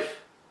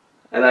life.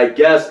 And I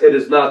guess it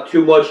is not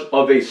too much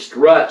of a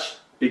stretch,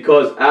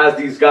 because as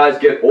these guys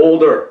get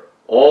older,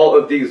 all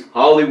of these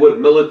Hollywood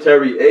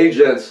military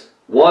agents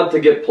want to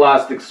get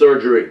plastic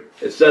surgery.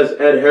 It says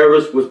Ed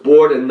Harris was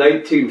born in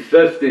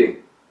 1950,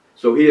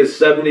 so he is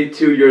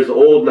 72 years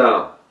old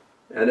now.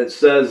 And it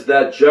says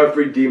that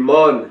Jeffrey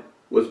DeMunn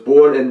was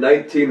born in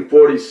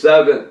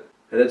 1947,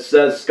 and it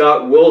says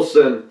Scott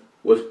Wilson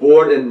was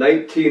born in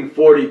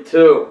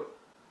 1942.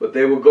 But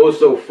they will go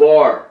so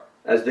far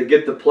as to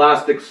get the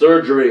plastic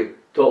surgery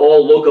to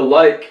all look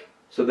alike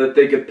so that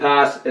they could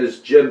pass as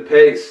Jim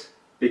Pace,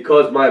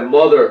 because my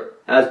mother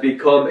has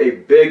become a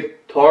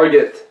big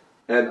target,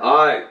 and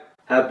I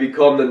have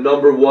become the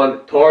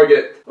 #1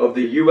 target of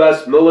the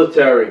U.S.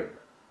 military.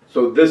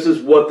 So this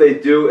is what they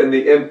do in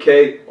the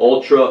MK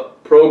Ultra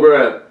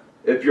program.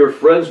 If you're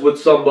friends with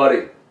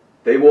somebody,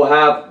 they will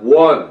have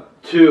 1,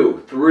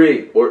 2,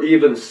 3, or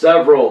even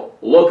several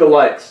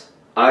lookalikes.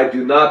 I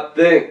do not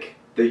think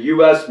the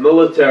U.S.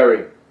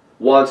 military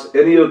wants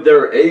any of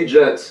their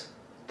agents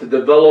to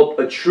develop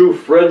a true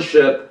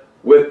friendship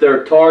with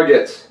their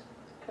targets.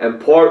 And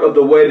part of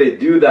the way they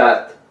do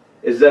that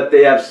is that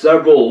they have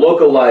several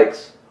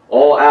lookalikes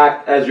all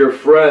act as your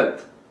friend.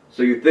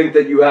 So you think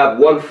that you have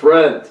one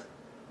friend,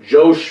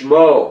 Joe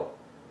Schmo,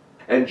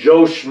 and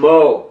Joe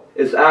Schmo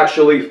is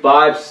actually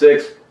 5,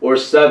 6, or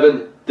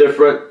 7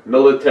 different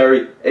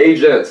military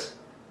agents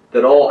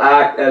that all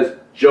act as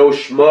Joe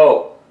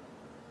Schmo.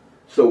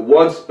 So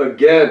once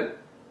again,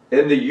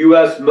 in the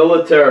U.S.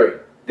 military,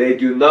 they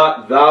do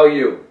not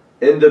value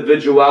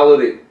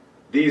individuality.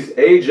 These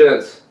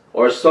agents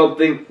are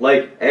something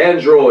like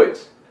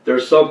androids. They're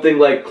something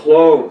like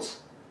clones.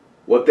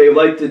 What they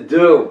like to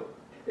do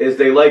is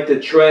they like to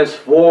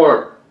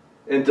transform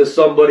into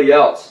somebody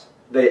else.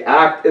 They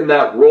act in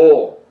that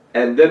role,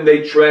 and then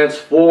they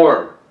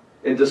transform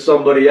into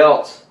somebody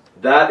else.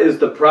 That is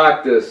the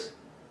practice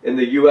in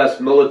the U.S.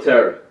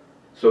 military.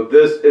 So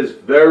this is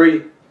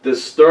very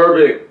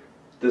disturbing,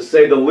 to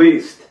say the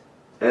least.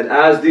 And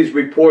as these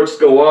reports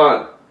go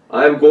on,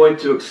 I am going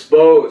to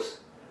expose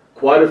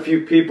quite a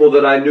few people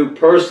that I knew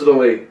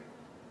personally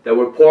that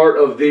were part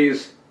of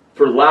these,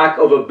 for lack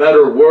of a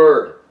better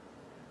word,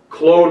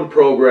 clone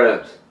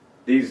programs,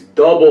 these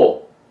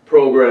double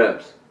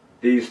programs,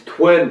 these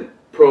twin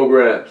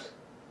programs.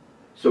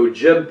 So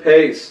Jim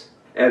Pace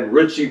and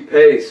Richie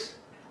Pace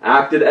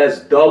acted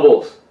as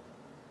doubles.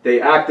 They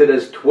acted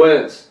as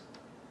twins.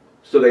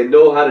 So they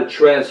know how to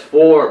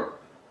transform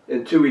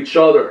into each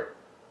other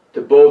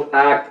to both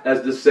act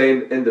as the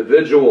same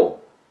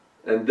individual.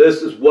 And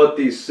this is what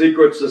these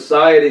secret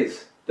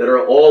societies that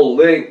are all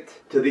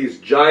linked to these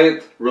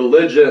giant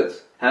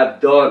religions have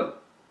done.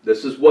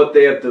 This is what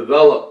they have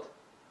developed.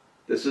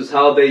 This is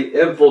how they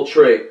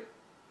infiltrate.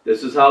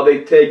 This is how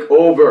they take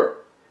over.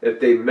 If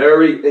they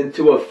marry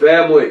into a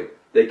family,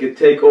 they could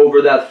take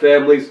over that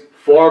family's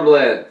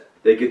farmland.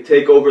 They could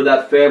take over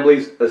that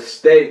family's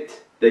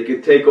estate. They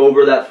could take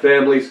over that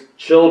family's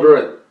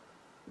children.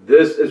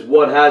 This is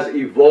what has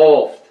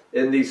evolved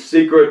in these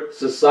secret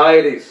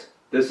societies.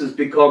 This has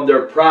become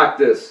their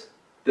practice.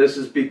 This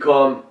has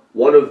become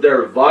one of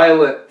their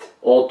violent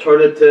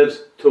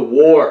alternatives to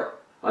war.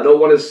 I don't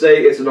want to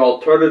say it's an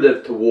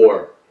alternative to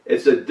war.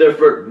 It's a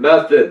different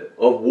method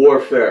of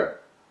warfare.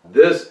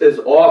 This is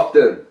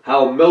often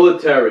how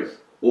militaries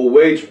will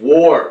wage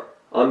war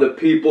on the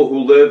people who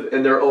live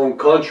in their own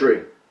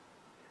country.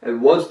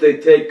 And once they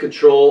take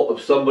control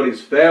of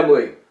somebody's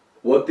family,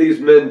 what these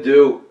men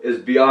do is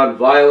beyond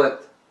violent.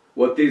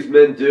 What these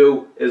men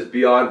do is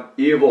beyond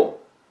evil.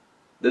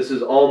 This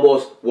is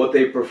almost what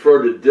they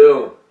prefer to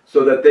do,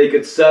 so that they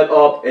could set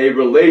up a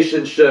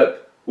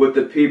relationship with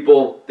the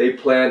people they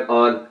plan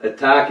on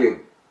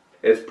attacking.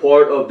 It's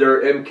part of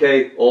their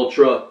MK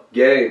Ultra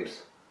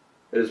games.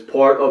 It is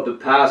part of the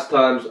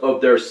pastimes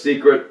of their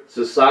secret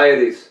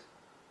societies.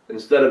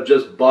 Instead of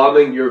just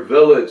bombing your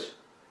village,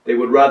 they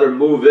would rather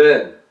move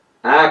in,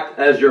 act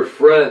as your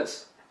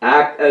friends,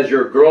 act as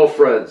your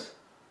girlfriends,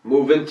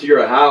 move into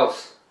your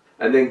house,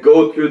 and then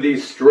go through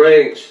these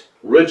strange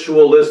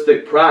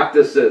ritualistic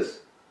practices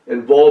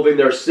involving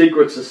their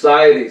secret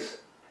societies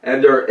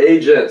and their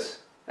agents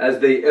as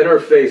they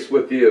interface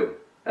with you,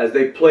 as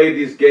they play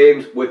these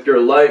games with your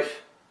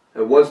life.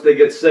 And once they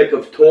get sick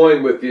of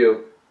toying with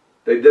you,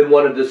 they then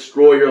want to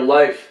destroy your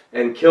life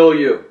and kill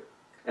you.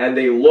 And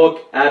they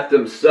look at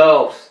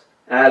themselves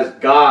as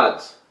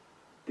gods.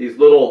 These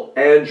little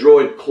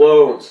android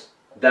clones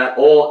that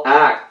all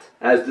act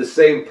as the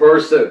same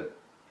person.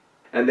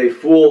 And they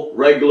fool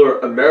regular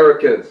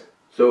Americans.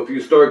 So if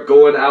you start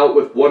going out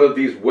with one of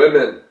these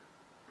women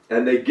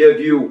and they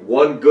give you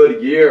one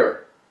good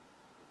year,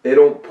 they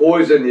don't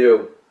poison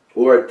you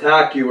or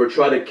attack you or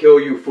try to kill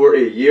you for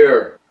a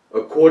year.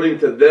 According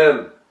to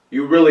them,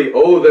 you really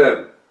owe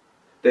them.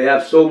 They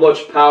have so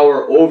much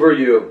power over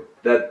you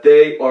that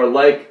they are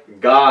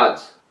like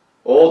gods.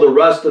 All the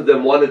rest of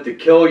them wanted to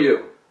kill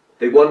you.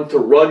 They wanted to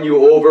run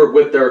you over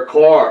with their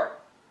car.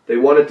 They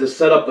wanted to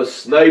set up a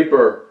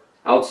sniper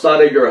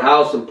outside of your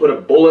house and put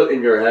a bullet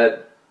in your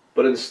head.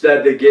 But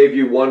instead they gave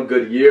you one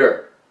good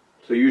year.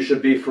 So you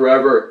should be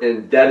forever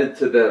indebted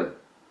to them.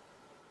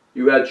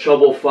 You had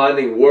trouble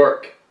finding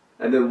work,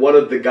 and then one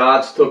of the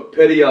gods took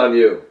pity on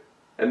you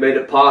and made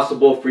it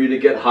possible for you to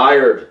get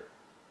hired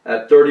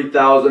at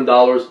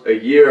 $30,000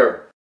 a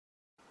year.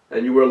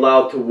 And you were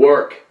allowed to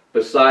work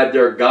beside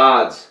their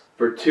gods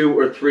for 2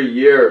 or 3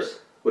 years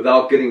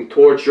without getting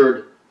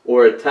tortured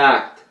or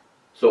attacked.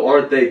 So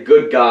aren't they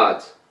good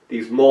gods?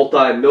 These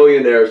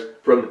multi-millionaires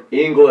from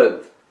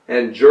England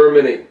and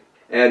Germany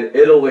and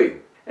Italy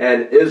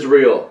and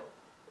Israel.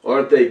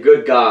 Aren't they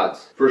good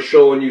gods for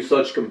showing you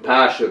such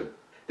compassion?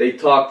 They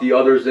talked the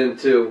others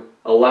into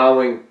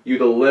allowing you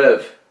to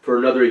live for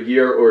another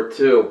year or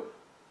 2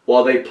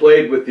 while they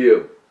played with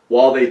you,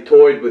 while they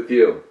toyed with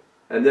you.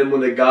 And then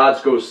when the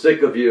gods grow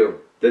sick of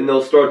you, then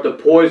they'll start to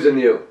poison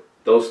you.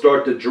 They'll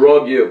start to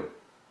drug you.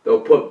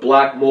 They'll put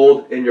black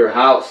mold in your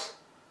house.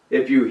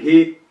 If you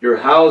heat your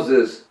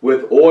houses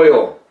with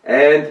oil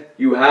and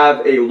you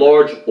have a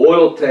large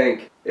oil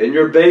tank in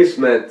your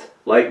basement,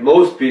 like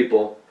most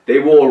people, they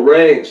will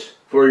arrange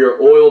for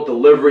your oil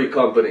delivery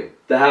company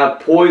to have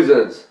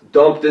poisons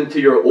dumped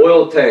into your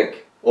oil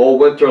tank all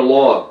winter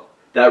long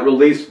that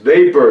release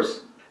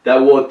vapors that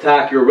will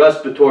attack your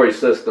respiratory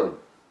system.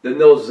 Then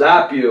they'll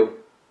zap you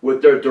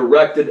with their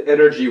directed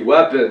energy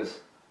weapons,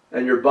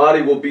 and your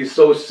body will be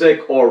so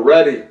sick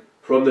already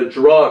from the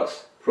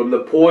drugs, from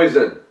the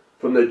poison,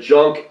 from the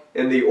junk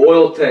in the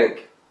oil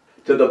tank,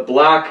 to the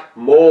black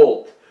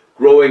mold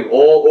growing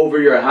all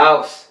over your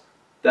house,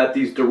 that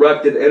these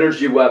directed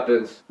energy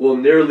weapons will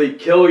nearly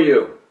kill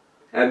you.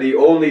 And the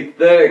only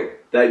thing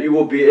that you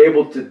will be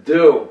able to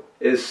do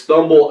is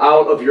stumble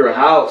out of your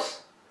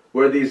house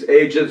where these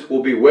agents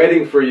will be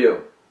waiting for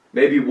you.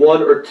 Maybe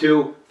 1 or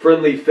 2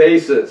 friendly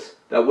faces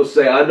that will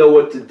say, I know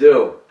what to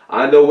do.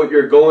 I know what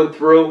you're going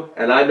through,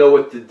 and I know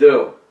what to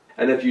do.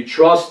 And if you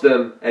trust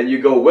them and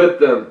you go with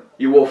them,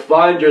 you will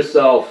find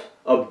yourself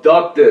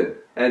abducted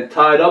and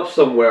tied up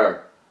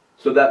somewhere,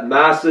 so that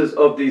masses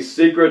of these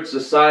secret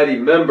society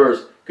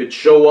members could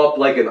show up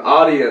like an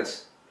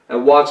audience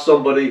and watch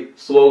somebody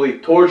slowly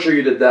torture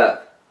you to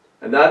death.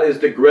 And that is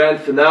the grand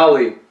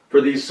finale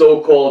for these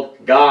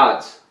so-called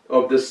gods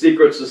of the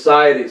secret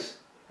societies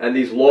and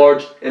these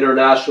large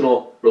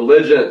international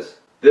religions.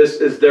 This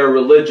is their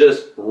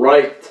religious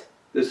right.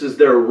 This is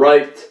their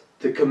right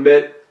to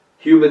commit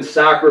human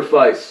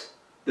sacrifice.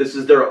 This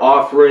is their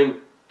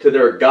offering to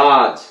their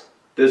gods.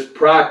 This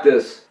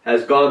practice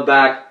has gone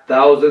back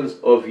thousands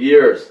of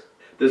years.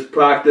 This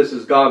practice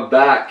has gone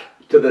back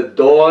to the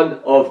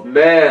dawn of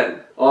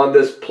man on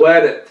this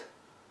planet.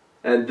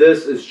 And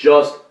this is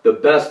just the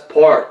best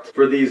part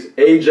for these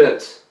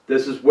agents.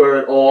 This is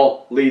where it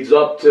all leads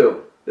up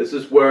to. This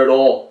is where it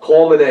all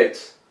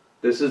culminates.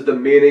 This is the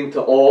meaning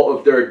to all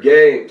of their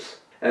games.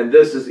 And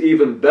this is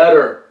even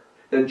better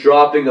than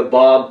dropping a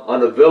bomb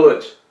on a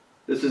village.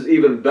 This is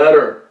even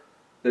better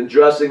than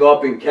dressing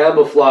up in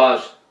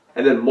camouflage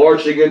and then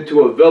marching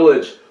into a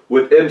village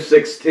with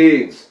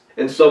M16s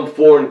in some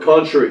foreign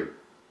country.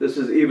 This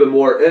is even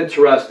more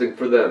interesting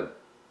for them.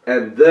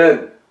 And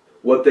then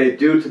what they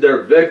do to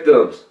their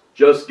victims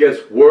just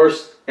gets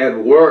worse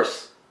and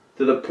worse,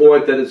 to the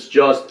point that it's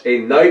just a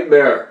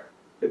nightmare.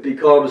 It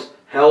becomes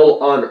hell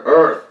on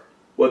earth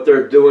what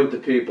they're doing to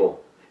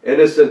people,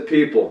 innocent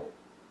people.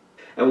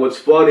 And what's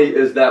funny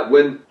is that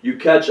when you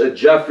catch a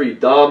Jeffrey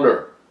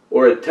Dahmer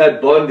or a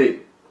Ted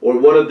Bundy or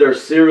one of their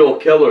serial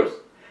killers,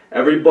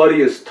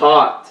 everybody is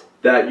taught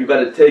that you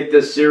got to take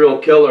this serial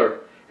killer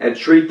and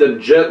treat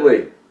them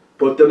gently.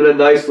 Put them in a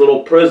nice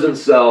little prison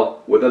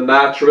cell with a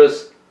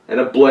mattress and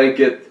a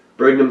blanket.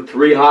 Bring them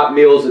 3 hot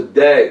meals a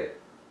day.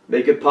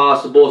 Make it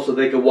possible so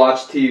they can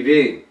watch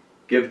TV.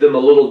 Give them a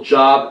little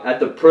job at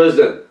the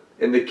prison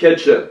in the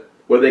kitchen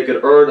where they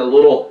could earn a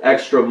little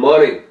extra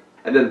money,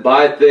 and then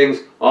buy things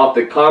off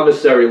the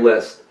commissary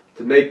list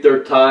to make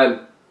their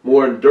time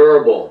more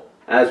endurable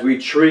as we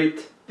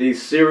treat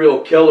these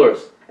serial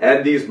killers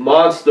and these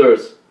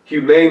monsters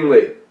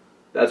humanely.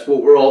 That's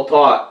what we're all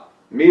taught.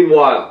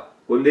 Meanwhile,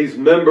 when these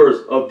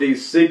members of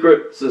these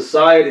secret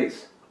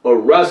societies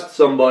arrest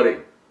somebody,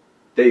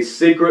 they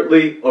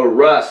secretly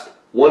arrest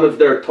one of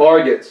their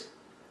targets.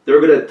 They're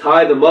going to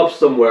tie them up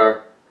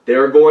somewhere.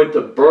 They're going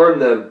to burn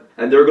them,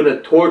 and they're going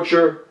to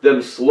torture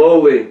them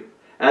slowly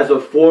as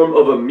a form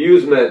of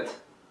amusement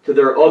to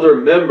their other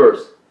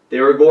members. They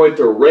are going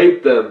to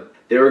rape them.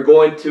 They are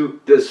going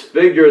to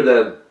disfigure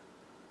them.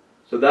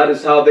 So that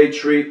is how they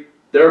treat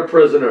their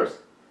prisoners.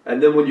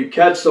 And then when you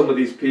catch some of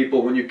these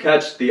people, when you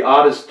catch the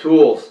Otis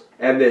Tools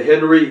and the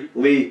Henry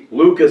Lee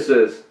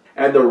Lucases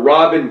and the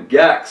Robin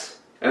Gecks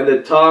and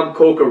the Tom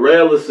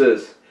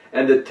Cocoraleses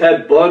and the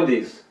Ted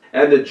Bundys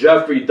and the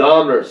Jeffrey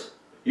Dahmers,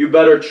 you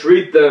better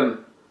treat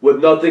them with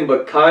nothing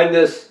but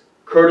kindness,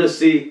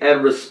 courtesy,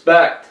 and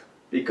respect,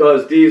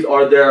 because these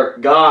are their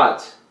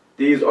gods.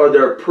 These are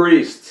their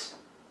priests.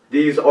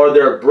 These are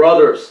their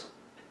brothers.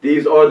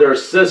 These are their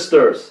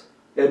sisters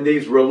in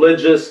these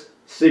religious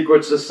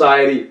secret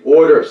society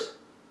orders.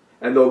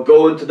 And they'll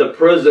go into the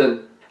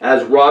prison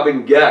as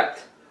Robin Gecht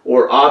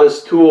or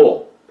Otis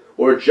Toole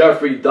or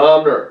Jeffrey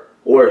Dahmer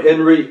or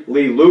Henry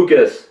Lee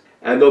Lucas,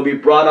 and they'll be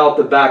brought out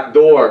the back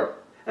door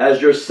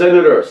as your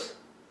senators,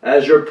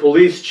 as your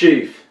police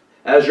chief,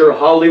 as your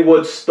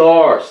Hollywood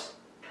stars,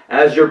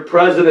 as your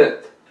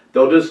president.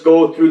 They'll just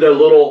go through their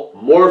little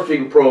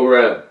morphing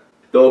program.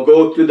 They'll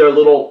go through their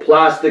little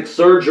plastic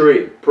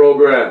surgery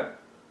program,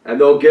 and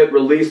they'll get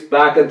released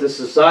back into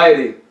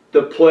society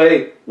to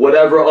play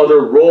whatever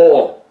other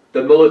role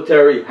the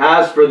military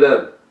has for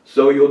them.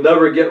 So you'll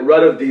never get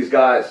rid of these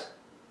guys.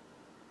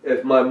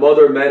 If my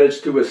mother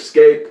managed to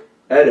escape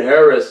Ed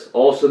Harris,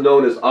 also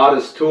known as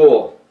Otis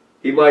Toole,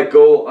 he might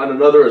go on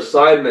another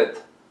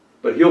assignment,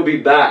 but he'll be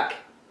back.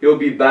 He'll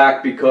be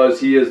back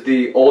because he is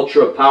the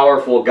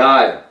ultra-powerful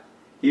guy.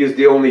 He is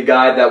the only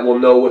guy that will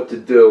know what to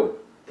do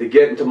to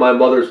get into my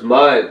mother's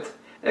mind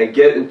and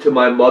get into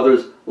my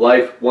mother's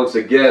life once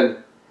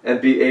again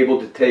and be able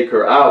to take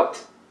her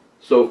out.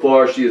 So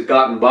far she has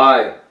gotten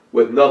by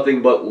with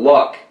nothing but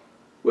luck,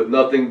 with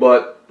nothing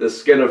but the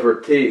skin of her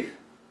teeth.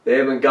 They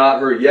haven't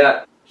got her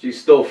yet.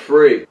 She's still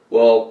free.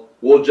 Well,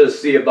 we'll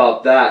just see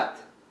about that.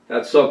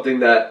 That's something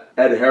that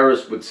Ed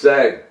Harris would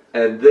say.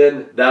 And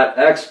then that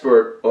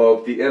expert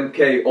of the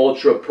MK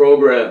Ultra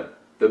program,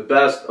 the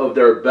best of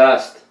their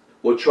best,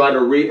 will try to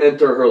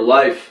re-enter her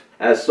life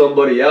as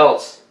somebody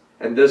else,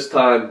 and this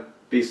time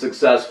be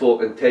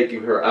successful in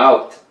taking her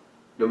out,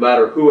 no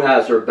matter who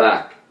has her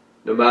back,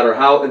 no matter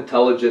how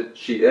intelligent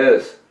she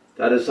is.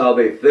 That is how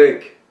they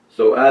think.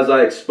 So as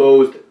I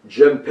exposed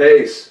Jim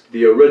Pace,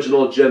 the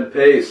original Jim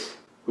Pace,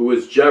 who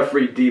was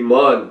Jeffrey D.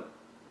 Munn,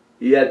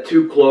 he had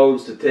 2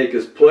 clones to take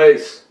his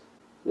place,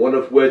 one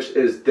of which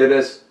is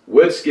Dennis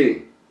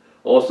Witzke,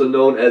 also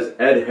known as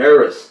Ed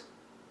Harris,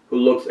 who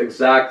looks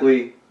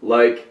exactly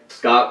like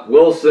Scott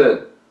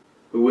Wilson,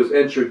 who was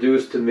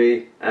introduced to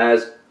me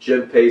as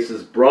Jim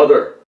Pace's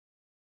brother.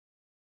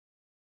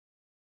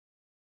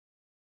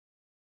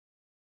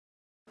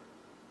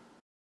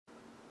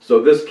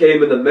 So this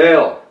came in the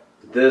mail,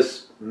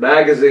 this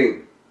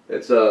magazine.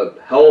 It's a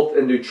health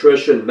and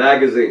nutrition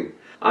magazine.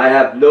 I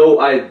have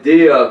no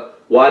idea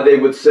why they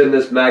would send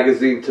this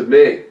magazine to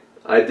me.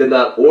 I did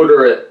not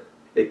order it.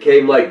 It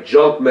came like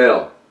junk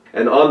mail.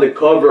 And on the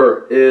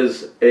cover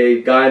is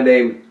a guy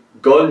named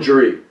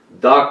Gundry,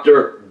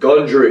 Dr.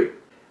 Gundry.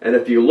 And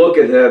if you look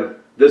at him,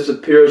 this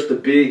appears to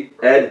be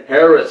Ed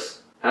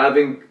Harris,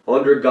 having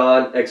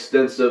undergone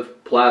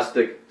extensive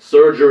plastic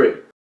surgery.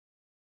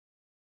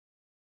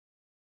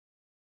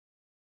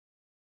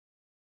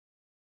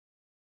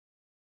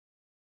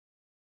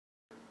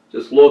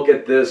 Just look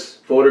at this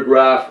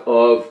photograph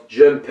of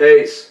Jim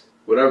Pace,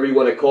 whatever you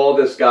want to call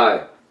this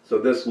guy. So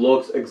this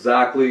looks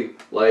exactly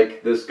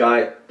like this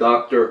guy,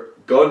 Dr.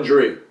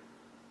 Gundry.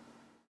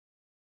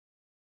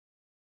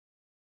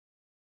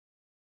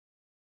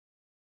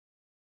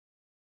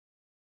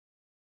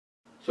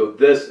 So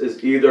this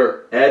is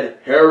either Ed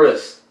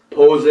Harris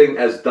posing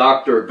as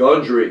Dr.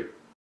 Gundry,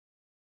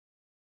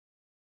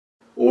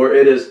 or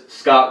it is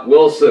Scott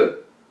Wilson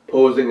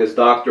posing as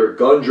Dr.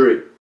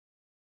 Gundry.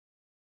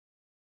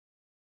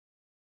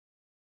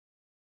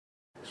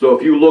 So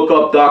if you look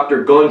up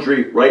Dr.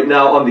 Gundry right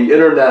now on the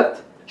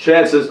internet,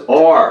 chances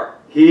are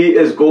he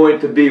is going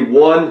to be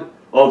one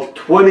of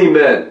 20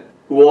 men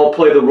who all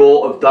play the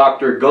role of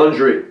Dr.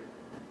 Gundry.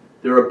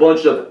 There are a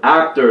bunch of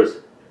actors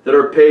that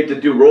are paid to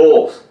do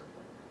roles.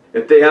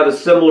 If they have a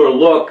similar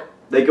look,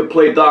 they could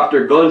play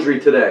Dr. Gundry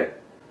today.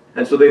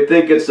 And so they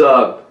think it's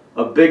a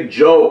big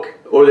joke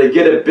or they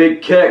get a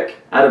big kick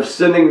out of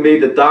sending me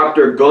the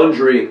Dr.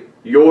 Gundry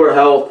Your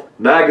Health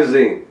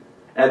magazine.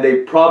 And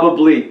they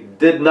probably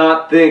did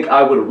not think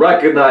I would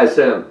recognize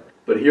him.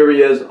 But here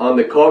he is on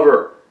the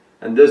cover.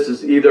 And this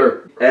is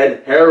either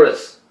Ed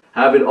Harris,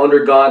 having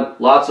undergone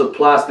lots of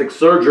plastic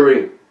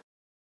surgery,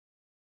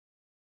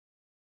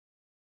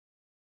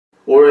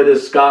 or it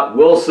is Scott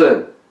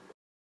Wilson.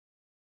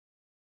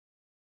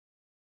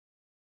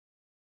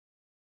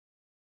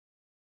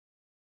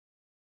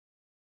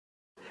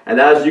 And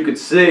as you can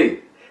see,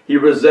 he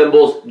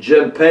resembles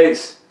Jim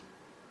Pace.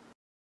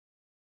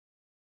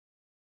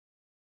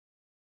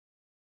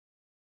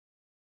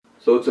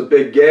 So it's a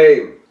big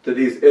game to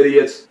these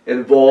idiots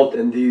involved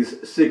in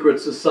these secret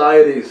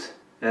societies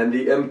and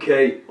the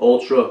MK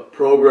Ultra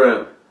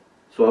program.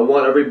 So I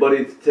want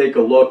everybody to take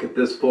a look at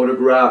this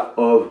photograph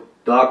of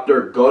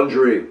Dr.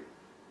 Gundry.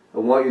 I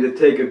want you to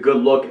take a good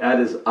look at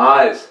his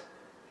eyes.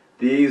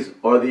 These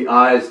are the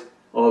eyes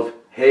of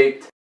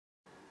hate.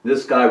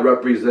 This guy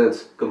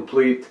represents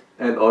complete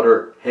and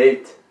utter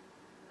hate.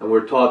 And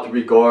we're taught to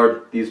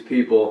regard these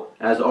people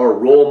as our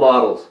role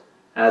models,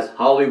 as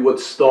Hollywood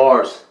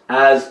stars,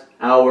 as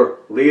our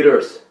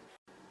leaders.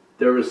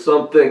 There is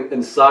something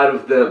inside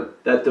of them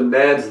that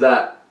demands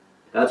that.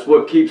 That's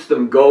what keeps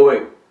them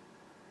going.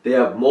 They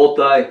have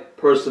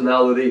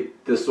multi-personality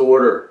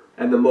disorder.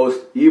 And the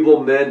most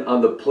evil men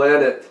on the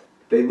planet,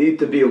 they need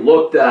to be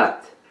looked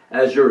at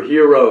as your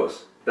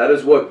heroes. That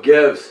is what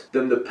gives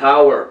them the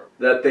power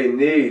that they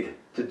need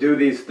to do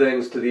these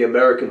things to the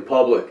American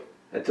public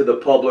and to the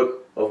public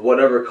of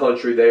whatever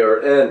country they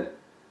are in.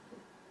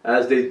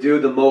 As they do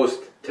the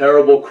most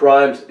terrible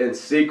crimes in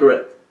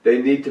secret, they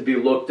need to be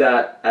looked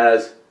at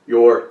as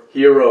your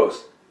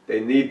heroes. They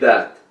need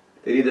that.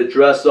 They need to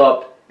dress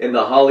up in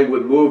the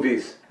Hollywood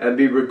movies and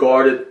be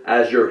regarded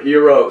as your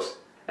heroes,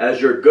 as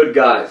your good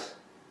guys,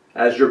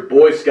 as your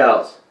Boy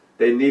Scouts.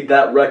 They need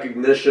that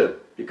recognition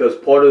because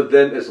part of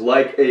them is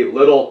like a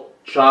little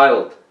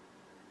child.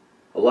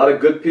 A lot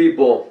of good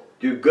people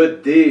do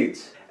good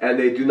deeds and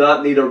they do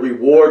not need a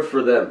reward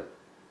for them.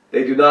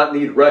 They do not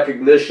need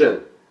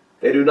recognition.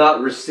 They do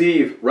not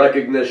receive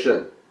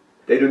recognition.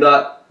 They do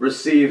not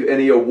receive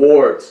any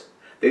awards.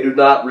 They do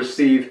not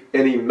receive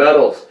any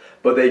medals.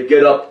 But they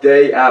get up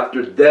day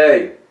after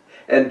day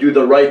and do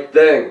the right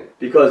thing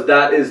because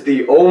that is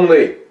the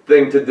only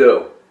thing to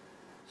do.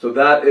 So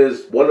that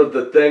is one of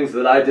the things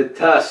that I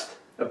detest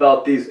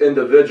about these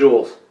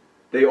individuals.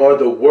 They are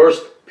the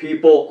worst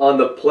people on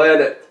the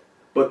planet,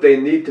 but they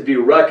need to be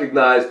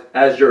recognized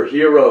as your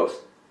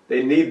heroes.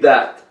 They need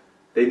that.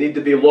 They need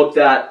to be looked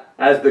at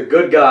as the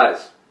good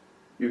guys.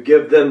 You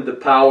give them the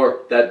power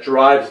that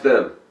drives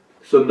them.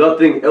 So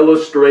nothing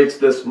illustrates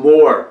this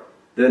more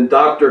than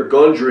Dr.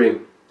 Gundry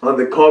on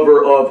the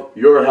cover of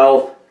Your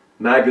Health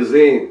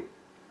magazine.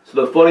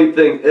 So the funny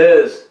thing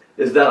is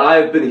that I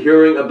have been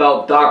hearing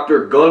about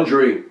Dr.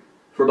 Gundry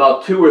for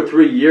about 2 or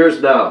 3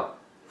 years now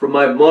from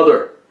my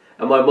mother.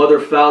 And my mother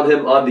found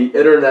him on the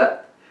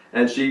internet.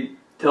 And she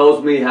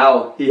tells me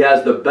how he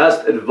has the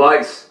best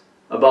advice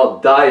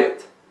about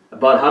diet,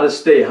 about how to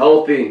stay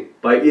healthy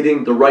by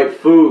eating the right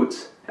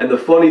foods. And the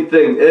funny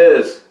thing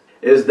is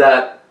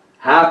that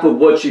half of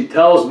what she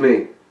tells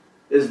me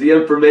is the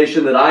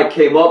information that I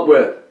came up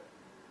with.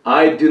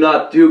 I do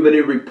not do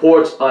many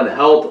reports on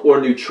health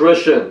or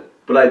nutrition,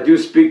 but I do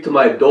speak to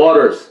my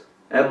daughters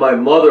and my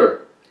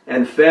mother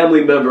and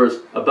family members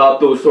about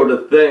those sort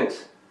of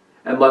things.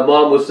 And my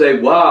mom will say,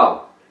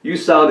 wow, you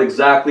sound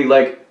exactly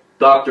like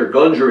Dr.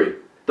 Gundry.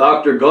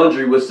 Dr.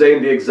 Gundry was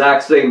saying the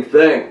exact same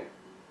thing.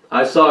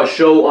 I saw a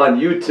show on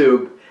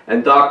YouTube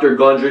and Dr.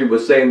 Gundry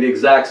was saying the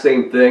exact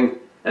same thing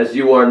as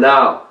you are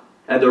now.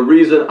 And the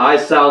reason I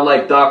sound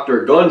like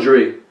Dr.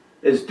 Gundry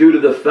is due to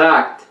the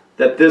fact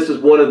that this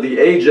is one of the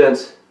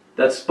agents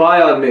that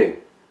spy on me.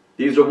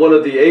 These are one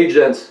of the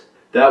agents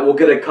that will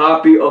get a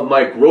copy of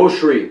my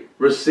grocery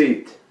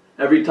receipt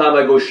every time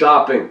I go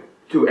shopping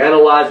to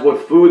analyze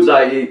what foods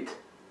I eat.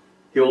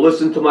 He'll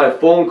listen to my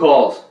phone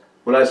calls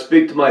when I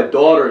speak to my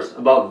daughters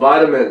about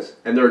vitamins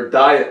and their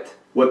diet,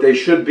 what they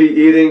should be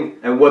eating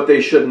and what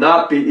they should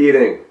not be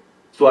eating.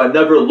 So I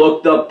never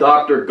looked up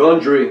Dr.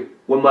 Gundry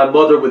when my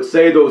mother would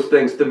say those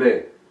things to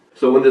me.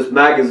 So when this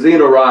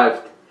magazine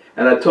arrived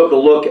and I took a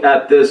look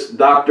at this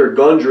Dr.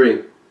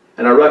 Gundry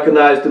and I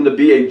recognized him to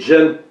be a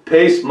Jim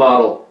Pace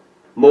model,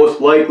 most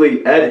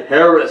likely Ed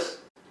Harris,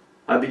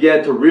 I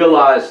began to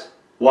realize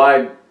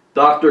why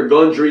Dr.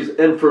 Gundry's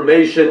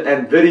information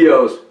and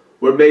videos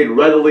were made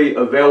readily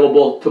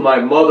available to my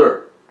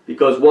mother.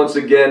 Because once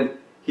again,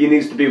 he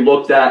needs to be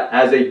looked at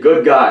as a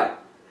good guy.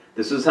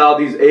 This is how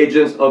these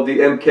agents of the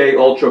MK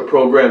Ultra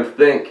program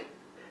think.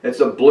 It's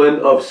a blend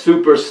of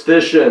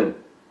superstition,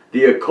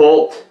 the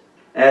occult,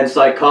 and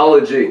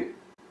psychology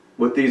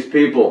with these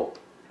people.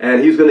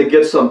 And he's going to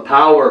get some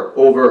power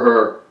over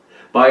her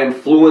by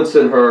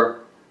influencing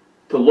her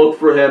to look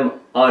for him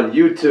on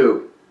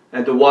YouTube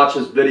and to watch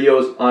his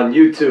videos on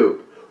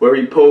YouTube where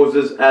he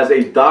poses as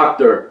a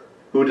doctor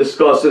who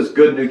discusses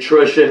good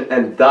nutrition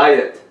and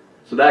diet.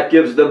 So that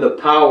gives them the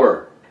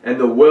power and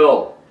the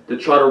will to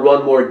try to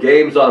run more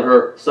games on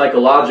her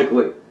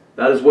psychologically.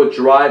 That is what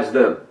drives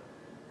them.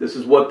 This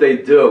is what they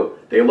do.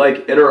 They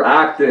like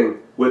interacting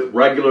with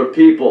regular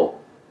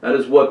people. That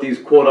is what these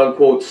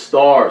quote-unquote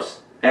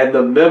stars and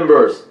the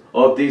members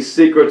of these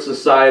secret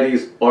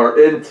societies are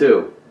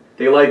into.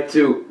 They like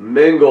to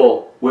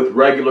mingle with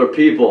regular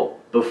people,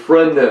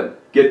 befriend them,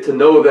 get to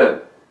know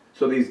them.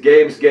 So these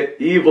games get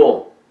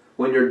evil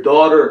when your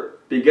daughter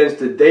begins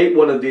to date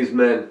one of these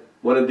men,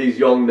 one of these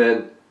young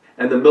men,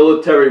 and the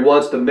military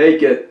wants to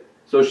make it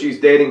so she's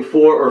dating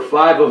 4 or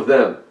 5 of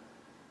them.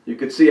 You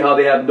can see how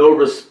they have no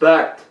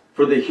respect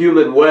for the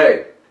human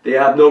way. They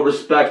have no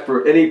respect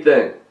for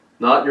anything.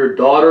 Not your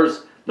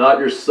daughters, not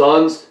your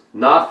sons,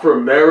 not for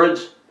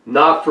marriage,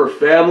 not for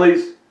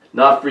families,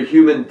 not for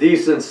human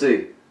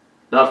decency,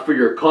 not for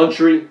your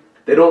country.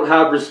 They don't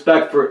have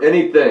respect for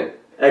anything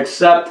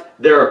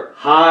except their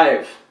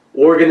hive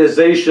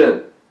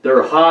organization,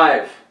 their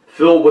hive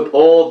filled with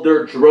all of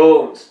their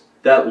drones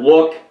that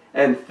look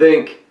and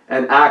think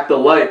and act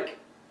alike.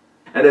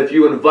 And if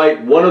you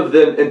invite one of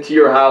them into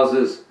your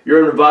houses,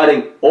 you're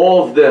inviting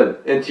all of them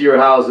into your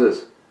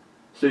houses.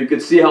 So you can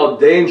see how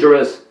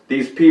dangerous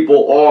these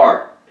people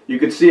are. You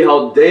can see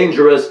how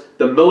dangerous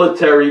the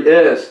military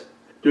is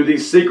through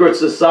these secret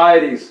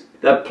societies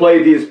that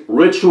play these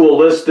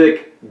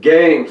ritualistic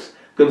games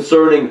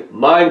concerning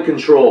mind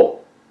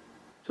control.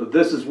 So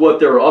this is what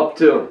they're up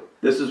to.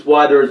 This is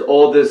why there's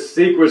all this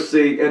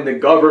secrecy in the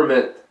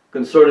government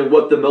concerning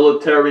what the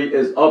military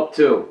is up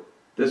to.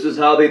 This is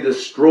how they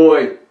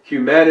destroy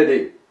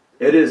humanity.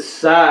 It is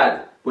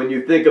sad when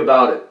you think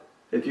about it.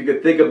 If you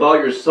could think about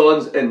your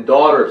sons and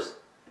daughters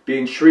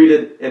being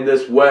treated in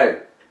this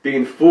way,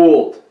 being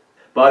fooled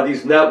by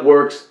these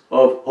networks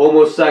of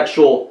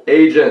homosexual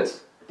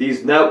agents,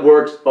 these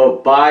networks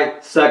of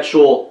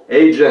bisexual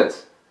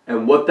agents.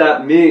 And what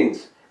that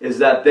means is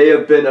that they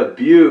have been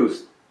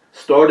abused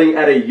starting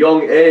at a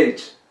young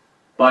age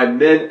by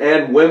men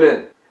and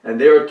women. And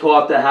they are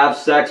taught to have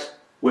sex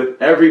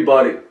with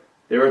everybody.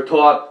 They are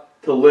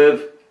taught to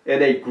live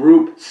in a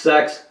group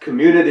sex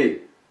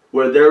community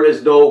where there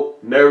is no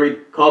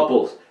married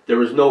couples.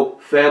 There is no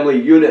family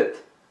unit.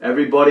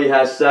 Everybody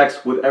has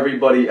sex with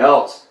everybody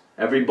else.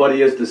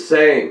 Everybody is the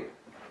same.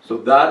 So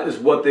that is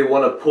what they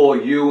want to pull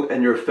you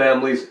and your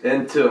families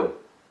into.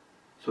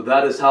 So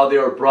that is how they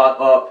are brought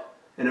up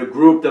in a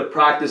group that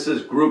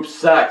practices group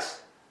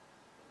sex.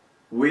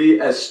 We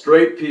as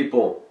straight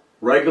people,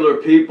 regular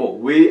people,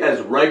 we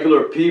as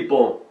regular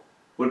people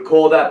would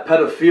call that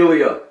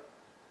pedophilia.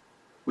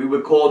 We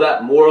would call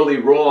that morally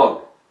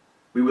wrong.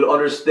 We would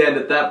understand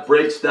that that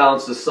breaks down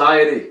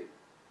society.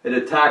 It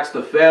attacks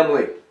the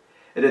family.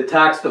 It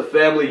attacks the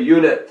family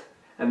unit.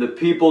 And the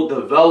people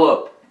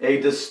develop a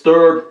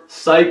disturbed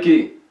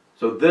psyche.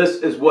 So this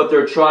is what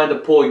they're trying to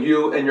pull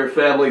you and your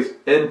families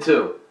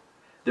into.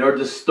 They're a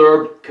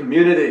disturbed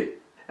community.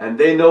 And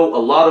they know a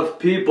lot of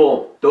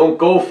people don't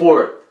go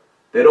for it.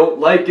 They don't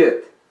like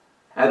it.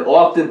 And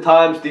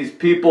oftentimes these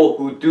people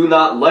who do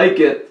not like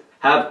it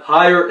have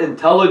higher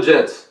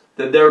intelligence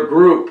than their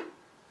group.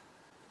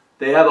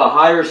 They have a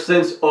higher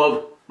sense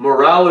of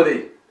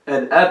morality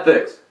and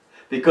ethics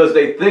because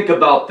they think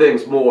about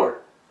things more.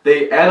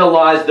 They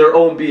analyze their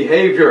own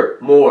behavior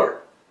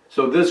more.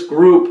 So this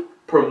group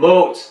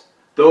promotes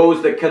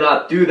those that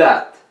cannot do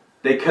that.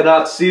 They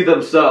cannot see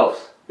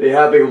themselves. They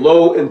have a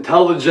low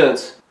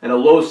intelligence and a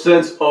low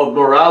sense of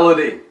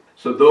morality.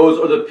 So those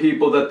are the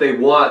people that they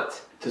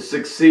want to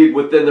succeed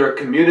within their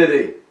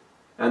community.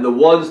 And the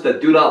ones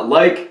that do not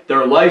like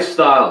their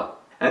lifestyle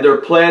and their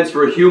plans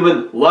for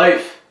human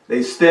life,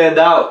 they stand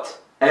out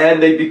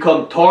and they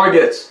become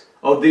targets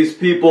of these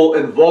people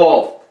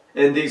involved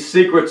in these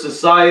secret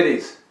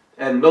societies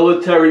and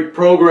military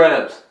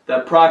programs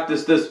that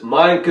practice this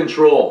mind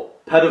control,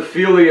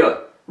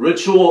 pedophilia,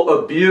 ritual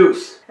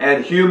abuse,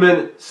 and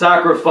human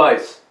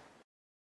sacrifice.